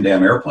the same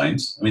damn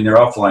airplanes. I mean, they're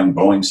all flying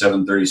Boeing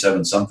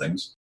 737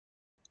 somethings.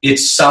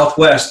 It's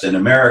Southwest and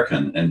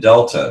American and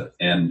Delta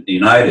and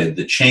United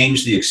that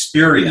changed the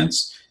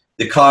experience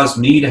that caused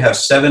me to have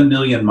 7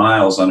 million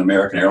miles on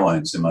American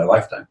Airlines in my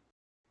lifetime,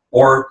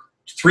 or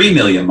 3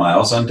 million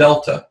miles on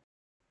Delta,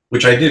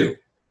 which I do.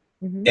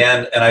 Mm-hmm.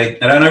 And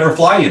I never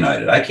fly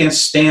United. I can't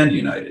stand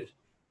United.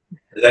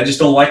 I just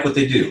don't like what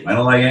they do. I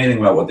don't like anything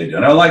about what they do.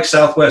 And I don't like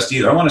Southwest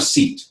either. I want a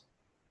seat.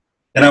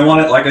 And I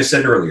want it, like I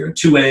said earlier, a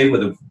 2A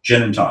with a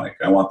gin and tonic.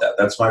 I want that.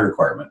 That's my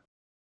requirement.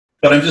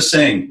 But I'm just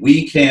saying,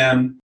 we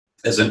can,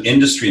 as an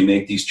industry,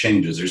 make these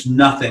changes. There's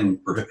nothing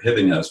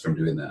prohibiting us from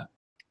doing that.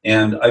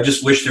 And I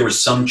just wish there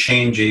was some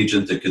change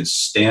agent that could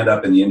stand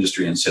up in the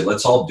industry and say,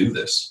 let's all do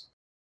this.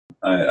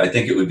 I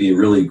think it would be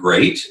really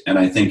great. And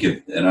I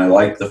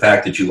like the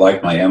fact that you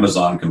like my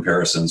Amazon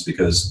comparisons,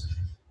 because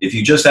if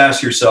you just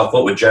ask yourself,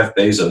 what would Jeff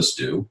Bezos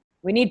do?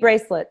 We need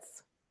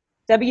bracelets.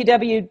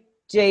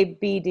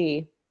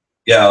 WWJBD.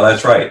 Yeah,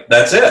 that's right.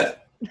 That's it.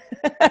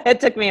 It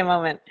took me a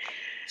moment.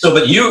 So,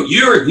 but you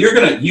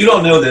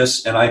don't know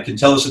this, and I can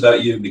tell this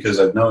about you because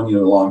I've known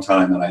you a long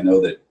time, and I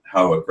know that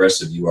how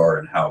aggressive you are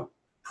and how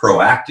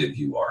proactive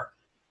you are.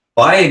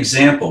 By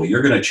example,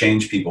 you're going to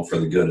change people for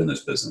the good in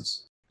this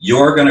business.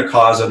 You're going to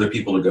cause other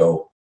people to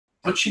go,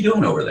 what's she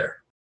doing over there?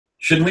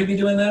 Shouldn't we be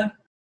doing that?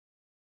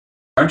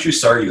 Aren't you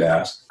sorry you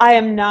asked? I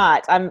am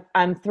not.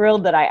 I'm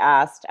thrilled that I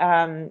asked.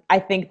 I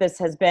think this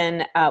has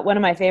been one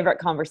of my favorite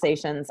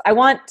conversations. I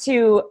want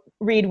to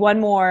read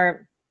one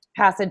more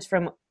passage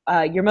from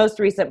your most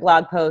recent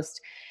blog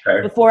post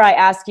before I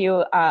ask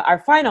you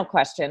our final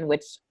question,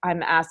 which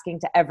I'm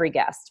asking to every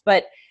guest.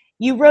 But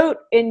you wrote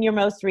in your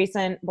most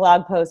recent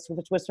blog post,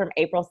 which was from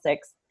April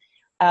 6th,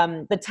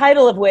 the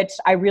title of which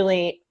I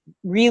really,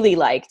 really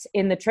liked,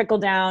 "In the Trickle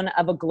Down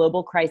of a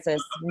Global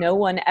Crisis, No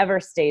One Ever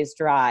Stays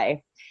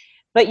Dry."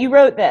 But you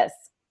wrote this: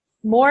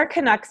 "More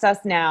connects us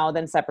now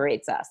than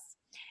separates us.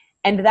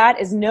 And that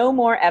is no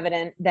more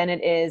evident than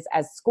it is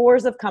as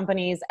scores of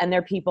companies and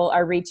their people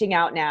are reaching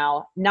out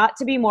now, not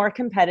to be more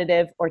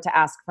competitive or to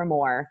ask for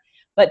more,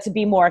 but to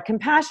be more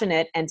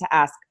compassionate and to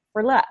ask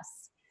for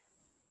less."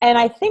 And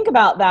I think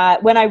about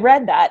that. When I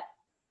read that,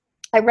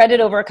 I read it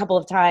over a couple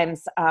of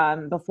times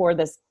before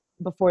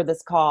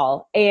this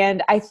call.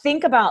 And I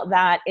think about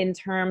that in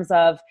terms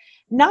of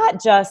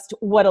not just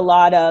what a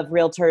lot of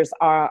realtors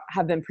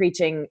have been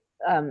preaching.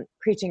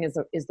 Preaching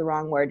is the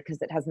wrong word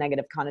because it has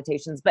negative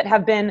connotations, but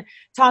have been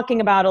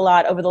talking about a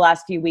lot over the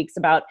last few weeks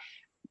about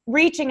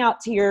reaching out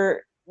to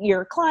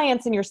your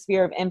clients in your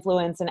sphere of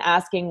influence and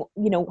asking,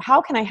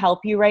 how can I help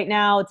you right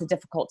now? It's a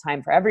difficult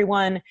time for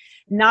everyone.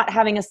 Not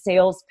having a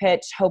sales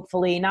pitch,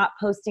 hopefully, not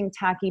posting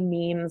tacky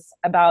memes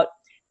about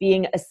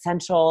being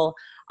essential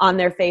on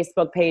their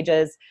Facebook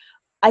pages.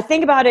 I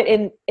think about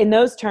it in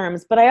those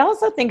terms, but I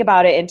also think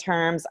about it in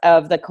terms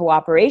of the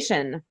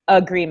cooperation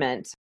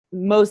agreement.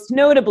 Most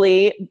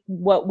notably,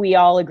 what we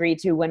all agree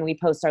to when we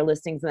post our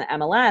listings in the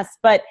MLS.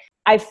 But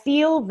I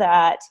feel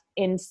that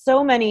in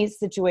so many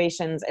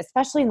situations,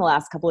 especially in the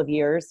last couple of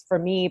years, for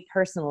me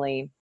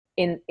personally,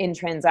 in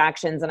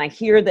transactions, and I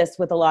hear this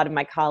with a lot of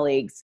my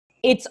colleagues,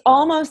 it's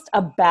almost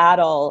a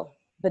battle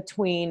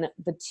between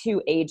the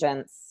two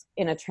agents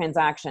in a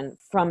transaction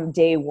from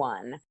day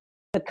one.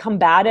 The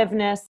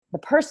combativeness, the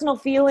personal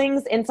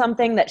feelings in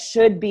something that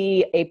should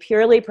be a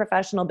purely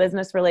professional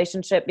business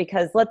relationship,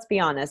 because let's be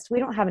honest, we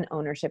don't have an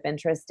ownership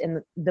interest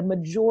in the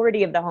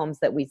majority of the homes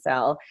that we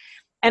sell.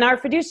 And our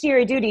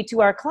fiduciary duty to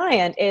our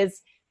client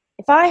is,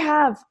 if I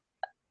have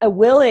a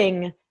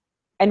willing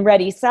and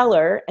ready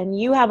seller and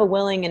you have a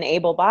willing and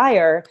able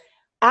buyer,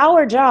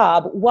 our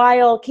job,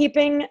 while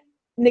keeping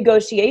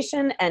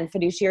negotiation and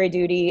fiduciary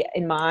duty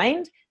in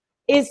mind,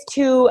 is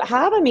to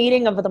have a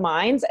meeting of the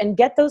minds and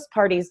get those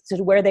parties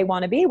to where they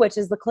want to be, which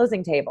is the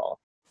closing table.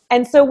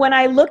 And so when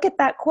I look at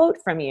that quote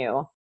from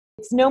you,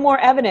 it's no more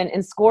evident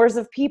in scores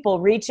of people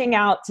reaching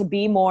out to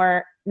be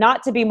more,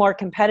 not to be more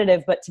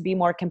competitive, but to be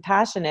more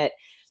compassionate.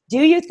 Do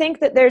you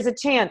think that there's a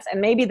chance, and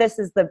maybe this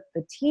is the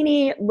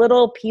teeny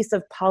little piece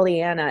of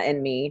Pollyanna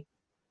in me,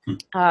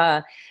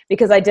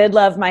 because I did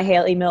love my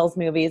Haley Mills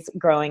movies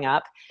growing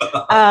up.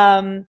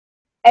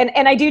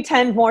 And I do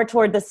tend more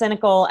toward the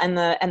cynical and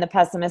the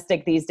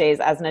pessimistic these days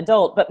as an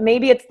adult, but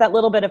maybe it's that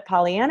little bit of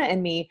Pollyanna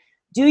in me.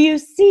 Do you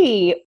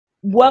see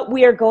what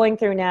we are going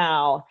through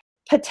now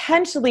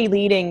potentially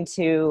leading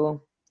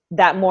to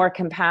that more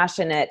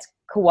compassionate,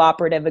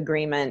 cooperative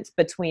agreement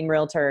between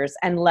realtors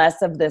and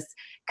less of this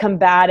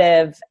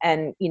combative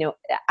and,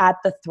 at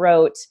the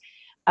throat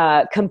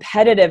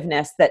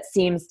competitiveness that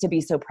seems to be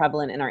so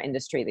prevalent in our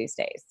industry these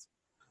days?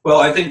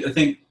 Well, I think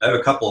I have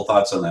a couple of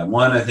thoughts on that.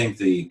 One, I think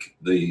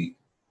the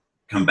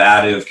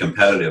combative,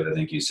 competitive, I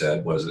think you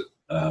said,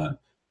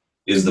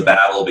 is the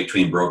battle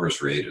between brokers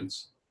for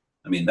agents.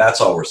 I mean,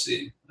 that's all we're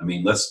seeing. I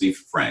mean, let's be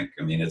frank.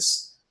 I mean,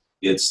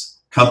 it's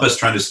Compass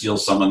trying to steal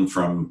someone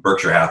from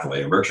Berkshire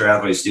Hathaway, and Berkshire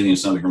Hathaway stealing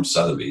something from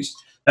Sotheby's.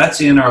 That's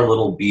in our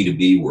little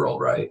B2B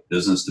world, right?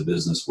 Business to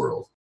business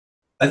world.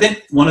 I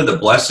think one of the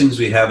blessings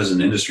we have as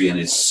an industry, and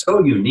it's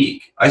so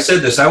unique. I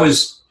said this,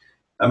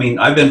 I've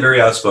been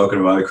very outspoken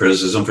about my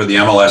criticism for the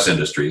MLS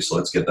industry, so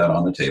let's get that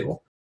on the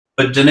table.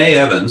 But Danae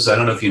Evans, I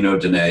don't know if you know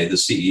Danae, the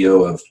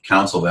CEO of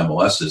Council of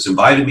MLSs,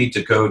 invited me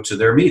to go to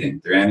their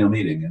meeting, their annual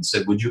meeting, and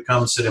said, would you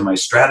come sit in my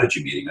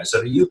strategy meeting? I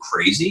said, are you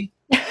crazy?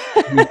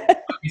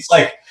 He's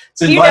like,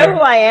 do you know who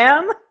I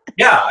am?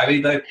 Yeah, I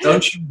mean,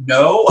 don't you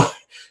know?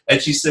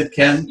 And she said,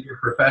 Ken, you're a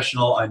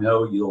professional. I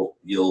know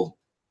you'll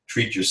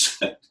treat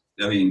yourself,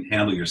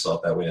 handle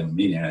yourself that way in the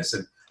meeting. And I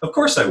said, of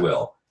course I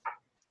will.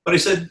 But I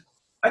said,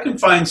 I can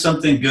find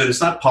something good. It's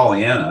not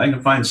Pollyanna. I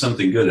can find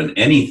something good in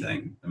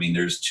anything. I mean,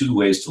 there's two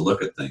ways to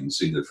look at things,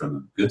 either from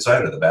the good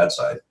side or the bad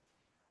side.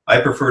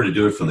 I prefer to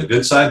do it from the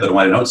good side, but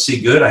when I don't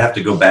see good, I have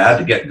to go bad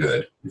to get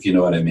good, if you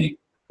know what I mean.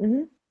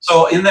 Mm-hmm.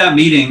 So in that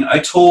meeting, I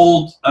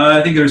told,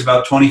 I think there was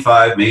about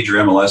 25 major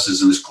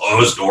MLSs in this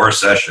closed door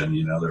session.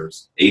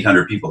 There's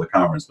 800 people at the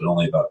conference, but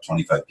only about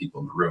 25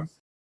 people in the room.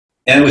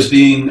 And it was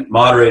being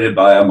moderated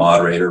by a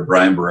moderator,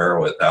 Brian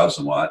Barrero at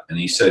 1000 Watt. And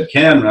he said,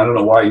 Ken, I don't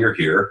know why you're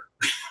here.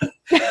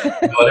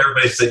 And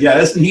everybody said, yeah,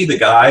 isn't he the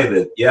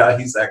guy yeah,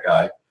 he's that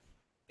guy.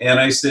 And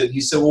he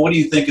said, well, what do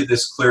you think of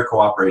this clear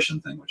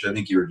cooperation thing, which I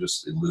think you were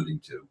just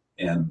alluding to?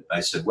 And I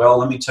said, well,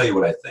 let me tell you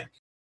what I think.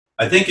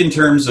 I think in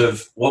terms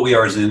of what we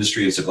are as an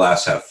industry, it's a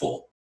glass half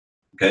full.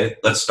 Okay,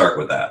 let's start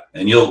with that.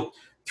 And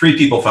 3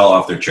 people fell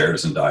off their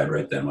chairs and died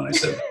right then when I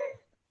said,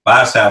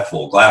 glass half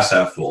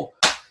full.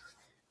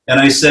 And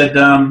I said,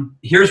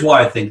 here's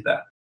why I think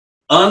that.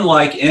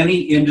 Unlike any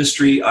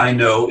industry I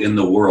know in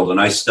the world, and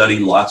I study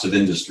lots of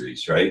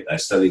industries, right? I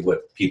study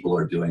what people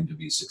are doing to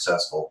be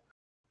successful.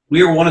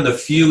 We are one of the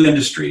few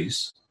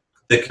industries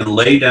that can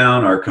lay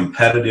down our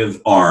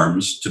competitive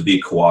arms to be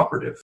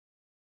cooperative.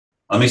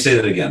 Let me say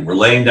that again. We're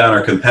laying down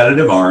our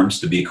competitive arms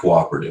to be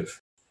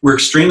cooperative. We're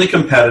extremely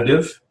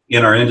competitive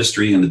in our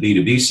industry in the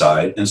B2B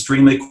side, and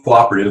extremely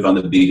cooperative on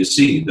the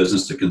B2C,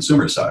 business to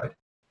consumer side.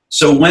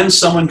 So when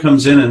someone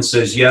comes in and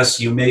says, yes,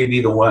 you may be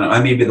the one,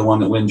 I may be the one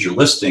that wins your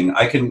listing,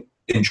 I can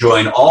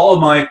join all of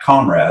my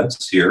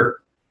comrades here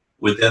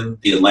within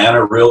the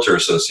Atlanta Realtor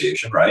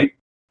Association, right?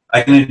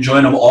 I can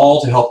join them all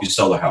to help you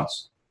sell the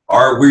house.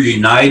 We're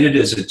united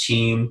as a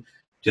team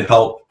to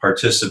help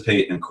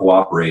participate and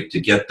cooperate to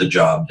get the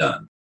job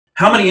done.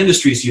 How many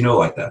industries do you know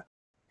like that?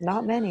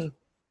 Not many.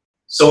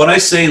 So when I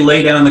say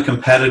lay down the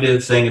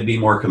competitive thing and be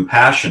more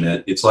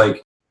compassionate, it's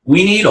like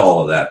we need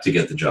all of that to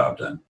get the job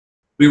done.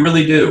 We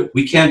really do.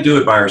 We can't do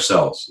it by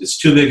ourselves. It's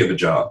too big of a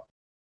job.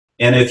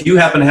 And if you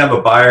happen to have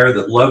a buyer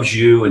that loves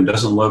you and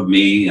doesn't love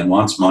me and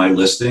wants my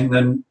listing,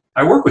 then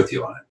I work with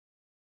you on it.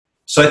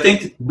 So I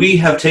think we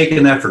have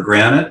taken that for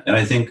granted. And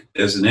I think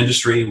as an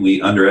industry,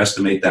 we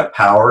underestimate that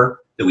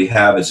power that we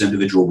have as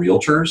individual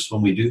realtors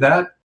when we do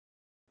that.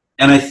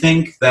 And I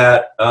think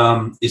that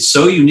it's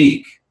so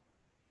unique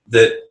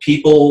that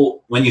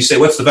people, when you say,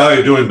 what's the value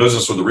of doing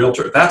business with a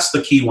realtor? That's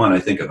the key one I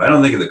think of. I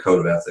don't think of the code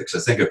of ethics. I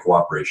think of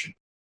cooperation.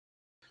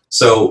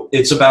 So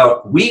it's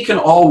about, we can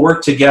all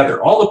work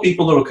together. All the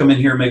people that will come in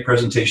here and make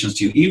presentations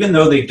to you, even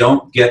though they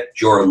don't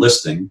get your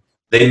listing,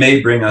 they may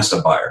bring us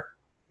a buyer.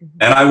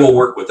 And I will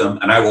work with them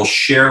and I will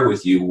share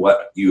with you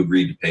what you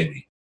agreed to pay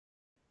me.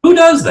 Who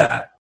does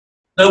that?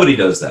 Nobody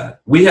does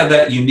that. We have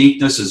that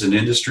uniqueness as an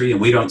industry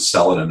and we don't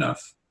sell it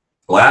enough.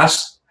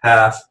 Glass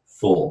half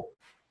full.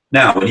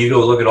 Now, when you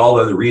go look at all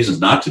the other reasons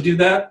not to do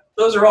that,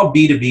 those are all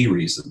B2B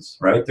reasons,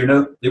 right? They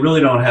really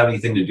don't have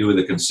anything to do with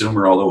the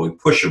consumer, although we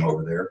push them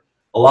over there.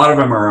 A lot of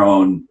them are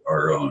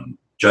our own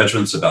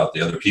judgments about the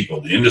other people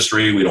in the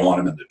industry. We don't want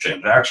them in the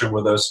transaction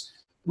with us.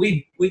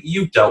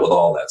 You've dealt with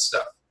all that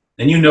stuff.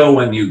 And you know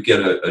when you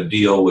get a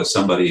deal with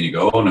somebody and you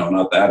go, oh no,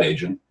 not that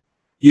agent,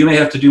 you may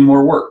have to do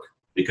more work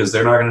because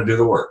they're not going to do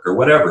the work or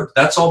whatever.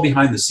 That's all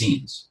behind the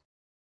scenes.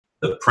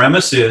 The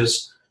premise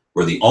is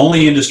we're the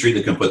only industry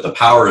that can put the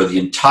power of the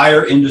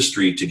entire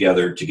industry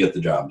together to get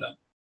the job done.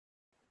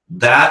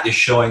 That is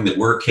showing that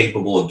we're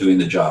capable of doing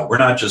the job. We're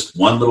not just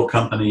one little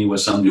company with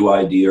some new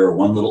idea or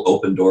one little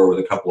open door with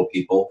a couple of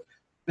people.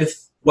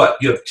 With what,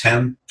 you have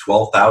 10,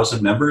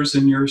 12,000 members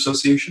in your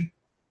association?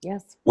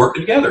 Yes.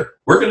 Working together,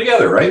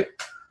 right?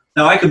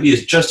 Now I can be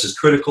just as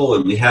critical,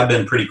 and we have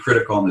been pretty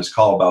critical on this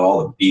call about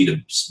all the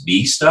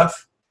B2B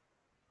stuff.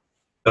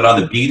 But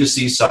on the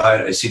B2C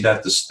side, I see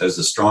that as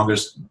the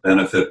strongest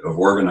benefit of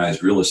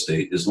organized real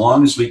estate, as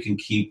long as we can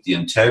keep the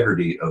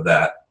integrity of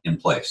that in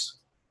place.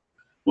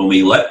 When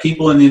we let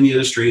people in the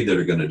industry that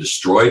are going to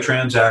destroy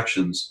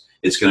transactions,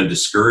 it's going to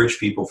discourage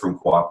people from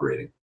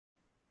cooperating.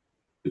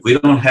 If we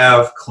don't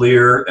have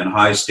clear and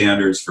high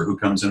standards for who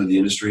comes into the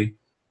industry,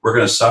 we're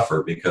going to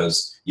suffer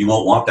because you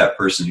won't want that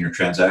person in your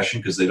transaction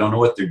because they don't know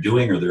what they're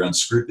doing or they're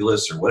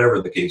unscrupulous or whatever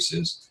the case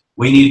is.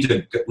 We need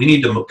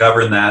to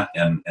govern that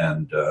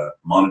and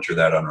monitor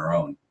that on our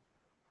own.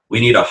 We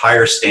need a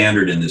higher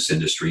standard in this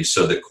industry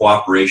so that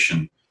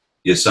cooperation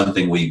is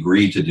something we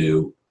agree to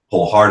do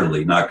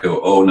wholeheartedly, not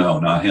go, oh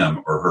no, not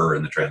him or her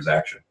in the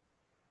transaction.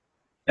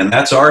 And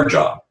that's our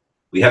job.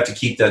 We have to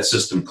keep that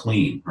system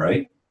clean,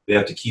 right? We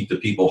have to keep the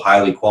people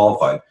highly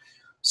qualified.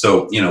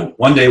 So,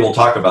 one day we'll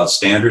talk about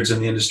standards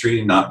in the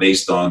industry, not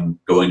based on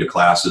going to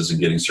classes and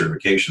getting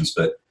certifications,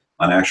 but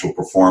on actual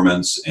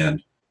performance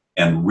and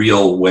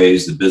real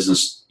ways the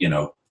business,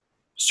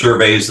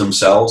 surveys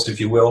themselves,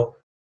 if you will.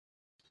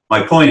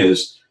 My point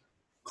is,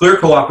 clear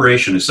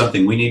cooperation is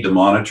something we need to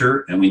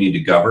monitor and we need to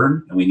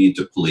govern and we need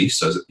to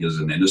police as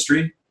an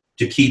industry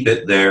to keep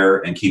it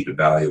there and keep it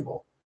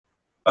valuable.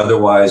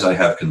 Otherwise, I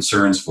have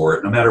concerns for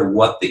it. No matter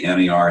what the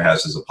NAR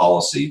has as a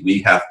policy,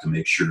 we have to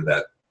make sure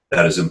that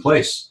that is in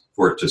place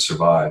for it to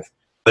survive.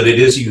 But it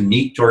is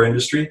unique to our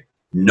industry.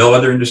 No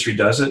other industry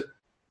does it,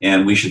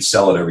 and we should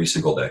sell it every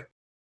single day.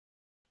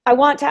 I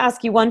want to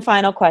ask you one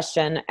final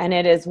question, and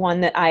it is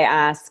one that I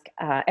ask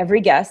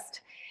every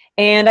guest.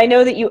 And I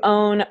know that you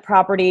own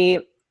property.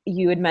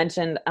 You had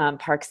mentioned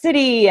Park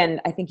City, and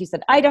I think you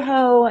said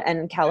Idaho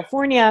and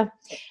California.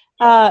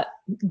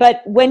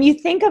 But when you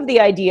think of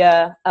the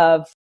idea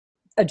of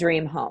a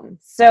dream home,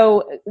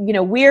 so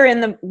we are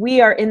in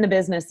the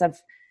business of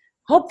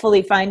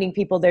hopefully finding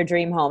people their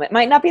dream home. It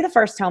might not be the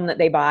first home that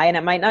they buy, and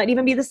it might not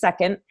even be the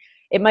second.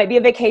 It might be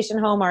a vacation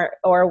home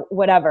or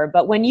whatever.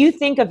 But when you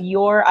think of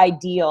your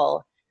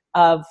ideal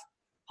of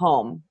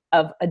home,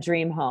 of a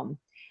dream home,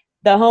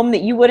 the home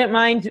that you wouldn't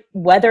mind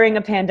weathering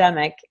a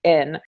pandemic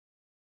in,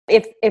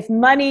 if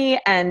money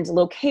and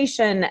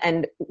location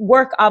and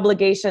work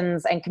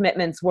obligations and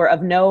commitments were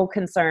of no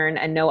concern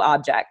and no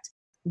object,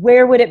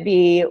 where would it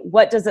be?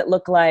 What does it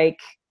look like?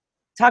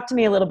 Talk to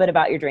me a little bit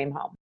about your dream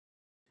home.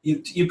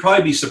 You'd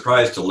probably be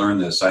surprised to learn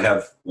this. I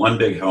have one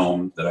big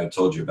home that I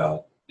told you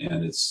about,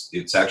 and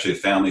it's actually a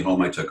family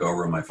home I took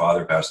over when my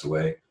father passed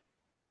away.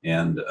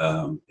 And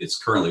it's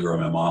currently where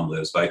my mom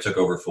lives, but I took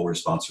over full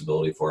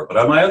responsibility for it.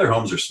 But my other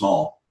homes are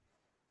small.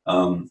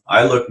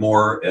 I look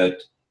more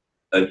at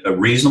a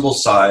reasonable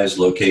size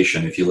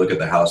location, if you look at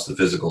the house, the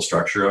physical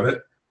structure of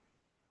it,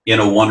 in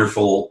a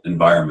wonderful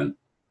environment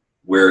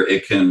where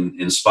it can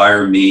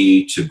inspire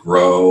me to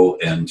grow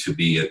and to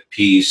be at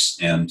peace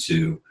and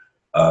to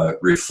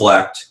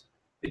reflect.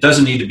 It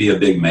doesn't need to be a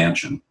big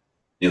mansion.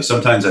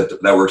 Sometimes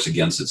that works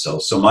against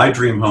itself. So my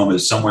dream home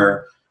is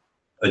somewhere,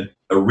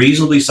 a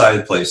reasonably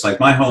sized place. Like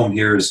my home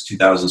here is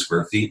 2,000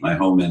 square feet. My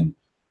home in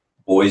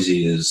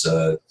Boise is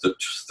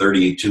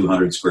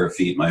 3,200 square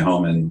feet. My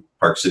home in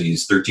Park City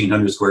is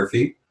 1,300 square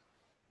feet.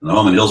 And the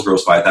home in Hillsborough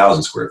is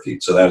 5,000 square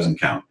feet. So that doesn't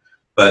count.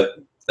 But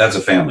that's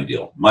a family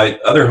deal. My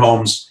other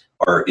homes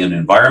are in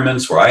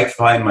environments where I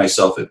find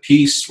myself at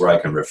peace, where I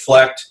can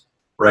reflect,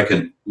 where I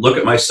can look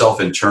at myself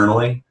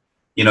internally.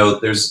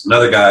 There's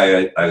another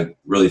guy I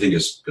really think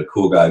is a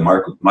cool guy,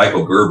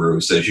 Michael Gerber,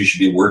 who says you should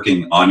be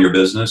working on your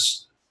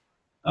business,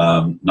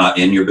 not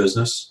in your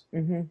business.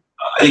 Mm-hmm.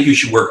 I I think you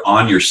should work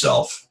on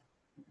yourself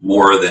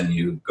more than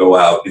you go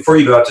out. Before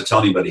you go out to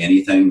tell anybody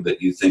anything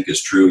that you think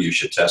is true, you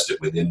should test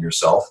it within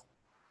yourself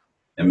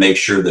and make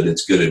sure that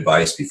it's good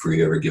advice before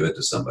you ever give it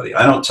to somebody.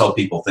 I don't tell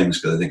people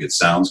things because I think it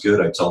sounds good.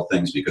 I tell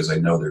things because I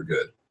know they're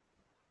good.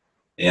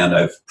 And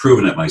I've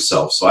proven it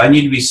myself. So I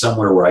need to be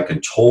somewhere where I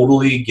can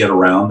totally get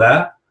around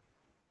that.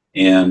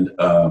 And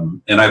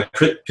I've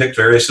picked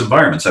various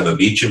environments. I have a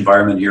beach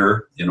environment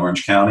here in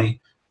Orange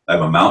County. I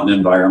have a mountain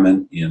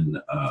environment in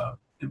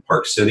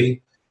Park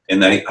City.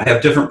 And I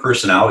have different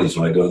personalities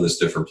when I go to those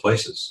different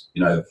places.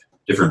 I have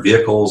different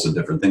vehicles and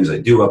different things I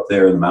do up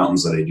there in the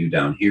mountains that I do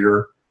down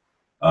here.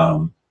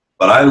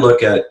 But I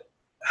look at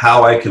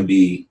how I can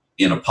be,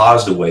 in a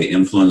positive way,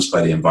 influenced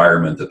by the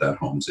environment that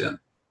home's in.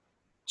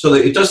 So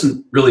that it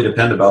doesn't really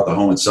depend about the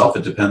home itself.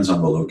 It depends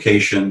on the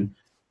location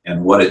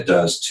and what it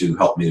does to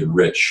help me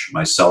enrich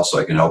myself so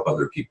I can help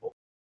other people.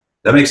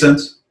 That makes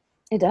sense?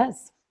 It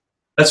does.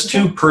 That's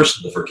too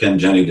personal for Ken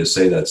Jenny to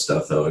say that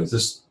stuff, though. Is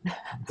this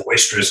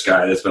boisterous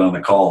guy that's been on the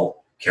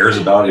call cares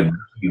about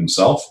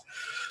himself?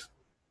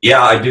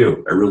 Yeah, I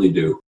do. I really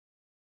do.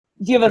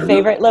 Do you have a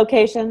favorite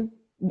location?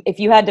 If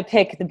you had to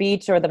pick the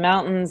beach or the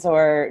mountains,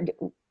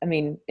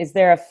 is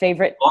there a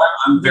favorite? Well,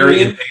 I'm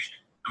very impatient.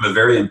 I'm a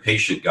very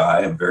impatient guy.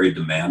 I'm very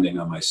demanding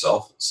on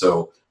myself.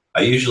 So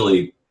I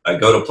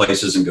go to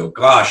places and go,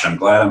 gosh, I'm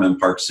glad I'm in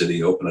Park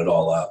City, open it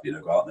all up,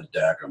 go out on the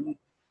deck, I'm going to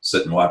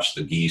sit and watch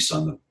the geese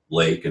on the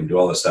lake and do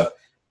all this stuff.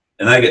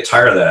 And I get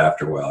tired of that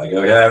after a while. I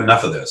go, yeah,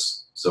 enough of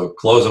this. So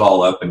close it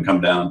all up and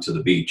come down to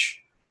the beach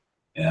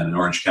and in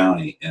Orange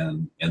County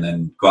and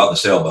then go out in the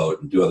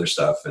sailboat and do other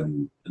stuff.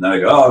 And then I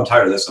go, oh, I'm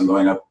tired of this. I'm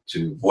going up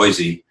to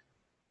Boise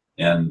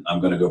and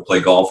I'm going to go play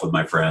golf with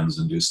my friends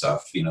and do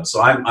stuff,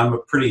 So I'm a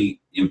pretty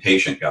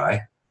impatient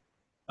guy.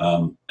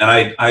 And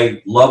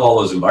I love all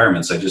those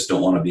environments. I just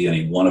don't want to be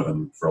any one of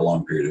them for a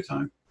long period of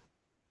time.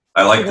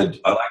 I like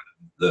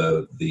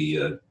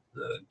the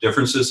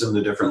differences in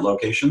the different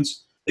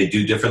locations. They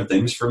do different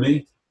things for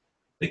me.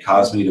 They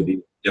cause me to be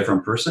a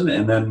different person.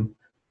 And then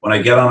when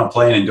I get on a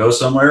plane and go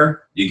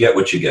somewhere, you get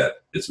what you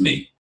get. It's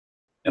me.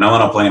 And I'm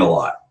on a plane a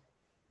lot.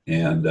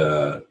 And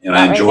I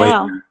enjoy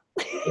it.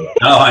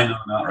 No, I know,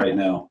 not right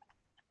now.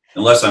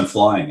 Unless I'm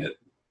flying it,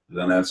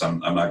 then I'm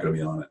not going to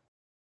be on it.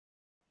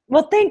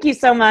 Well, thank you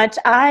so much.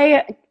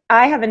 I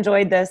have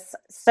enjoyed this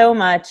so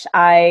much.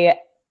 I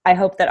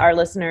hope that our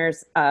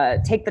listeners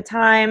take the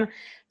time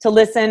to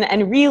listen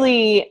and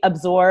really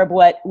absorb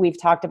what we've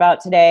talked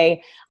about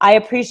today. I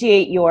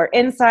appreciate your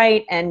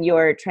insight and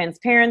your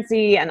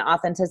transparency and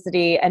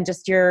authenticity and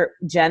just your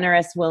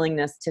generous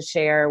willingness to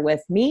share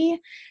with me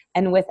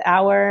and with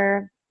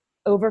our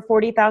over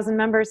 40,000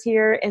 members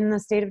here in the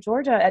state of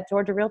Georgia at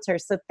Georgia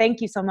Realtors. So thank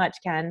you so much,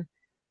 Ken.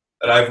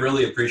 But I've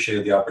really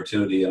appreciated the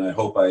opportunity, and I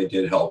hope I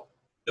did help.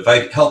 If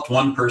I helped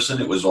one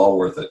person, it was all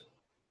worth it.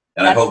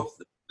 And I hope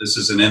this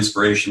is an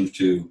inspiration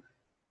to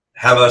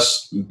have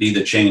us be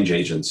the change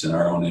agents in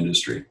our own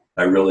industry.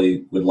 I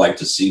really would like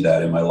to see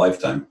that in my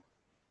lifetime.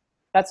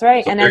 That's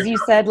right. So, and as you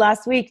said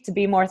last week, to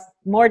be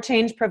more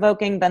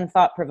change-provoking than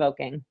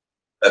thought-provoking.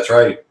 That's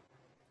right.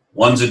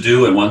 One's a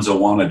do and one's a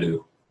want to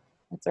do.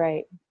 That's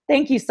right.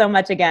 Thank you so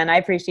much again. I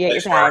appreciate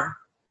your time.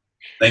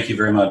 Thank you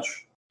very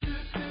much.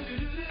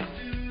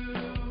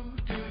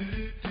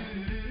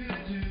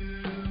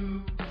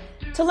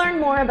 To learn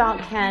more about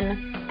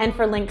Ken and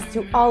for links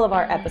to all of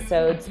our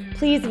episodes,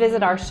 please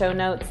visit our show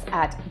notes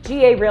at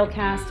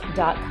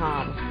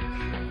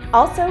garealcast.com.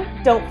 Also,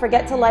 don't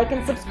forget to like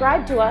and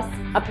subscribe to us.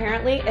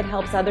 Apparently, it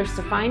helps others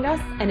to find us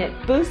and it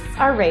boosts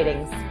our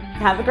ratings.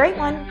 Have a great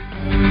one.